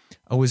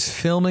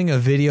filming a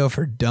video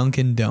for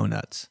Dunkin'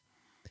 Donuts.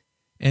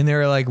 And they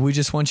were like, we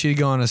just want you to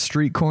go on a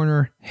street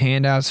corner,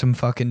 hand out some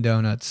fucking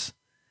donuts.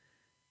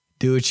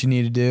 Do what you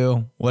need to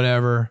do,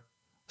 whatever.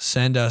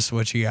 Send us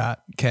what you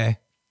got. Okay.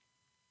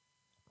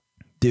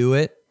 Do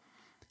it.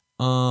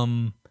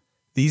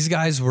 These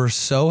guys were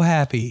so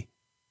happy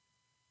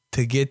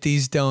to get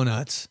these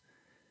donuts.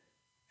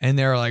 And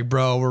they were like,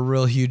 bro, we're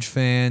real huge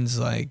fans.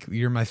 Like,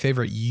 you're my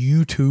favorite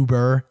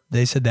YouTuber.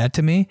 They said that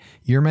to me.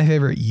 You're my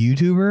favorite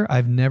YouTuber?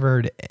 I've never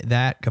heard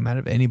that come out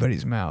of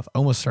anybody's mouth. I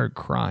almost started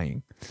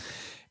crying.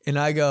 And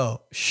I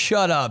go,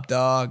 shut up,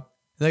 dog.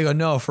 And they go,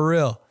 no, for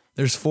real.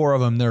 There's 4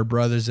 of them. They're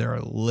brothers. They're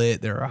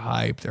lit. They're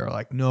hyped. They're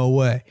like, no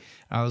way.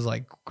 I was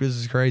like, this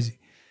is crazy.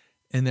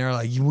 And they're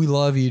like, we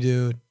love you,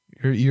 dude.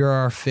 You're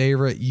our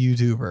favorite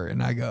YouTuber.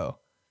 And I go,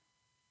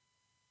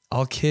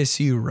 I'll kiss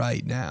you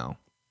right now.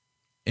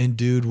 And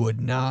dude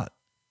would not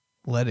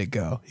let it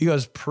go. He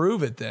goes,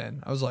 prove it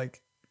then. I was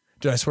like,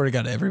 dude, I swear to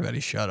God, everybody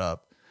shut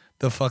up.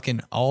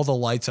 All the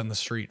lights on the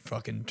street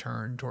fucking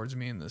turned towards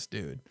me and this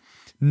dude.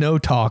 No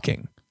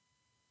talking.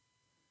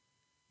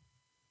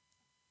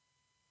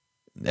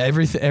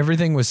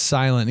 Everything was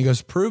silent. He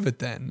goes, prove it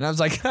then. And I was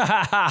like, ha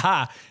ha ha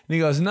ha. And he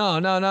goes,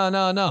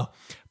 no.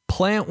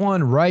 Plant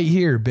one right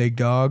here, big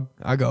dog.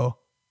 I go,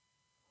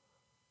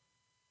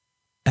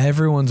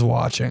 everyone's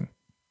watching.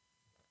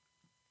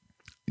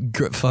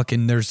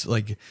 There's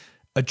like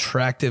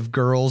attractive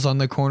girls on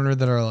the corner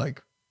that are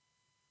like,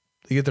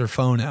 they get their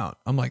phone out.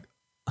 I'm like,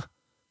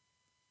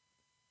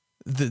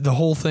 the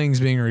whole thing's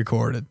being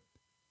recorded.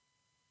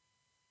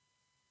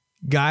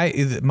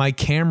 My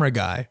camera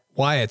guy,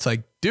 Wyatt's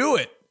like, do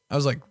it. I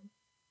was like,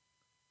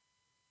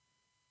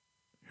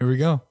 here we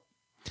go.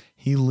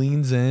 He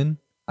leans in.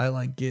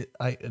 I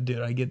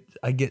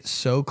get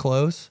so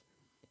close.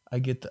 I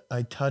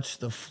touch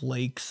the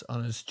flakes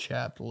on his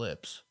chapped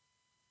lips.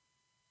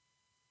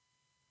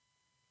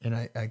 And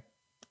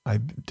I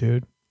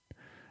dude,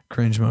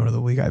 cringe moment of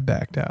the week. I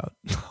backed out.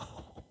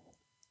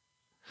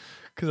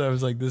 Cause I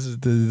was like, this is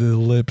the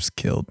lips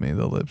killed me.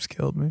 The lips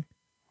killed me.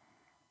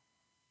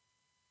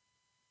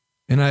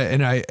 And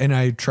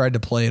I tried to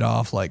play it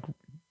off like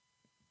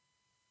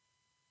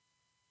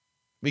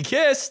we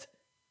kissed.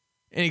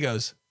 And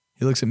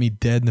he looks at me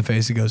dead in the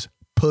face. He goes,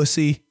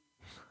 pussy.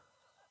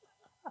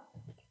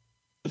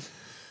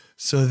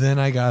 So then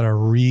I gotta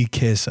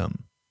re-kiss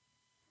him.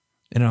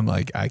 And I'm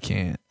like, I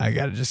can't. I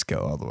got to just go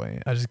all the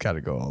way. I just got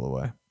to go all the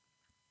way.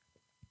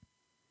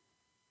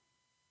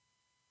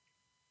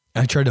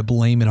 I tried to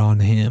blame it on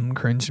him.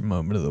 Cringe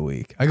moment of the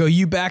week. I go,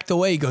 you backed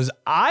away. He goes,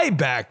 I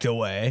backed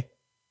away.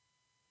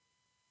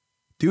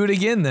 Do it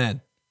again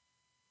then.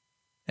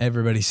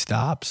 Everybody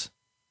stops.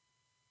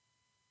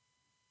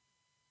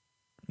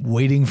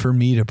 Waiting for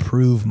me to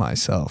prove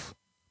myself.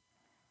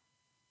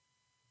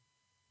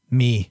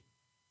 Me.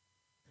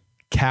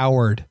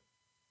 Coward.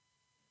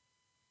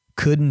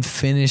 Couldn't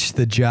finish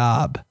the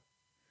job.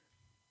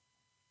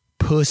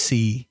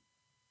 Pussy.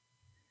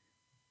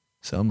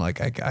 So I'm like,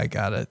 I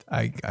got it.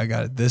 I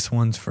got it. This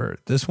one's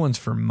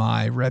for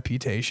my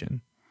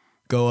reputation.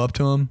 Go up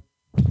to him.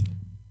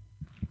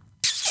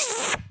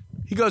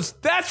 He goes,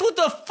 that's what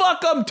the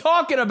fuck I'm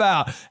talking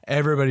about.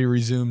 Everybody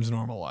resumes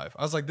normal life.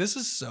 I was like, this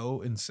is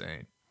so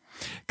insane.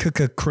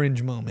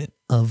 Cringe moment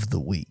of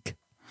the week.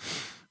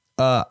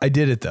 I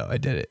did it though. I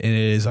did it. And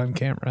it is on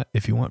camera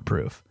if you want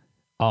proof.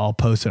 I'll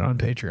post it on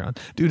Patreon.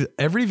 Dude,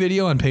 every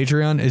video on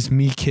Patreon is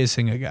me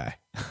kissing a guy.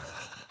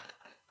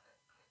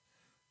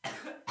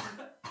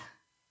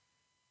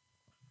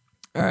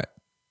 All right.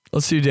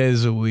 Let's do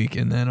days of the week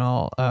and then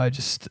I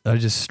just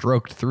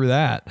stroked through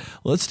that.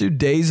 Let's do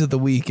days of the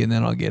week and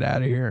then I'll get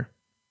out of here.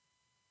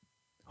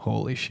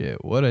 Holy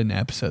shit. What an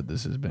episode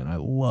this has been. I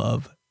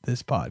love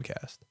this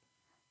podcast.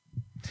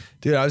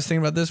 Dude, I was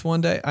thinking about this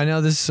one day. I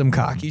know this is some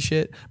cocky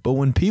shit, but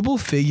when people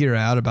figure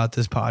out about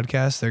this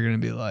podcast, they're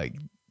going to be like,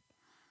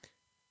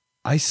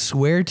 I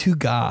swear to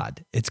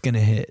God, it's going to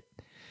hit.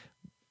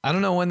 I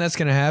don't know when that's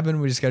going to happen.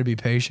 We just got to be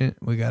patient.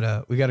 We got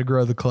to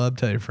grow the club.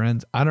 Tell your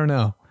friends. I don't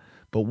know.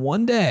 But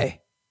one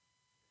day,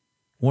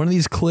 one of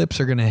these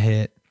clips are going to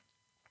hit.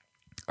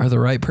 Are the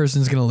right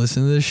person's going to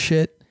listen to this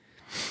shit?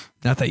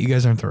 Not that you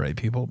guys aren't the right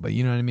people, but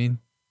you know what I mean?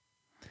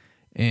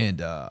 And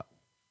the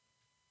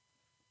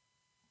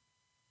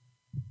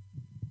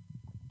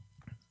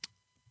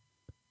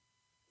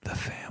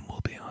fam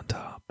will be on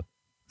top.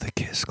 The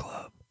Kiss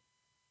Club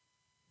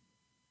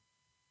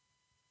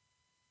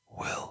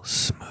will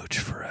smooch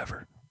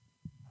forever.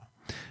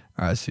 All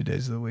right, let's do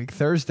days of the week.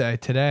 Thursday,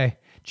 today,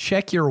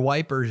 check your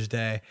wipers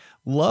day.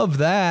 Love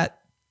that.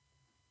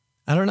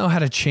 I don't know how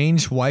to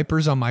change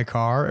wipers on my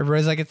car.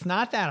 Everybody's like, it's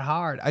not that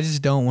hard. I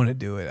just don't want to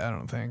do it, I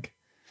don't think.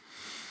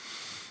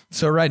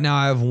 So right now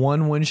I have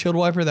one windshield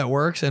wiper that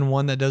works and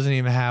one that doesn't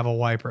even have a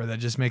wiper that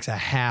just makes a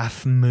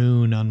half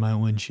moon on my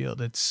windshield.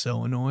 It's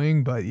so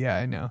annoying, but yeah,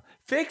 I know.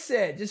 Fix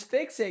it. Just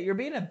fix it. You're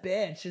being a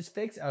bitch. Just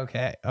fix it.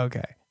 Okay.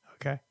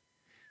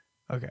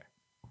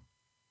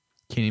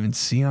 Can't even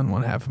see on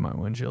one half of my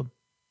windshield.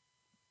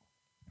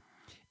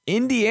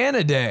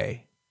 Indiana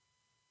Day.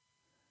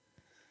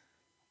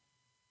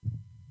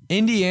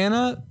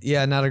 Indiana,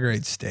 yeah, not a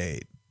great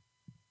state.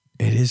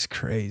 It is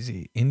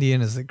crazy.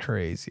 Indiana's the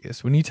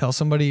craziest. When you tell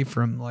somebody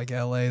from like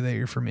LA that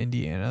you're from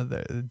Indiana,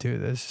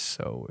 dude, this is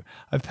so.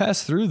 I've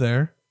passed through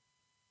there.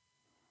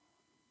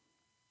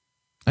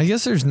 I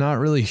guess there's not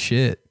really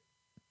shit.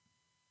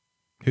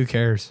 Who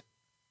cares?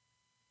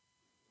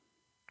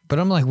 But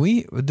I'm like,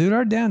 dude,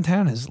 our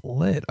downtown is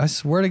lit. I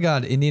swear to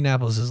God,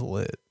 Indianapolis is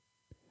lit.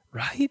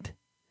 Right?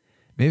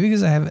 Maybe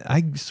because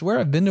I swear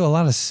I've been to a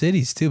lot of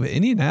cities too, but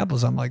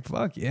Indianapolis, I'm like,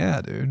 fuck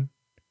yeah, dude.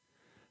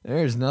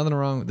 There's nothing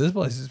wrong with this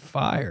place. Is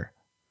fire.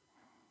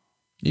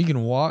 You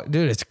can walk,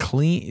 dude. It's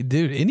clean,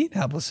 dude.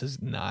 Indianapolis is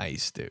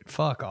nice, dude.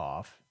 Fuck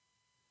off.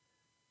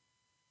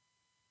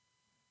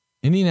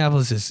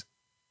 Indianapolis is.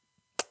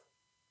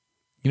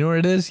 You know what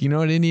it is? You know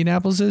what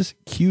Indianapolis is?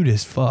 Cute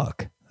as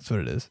fuck. That's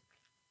what it is.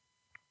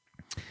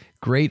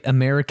 Great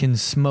American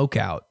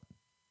Smokeout.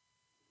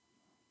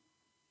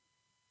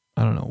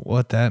 I don't know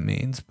what that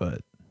means,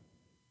 but.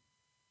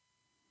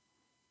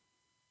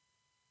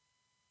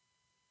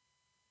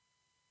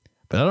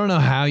 But I don't know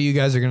how you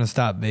guys are going to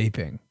stop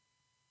vaping.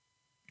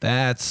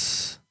 That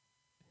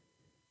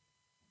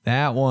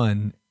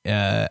one.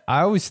 I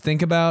always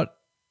think about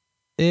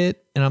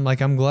it and I'm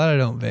like, I'm glad I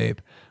don't vape.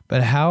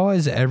 But how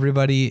is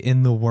everybody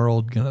in the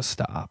world going to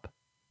stop?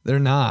 They're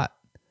not.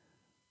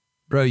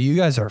 Bro, you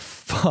guys are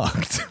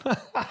fucked.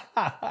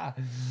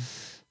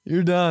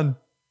 You're done.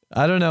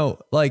 I don't know.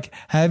 Like,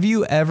 have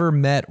you ever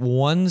met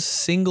one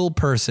single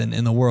person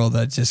in the world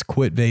that just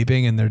quit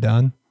vaping and they're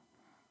done?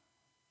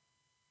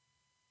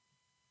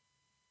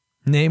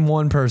 Name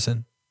one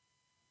person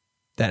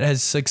that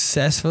has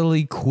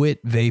successfully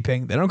quit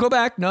vaping. They don't go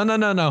back. No.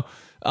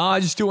 Oh, I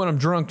just do when I'm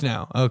drunk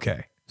now.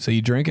 Okay. So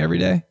you drink every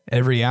day,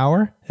 every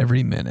hour,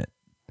 every minute.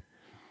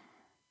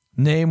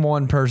 Name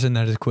one person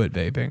that has quit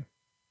vaping.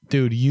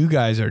 Dude, you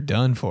guys are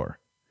done for.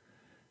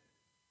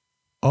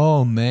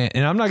 Oh, man.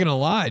 And I'm not going to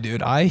lie,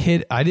 dude. I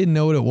didn't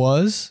know what it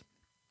was.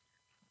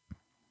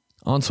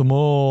 On some,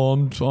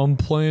 I'm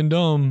playing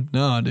dumb.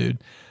 No,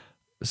 dude.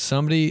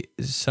 Somebody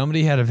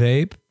had a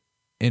vape.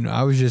 And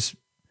I was just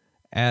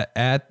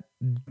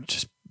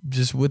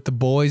just with the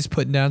boys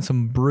putting down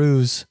some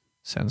brews.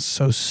 Sounds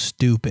so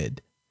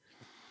stupid.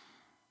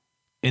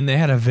 And they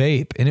had a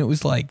vape, and it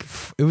was like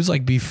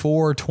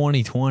before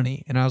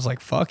 2020, and I was like,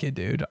 "Fuck it,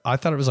 dude." I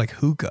thought it was like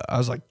hookah. I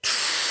was like,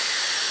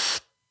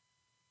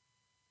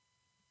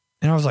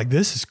 and I was like,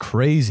 "This is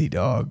crazy,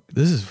 dog.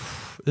 This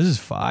is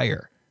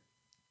fire."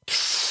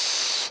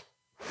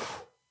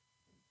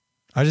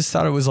 I just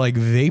thought it was like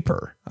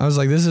vapor. I was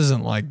like, this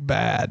isn't like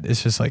bad.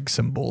 It's just like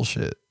some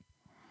bullshit.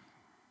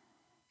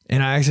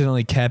 And I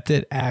accidentally kept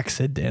it.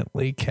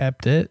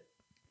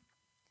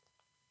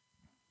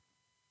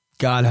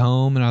 Got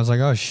home and I was like,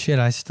 oh shit,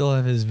 I still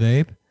have his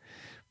vape.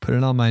 Put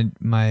it on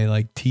my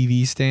like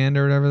TV stand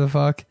or whatever the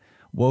fuck.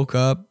 Woke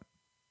up.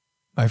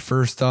 My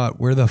first thought,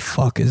 where the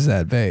fuck is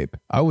that vape?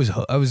 I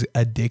was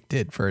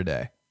addicted for a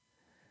day.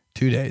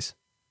 2 days.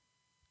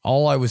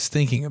 All I was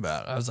thinking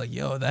about, I was like,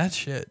 yo, that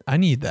shit, I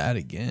need that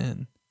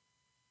again.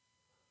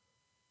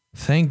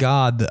 Thank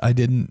God that I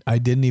didn't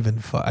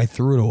even, I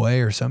threw it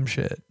away or some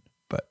shit.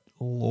 But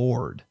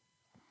Lord.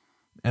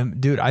 And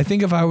dude, I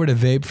think if I were to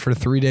vape for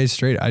 3 days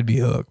straight, I'd be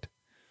hooked.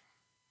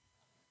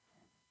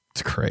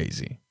 It's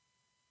crazy.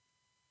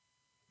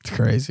 It's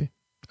crazy.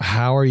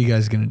 How are you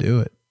guys going to do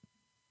it?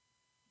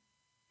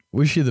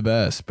 Wish you the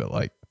best, but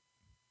like,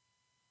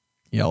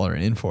 y'all are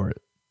in for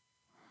it.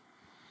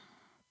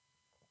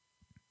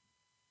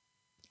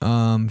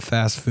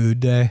 Fast food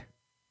day.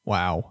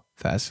 Wow.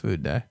 Fast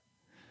food day.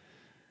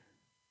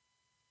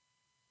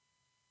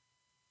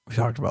 We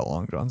talked about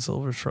Long John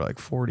Silver's for like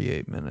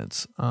 48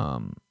 minutes.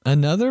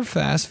 Another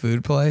fast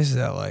food place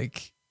that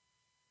like,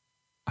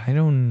 I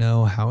don't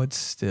know how it's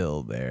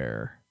still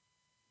there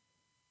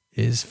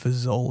is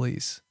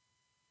Fazoli's.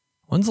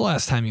 When's the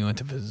last time you went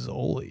to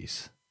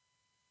Fazoli's?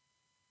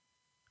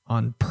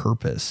 On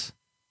purpose.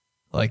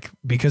 Like,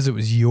 because it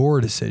was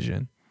your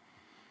decision.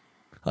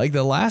 Like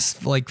the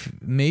last, like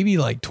maybe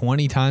like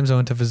 20 times I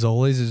went to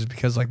Fazoli's is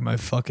because like my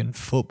fucking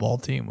football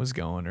team was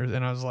going,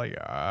 and I was like,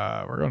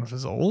 we're going to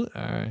Fazoli's.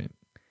 All right.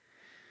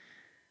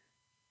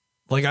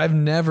 Like I've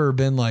never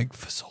been like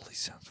Fazoli's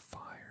sounds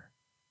fire.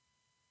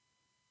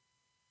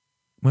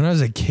 When I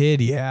was a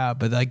kid, yeah,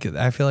 but like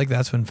I feel like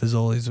that's when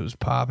Fazoli's was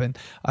popping.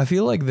 I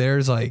feel like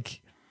there's like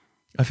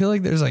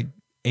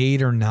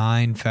 8 or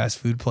 9 fast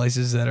food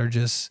places that are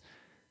just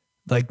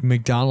like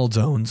McDonald's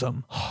owns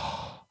them.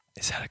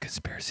 Is that a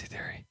conspiracy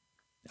theory?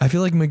 I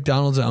feel like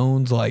McDonald's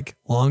owns like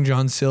Long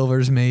John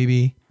Silver's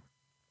maybe.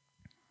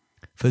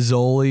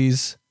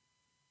 Fazoli's,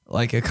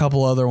 like a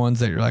couple other ones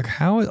that you're like,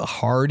 how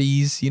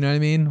Hardee's, you know what I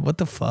mean? What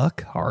the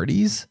fuck?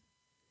 Hardee's?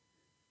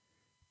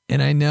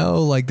 And I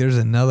know like there's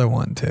another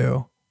one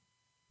too.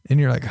 And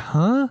you're like,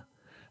 huh?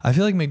 I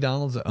feel like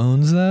McDonald's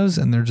owns those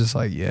and they're just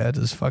like, yeah,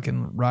 just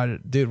fucking ride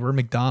it. Dude, we're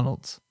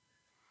McDonald's.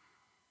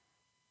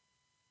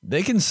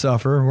 They can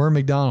suffer. We're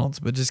McDonald's,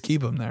 but just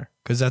keep them there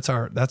because that's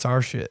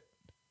our shit.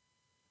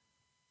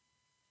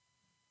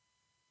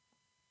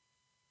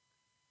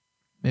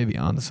 Maybe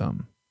on to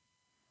something.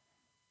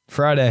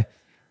 Friday,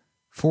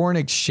 foreign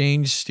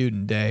exchange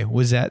student day.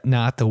 Was that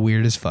not the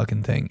weirdest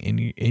fucking thing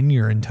in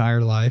your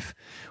entire life?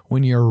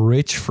 When your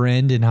rich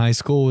friend in high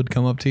school would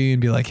come up to you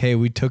and be like, hey,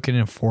 we took in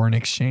a foreign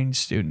exchange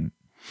student.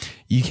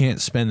 You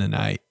can't spend the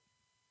night.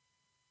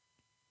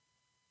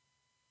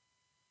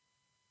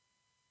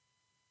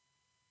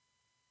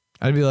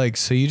 I'd be like,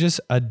 so you just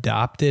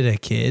adopted a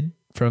kid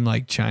from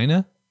like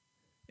China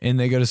and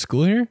they go to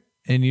school here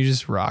and you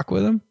just rock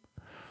with them?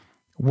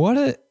 What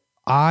a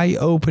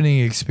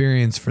eye-opening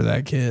experience for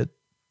that kid.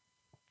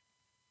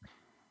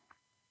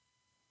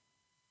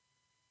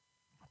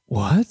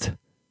 What?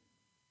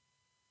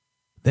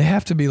 They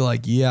have to be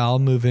like, yeah, I'll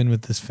move in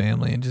with this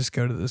family and just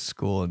go to this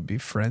school and be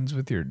friends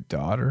with your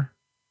daughter.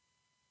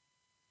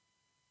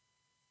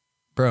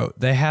 Bro,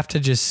 they have to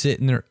just sit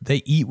in there.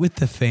 They eat with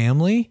the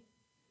family.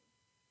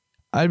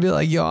 I'd be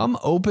like, yo, I'm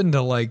open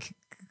to like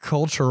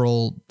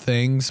cultural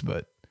things,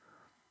 but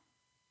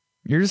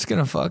you're just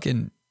going to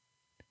fucking,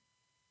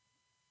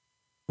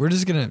 we're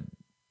just going to,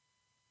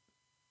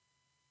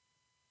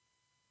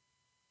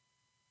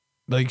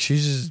 like,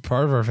 she's just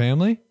part of our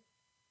family?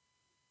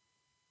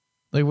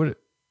 Like, what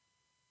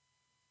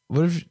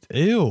if,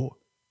 ew.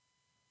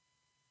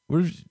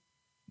 What if,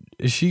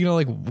 is she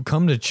going to like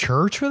come to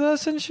church with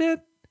us and shit?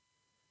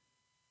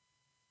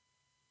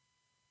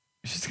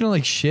 She's going to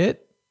like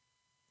shit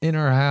in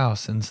our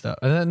house and stuff.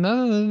 And there's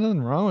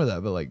nothing wrong with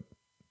that, but like,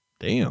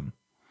 damn.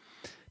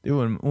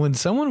 Dude, when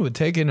someone would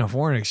take in a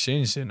foreign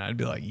exchange student, I'd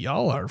be like,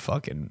 y'all are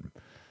fucking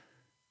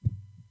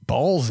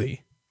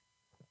ballsy.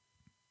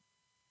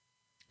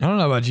 I don't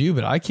know about you,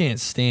 but I can't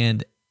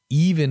stand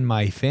even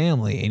my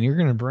family, and you're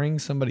gonna bring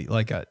somebody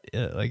like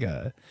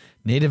a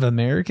Native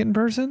American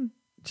person,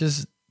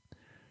 just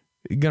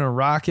gonna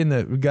rock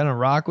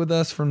with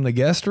us from the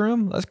guest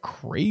room. That's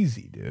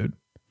crazy, dude.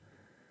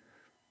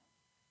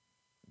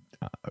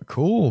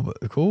 Cool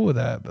with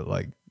that, but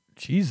like,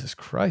 Jesus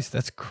Christ,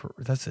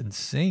 that's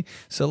insane.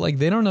 So like,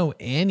 they don't know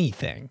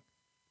anything,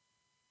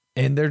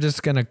 and they're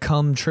just gonna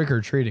come trick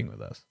or treating with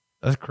us.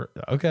 That's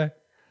okay.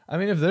 I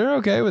mean, if they're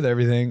okay with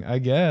everything, I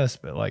guess,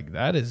 but like,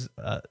 that is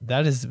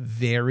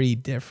very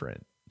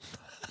different.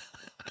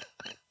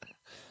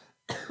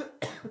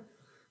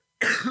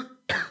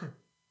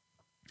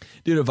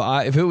 Dude,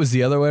 if it was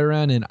the other way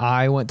around and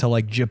I went to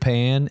like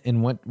Japan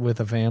and went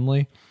with a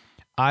family,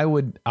 I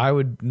would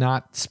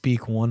not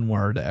speak one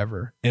word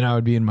ever, and I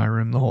would be in my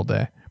room the whole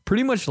day.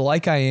 Pretty much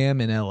like I am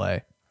in LA.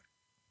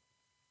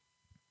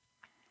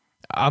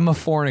 I'm a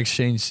foreign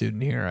exchange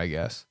student here, I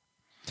guess.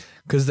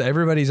 Because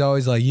everybody's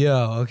always like,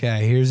 yo,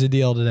 okay, here's the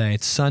deal today.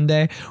 It's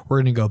Sunday.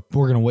 We're going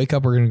to wake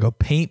up. We're going to go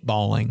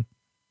paintballing.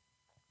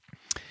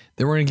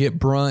 Then we're going to get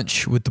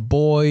brunch with the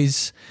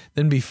boys.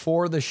 Then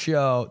before the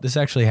show, this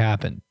actually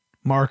happened.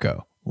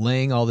 Marco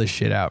laying all this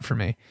shit out for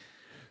me.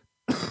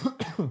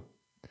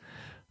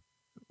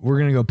 We're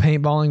going to go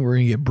paintballing. We're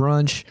going to get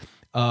brunch.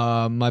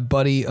 My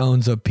buddy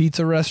owns a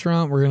pizza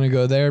restaurant. We're going to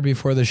go there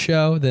before the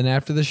show. Then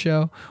after the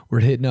show,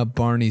 we're hitting up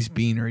Barney's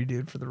Beanery,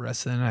 dude, for the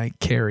rest of the night.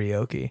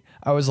 Karaoke.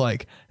 I was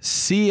like,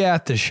 see you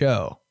at the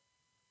show.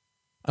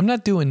 I'm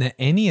not doing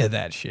any of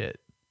that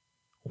shit.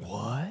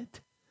 What?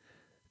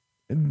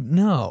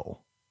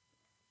 No.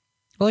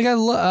 Like,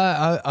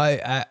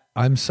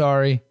 I'm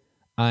sorry.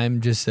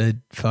 I'm just a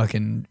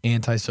fucking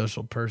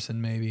antisocial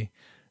person, maybe.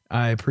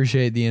 I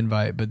appreciate the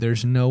invite, but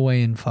there's no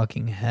way in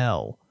fucking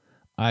hell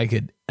I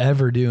could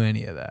ever do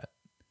any of that.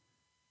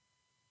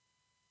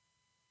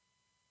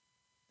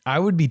 I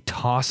would be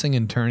tossing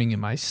and turning in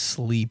my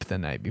sleep the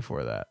night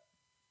before that.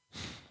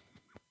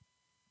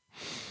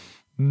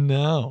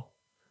 No.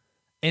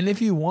 And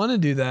if you want to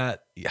do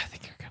that, I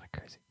think you're kind of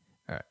crazy.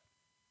 All right.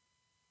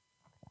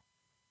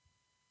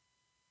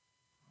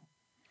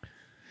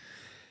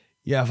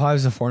 Yeah, if I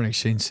was a foreign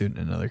exchange student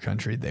in another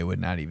country, they would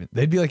not even,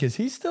 they'd be like, did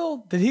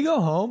he go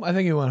home? I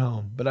think he went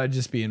home, but I'd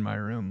just be in my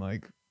room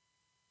like,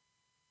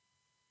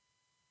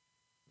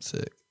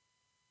 sick.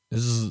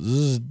 This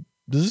is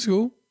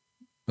cool.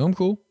 I'm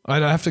cool.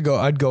 I'd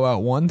go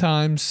out one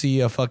time, see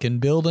a fucking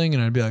building,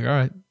 and I'd be like, all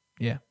right,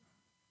 yeah.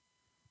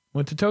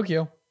 Went to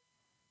Tokyo.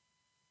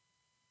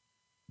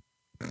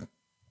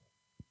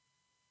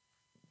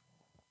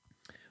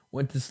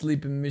 Went to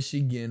sleep in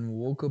Michigan,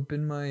 woke up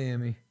in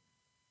Miami.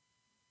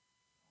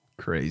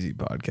 Crazy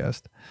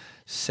podcast.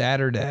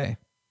 Saturday.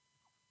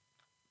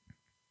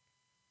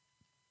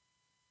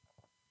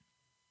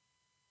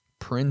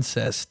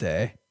 Princess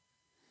Day.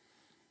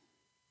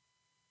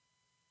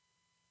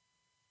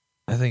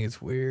 I think it's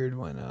weird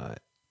when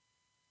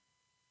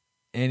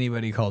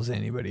anybody calls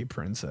anybody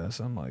princess.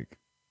 I'm like,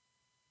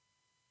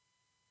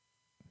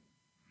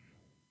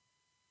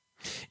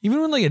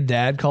 Even when like a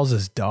dad calls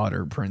his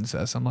daughter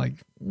princess, I'm like,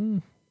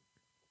 kind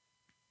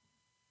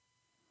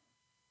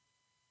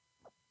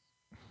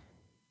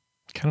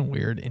of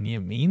weird. And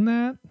you mean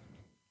that?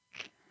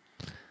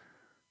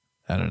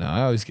 I don't know.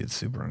 I always get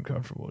super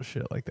uncomfortable with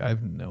shit like that. I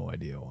have no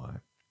idea why.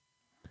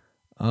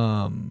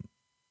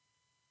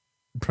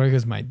 Probably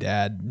because my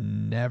dad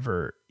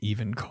never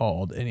even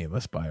called any of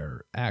us by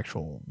our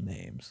actual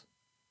names.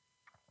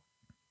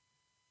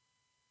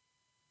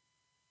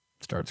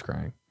 Starts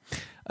crying.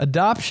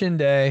 Adoption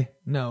day.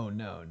 No.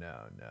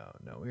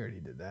 We already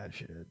did that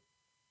shit.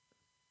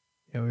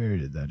 Yeah, we already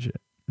did that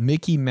shit.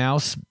 Mickey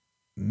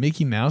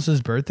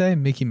Mouse's birthday?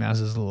 Mickey Mouse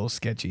is a little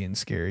sketchy and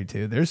scary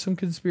too. There's some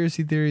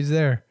conspiracy theories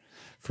there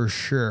for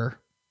sure.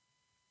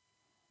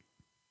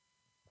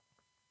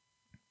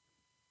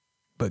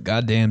 But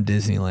goddamn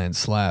Disneyland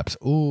slaps.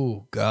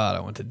 Ooh, God, I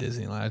went to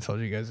Disneyland. I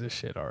told you guys this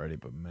shit already,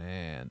 but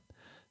man,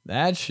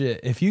 that shit,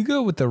 if you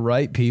go with the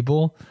right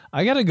people,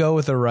 I got to go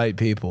with the right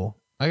people.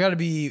 I got to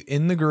be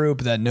in the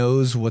group that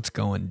knows what's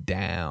going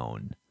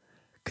down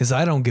because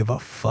I don't give a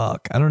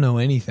fuck. I don't know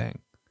anything.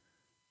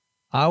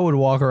 I would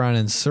walk around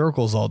in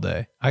circles all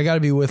day. I got to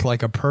be with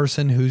like a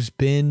person who's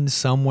been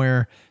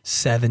somewhere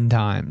 7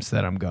 times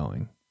that I'm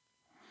going.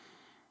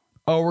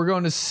 Oh, we're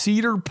going to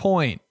Cedar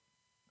Point.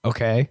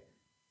 Okay.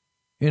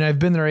 And I've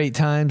been there 8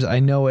 times. I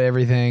know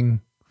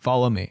everything.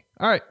 Follow me.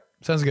 All right.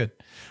 Sounds good.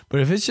 But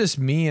if it's just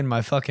me and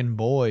my fucking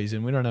boys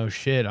and we don't know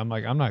shit, I'm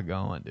like, I'm not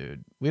going,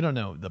 dude. We don't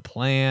know the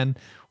plan.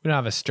 We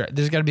don't have a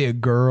there's got to be a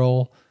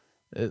girl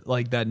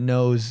like that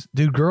knows.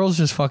 Dude, girls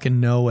just fucking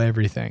know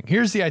everything.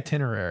 Here's the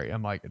itinerary.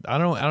 I'm like, I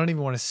don't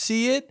even want to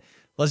see it.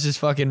 Let's just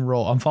fucking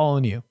roll. I'm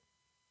following you.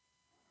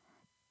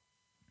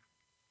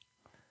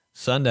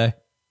 Sunday.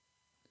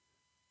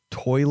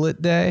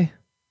 Toilet day.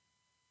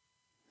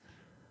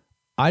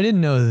 I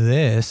didn't know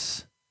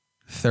this.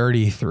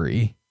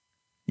 33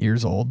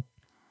 years old.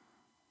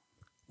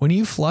 When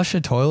you flush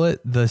a toilet,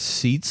 the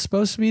seat's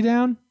supposed to be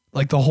down.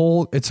 Like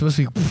it's supposed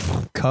to be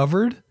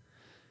covered.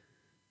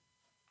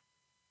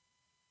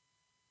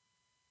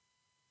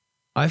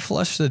 I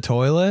flushed the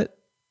toilet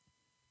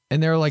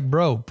and they're like,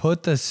 bro,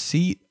 put the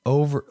seat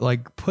over,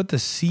 like put the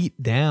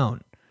seat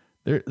down.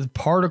 There's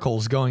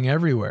particles going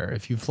everywhere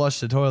if you flush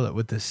the toilet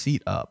with the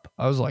seat up.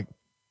 I was like,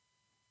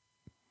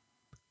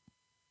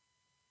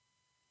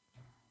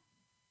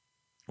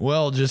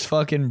 well, just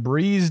fucking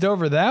breezed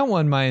over that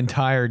one my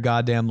entire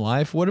goddamn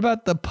life. What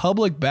about the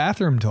public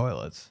bathroom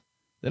toilets?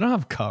 They don't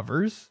have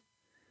covers.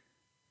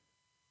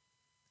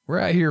 We're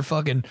out here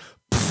fucking.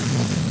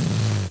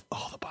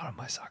 Oh, the bottom of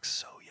my sock's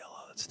so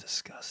yellow. That's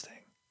disgusting.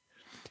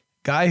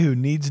 Guy who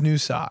needs new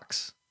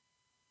socks.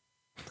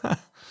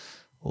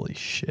 Holy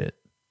shit.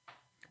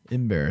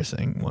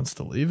 Embarrassing. Wants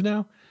to leave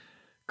now?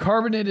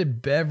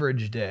 Carbonated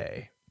beverage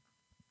day.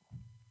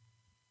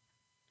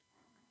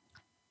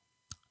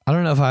 I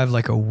don't know if I have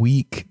like a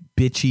weak,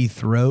 bitchy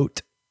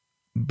throat,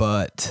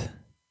 but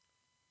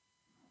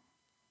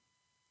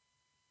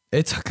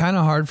it's kind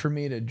of hard for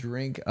me to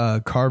drink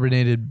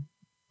carbonated,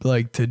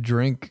 like to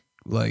drink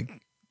like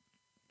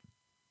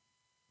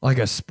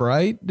a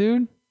Sprite,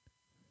 dude.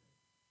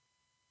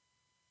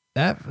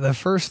 The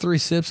first 3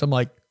 sips, I'm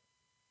like,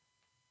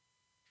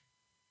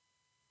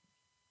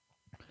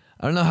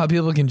 I don't know how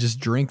people can just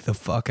drink the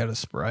fuck out of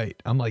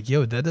Sprite. I'm like,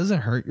 yo, that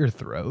doesn't hurt your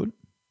throat?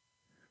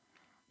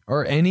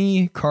 Or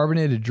any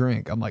carbonated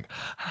drink. I'm like,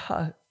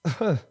 oh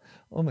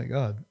my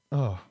God.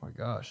 Oh my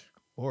gosh.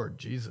 Lord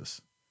Jesus.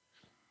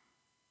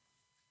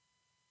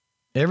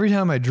 Every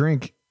time I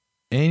drink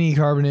any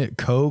carbonated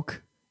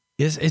Coke,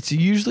 it's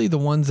usually the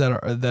ones that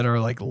are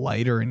like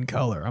lighter in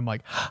color. I'm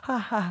like,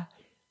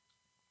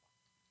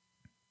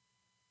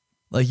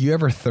 like you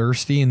ever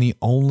thirsty and the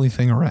only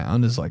thing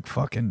around is like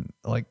fucking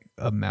like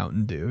a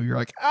Mountain Dew. You're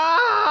like,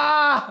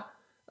 oh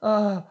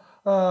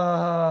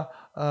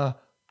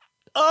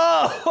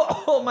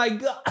my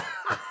God.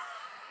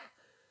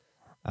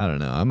 I don't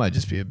know. I might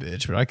just be a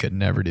bitch, but I could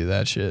never do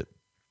that shit.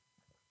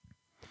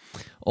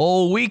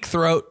 Old weak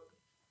throat.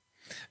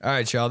 All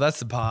right, y'all. That's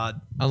the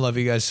pod. I love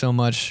you guys so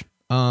much.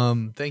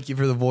 Thank you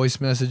for the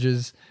voice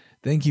messages.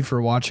 Thank you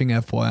for watching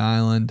F-Boy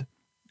Island.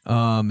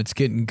 It's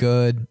getting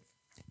good.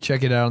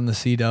 Check it out on the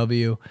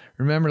CW.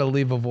 Remember to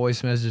leave a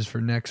voice message for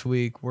next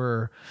week.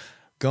 We're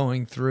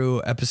going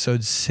through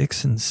episodes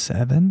 6 and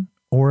 7,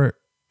 or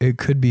it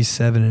could be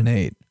 7 and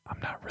 8. I'm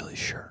not really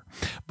sure.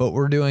 But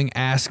we're doing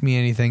Ask Me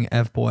Anything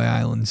F-Boy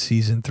Island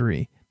Season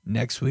 3.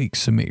 Next week,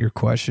 submit your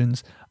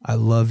questions. I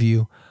love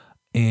you.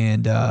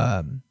 And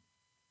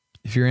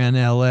if you're in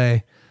LA,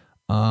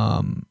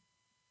 I'm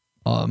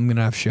going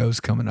to have shows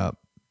coming up.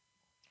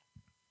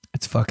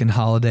 It's fucking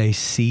holiday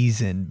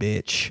season,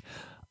 bitch.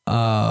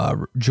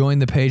 Join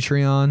the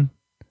Patreon,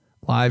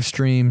 live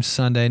streams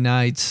Sunday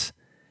nights,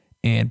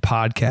 and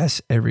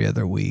podcasts every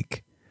other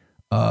week.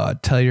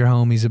 Tell your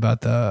homies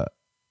about the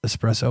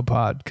Espresso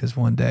Pod, because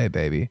one day,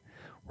 baby,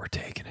 we're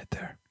taking it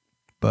there.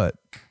 But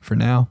for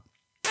now,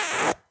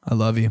 I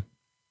love you.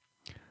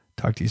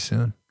 Talk to you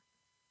soon.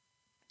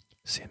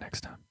 See you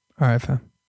next time. All right, fam.